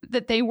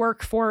that they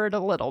work for it a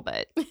little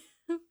bit.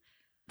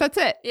 That's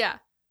it. Yeah.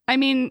 I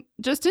mean,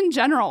 just in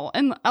general,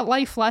 and a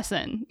life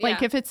lesson.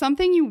 Like if it's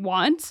something you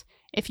want,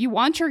 if you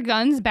want your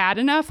guns bad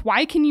enough,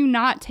 why can you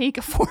not take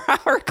a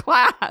 4-hour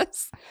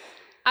class?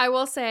 I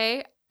will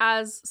say,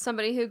 as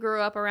somebody who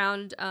grew up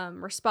around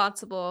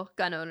responsible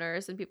gun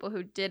owners and people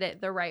who did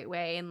it the right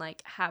way and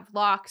like have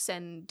locks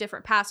and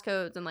different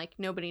passcodes and like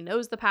nobody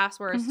knows the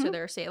passwords to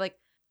their safe, like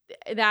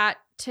that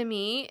to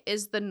me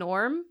is the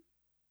norm.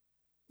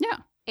 Yeah.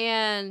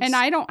 And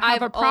I don't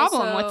have a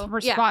problem with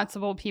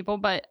responsible people,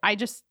 but I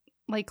just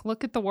like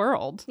look at the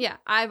world. Yeah.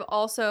 I've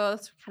also,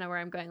 that's kind of where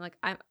I'm going. Like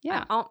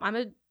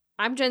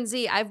I'm Gen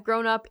Z. I've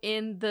grown up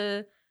in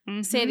the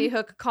Sandy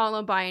Hook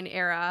Columbine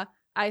era.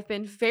 I've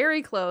been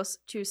very close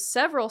to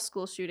several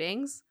school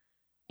shootings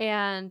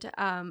and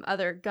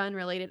other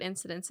gun-related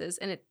incidences,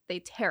 and they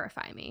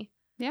terrify me.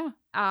 Yeah.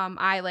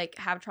 I like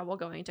have trouble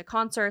going to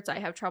concerts. I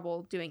have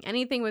trouble doing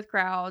anything with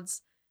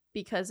crowds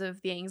because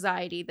of the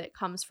anxiety that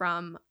comes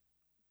from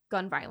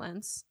gun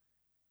violence.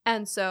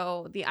 And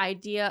so the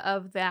idea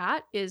of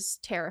that is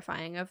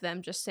terrifying, of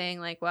them just saying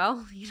like,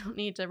 well, you don't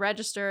need to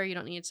register. You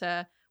don't need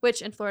to,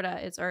 which in Florida,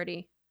 it's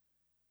already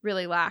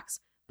really lax.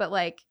 But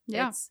like,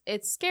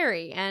 it's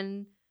scary.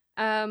 And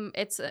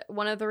it's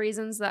one of the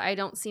reasons that I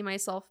don't see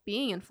myself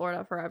being in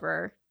Florida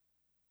forever,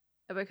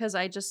 because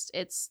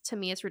to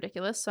me, it's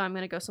ridiculous. So I'm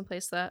going to go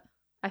someplace that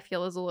I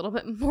feel is a little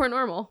bit more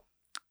normal.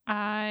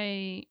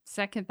 I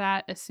second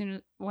that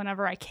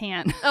whenever I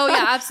can. Oh,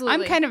 yeah,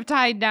 absolutely. I'm kind of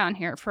tied down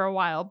here for a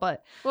while,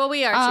 but. Well,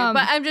 we are too.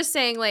 But I'm just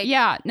saying, like.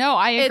 Yeah, no,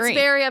 I agree. It's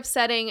very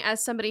upsetting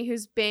as somebody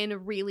who's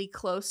been really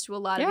close to a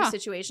lot of these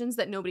situations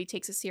that nobody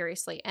takes it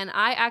seriously. And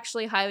I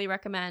actually highly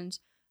recommend.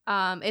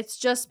 It's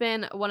just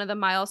been one of the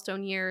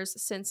milestone years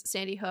since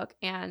Sandy Hook,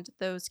 and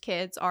those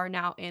kids are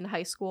now in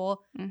high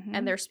school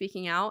and they're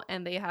speaking out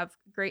and they have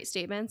great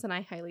statements. And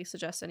I highly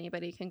suggest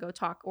anybody can go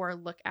talk or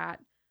look at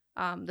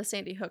the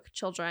Sandy Hook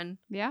children.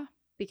 Yeah.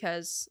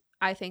 Because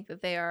I think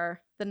that they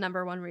are the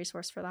number one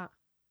resource for that.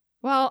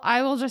 Well,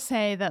 I will just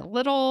say that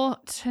little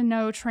to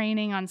no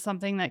training on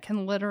something that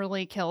can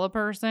literally kill a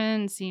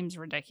person seems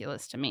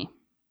ridiculous to me.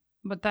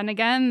 But then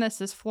again, this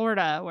is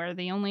Florida, where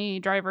the only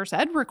driver's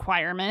ed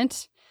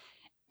requirement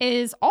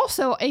is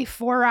also a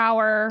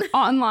 4-hour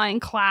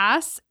online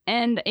class,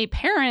 and a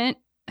parent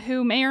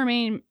who may or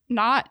may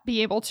not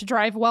be able to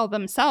drive well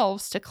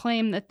themselves to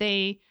claim that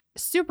they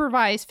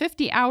supervise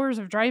 50 hours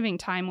of driving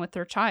time with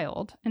their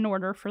child in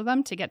order for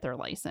them to get their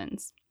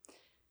license.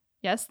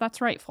 Yes, that's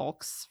right,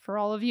 folks. For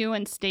all of you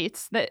in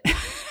states that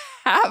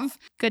have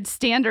good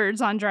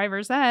standards on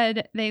driver's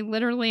ed, they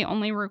literally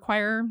only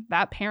require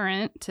that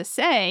parent to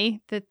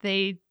say that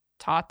they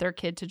taught their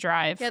kid to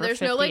drive for 50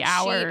 hours. Yeah, there's no like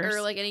sheet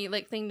or like any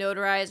like thing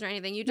notarized or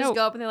anything. You just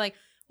go up and they're like,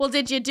 well,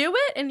 did you do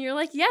it? And you're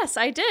like, yes,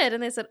 I did.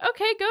 And they said,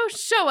 okay, go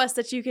show us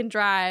that you can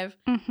drive.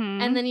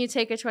 And then you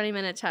take a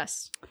 20-minute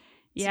test.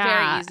 It's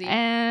very easy.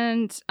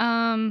 And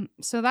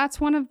so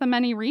that's one of the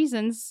many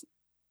reasons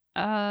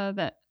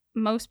that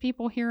most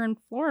people here in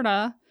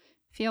Florida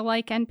feel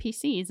like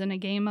NPCs in a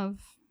game of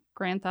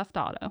Grand Theft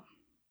Auto.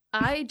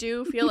 I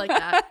do feel like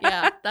that.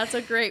 Yeah, that's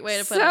a great way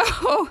to put it.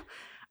 So,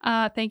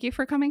 thank you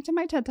for coming to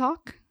my TED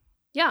Talk.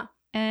 Yeah.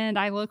 And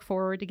I look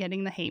forward to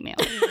getting the hate mail.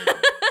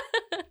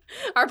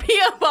 Our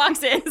P.O.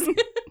 boxes.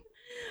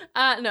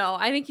 No,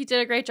 I think you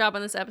did a great job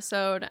on this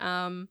episode.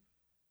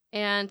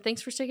 And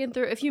thanks for sticking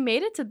through. If you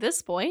made it to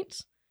this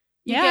point,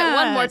 you get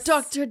one more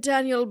Dr.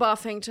 Daniel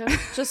Buffington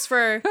just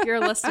for your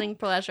listening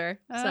pleasure.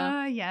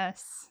 So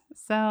yes.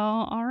 So,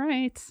 all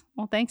right.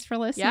 Well, thanks for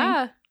listening.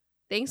 Yeah.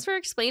 Thanks for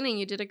explaining.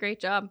 You did a great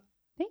job.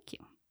 Thank you.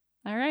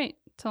 All right.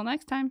 Till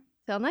next time.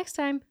 Till next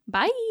time.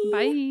 Bye.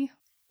 Bye.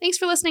 Thanks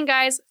for listening,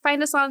 guys.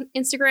 Find us on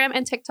Instagram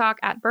and TikTok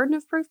at Burden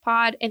of Proof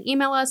Pod and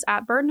email us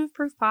at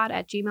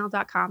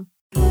burdenofproofpod@gmail.com.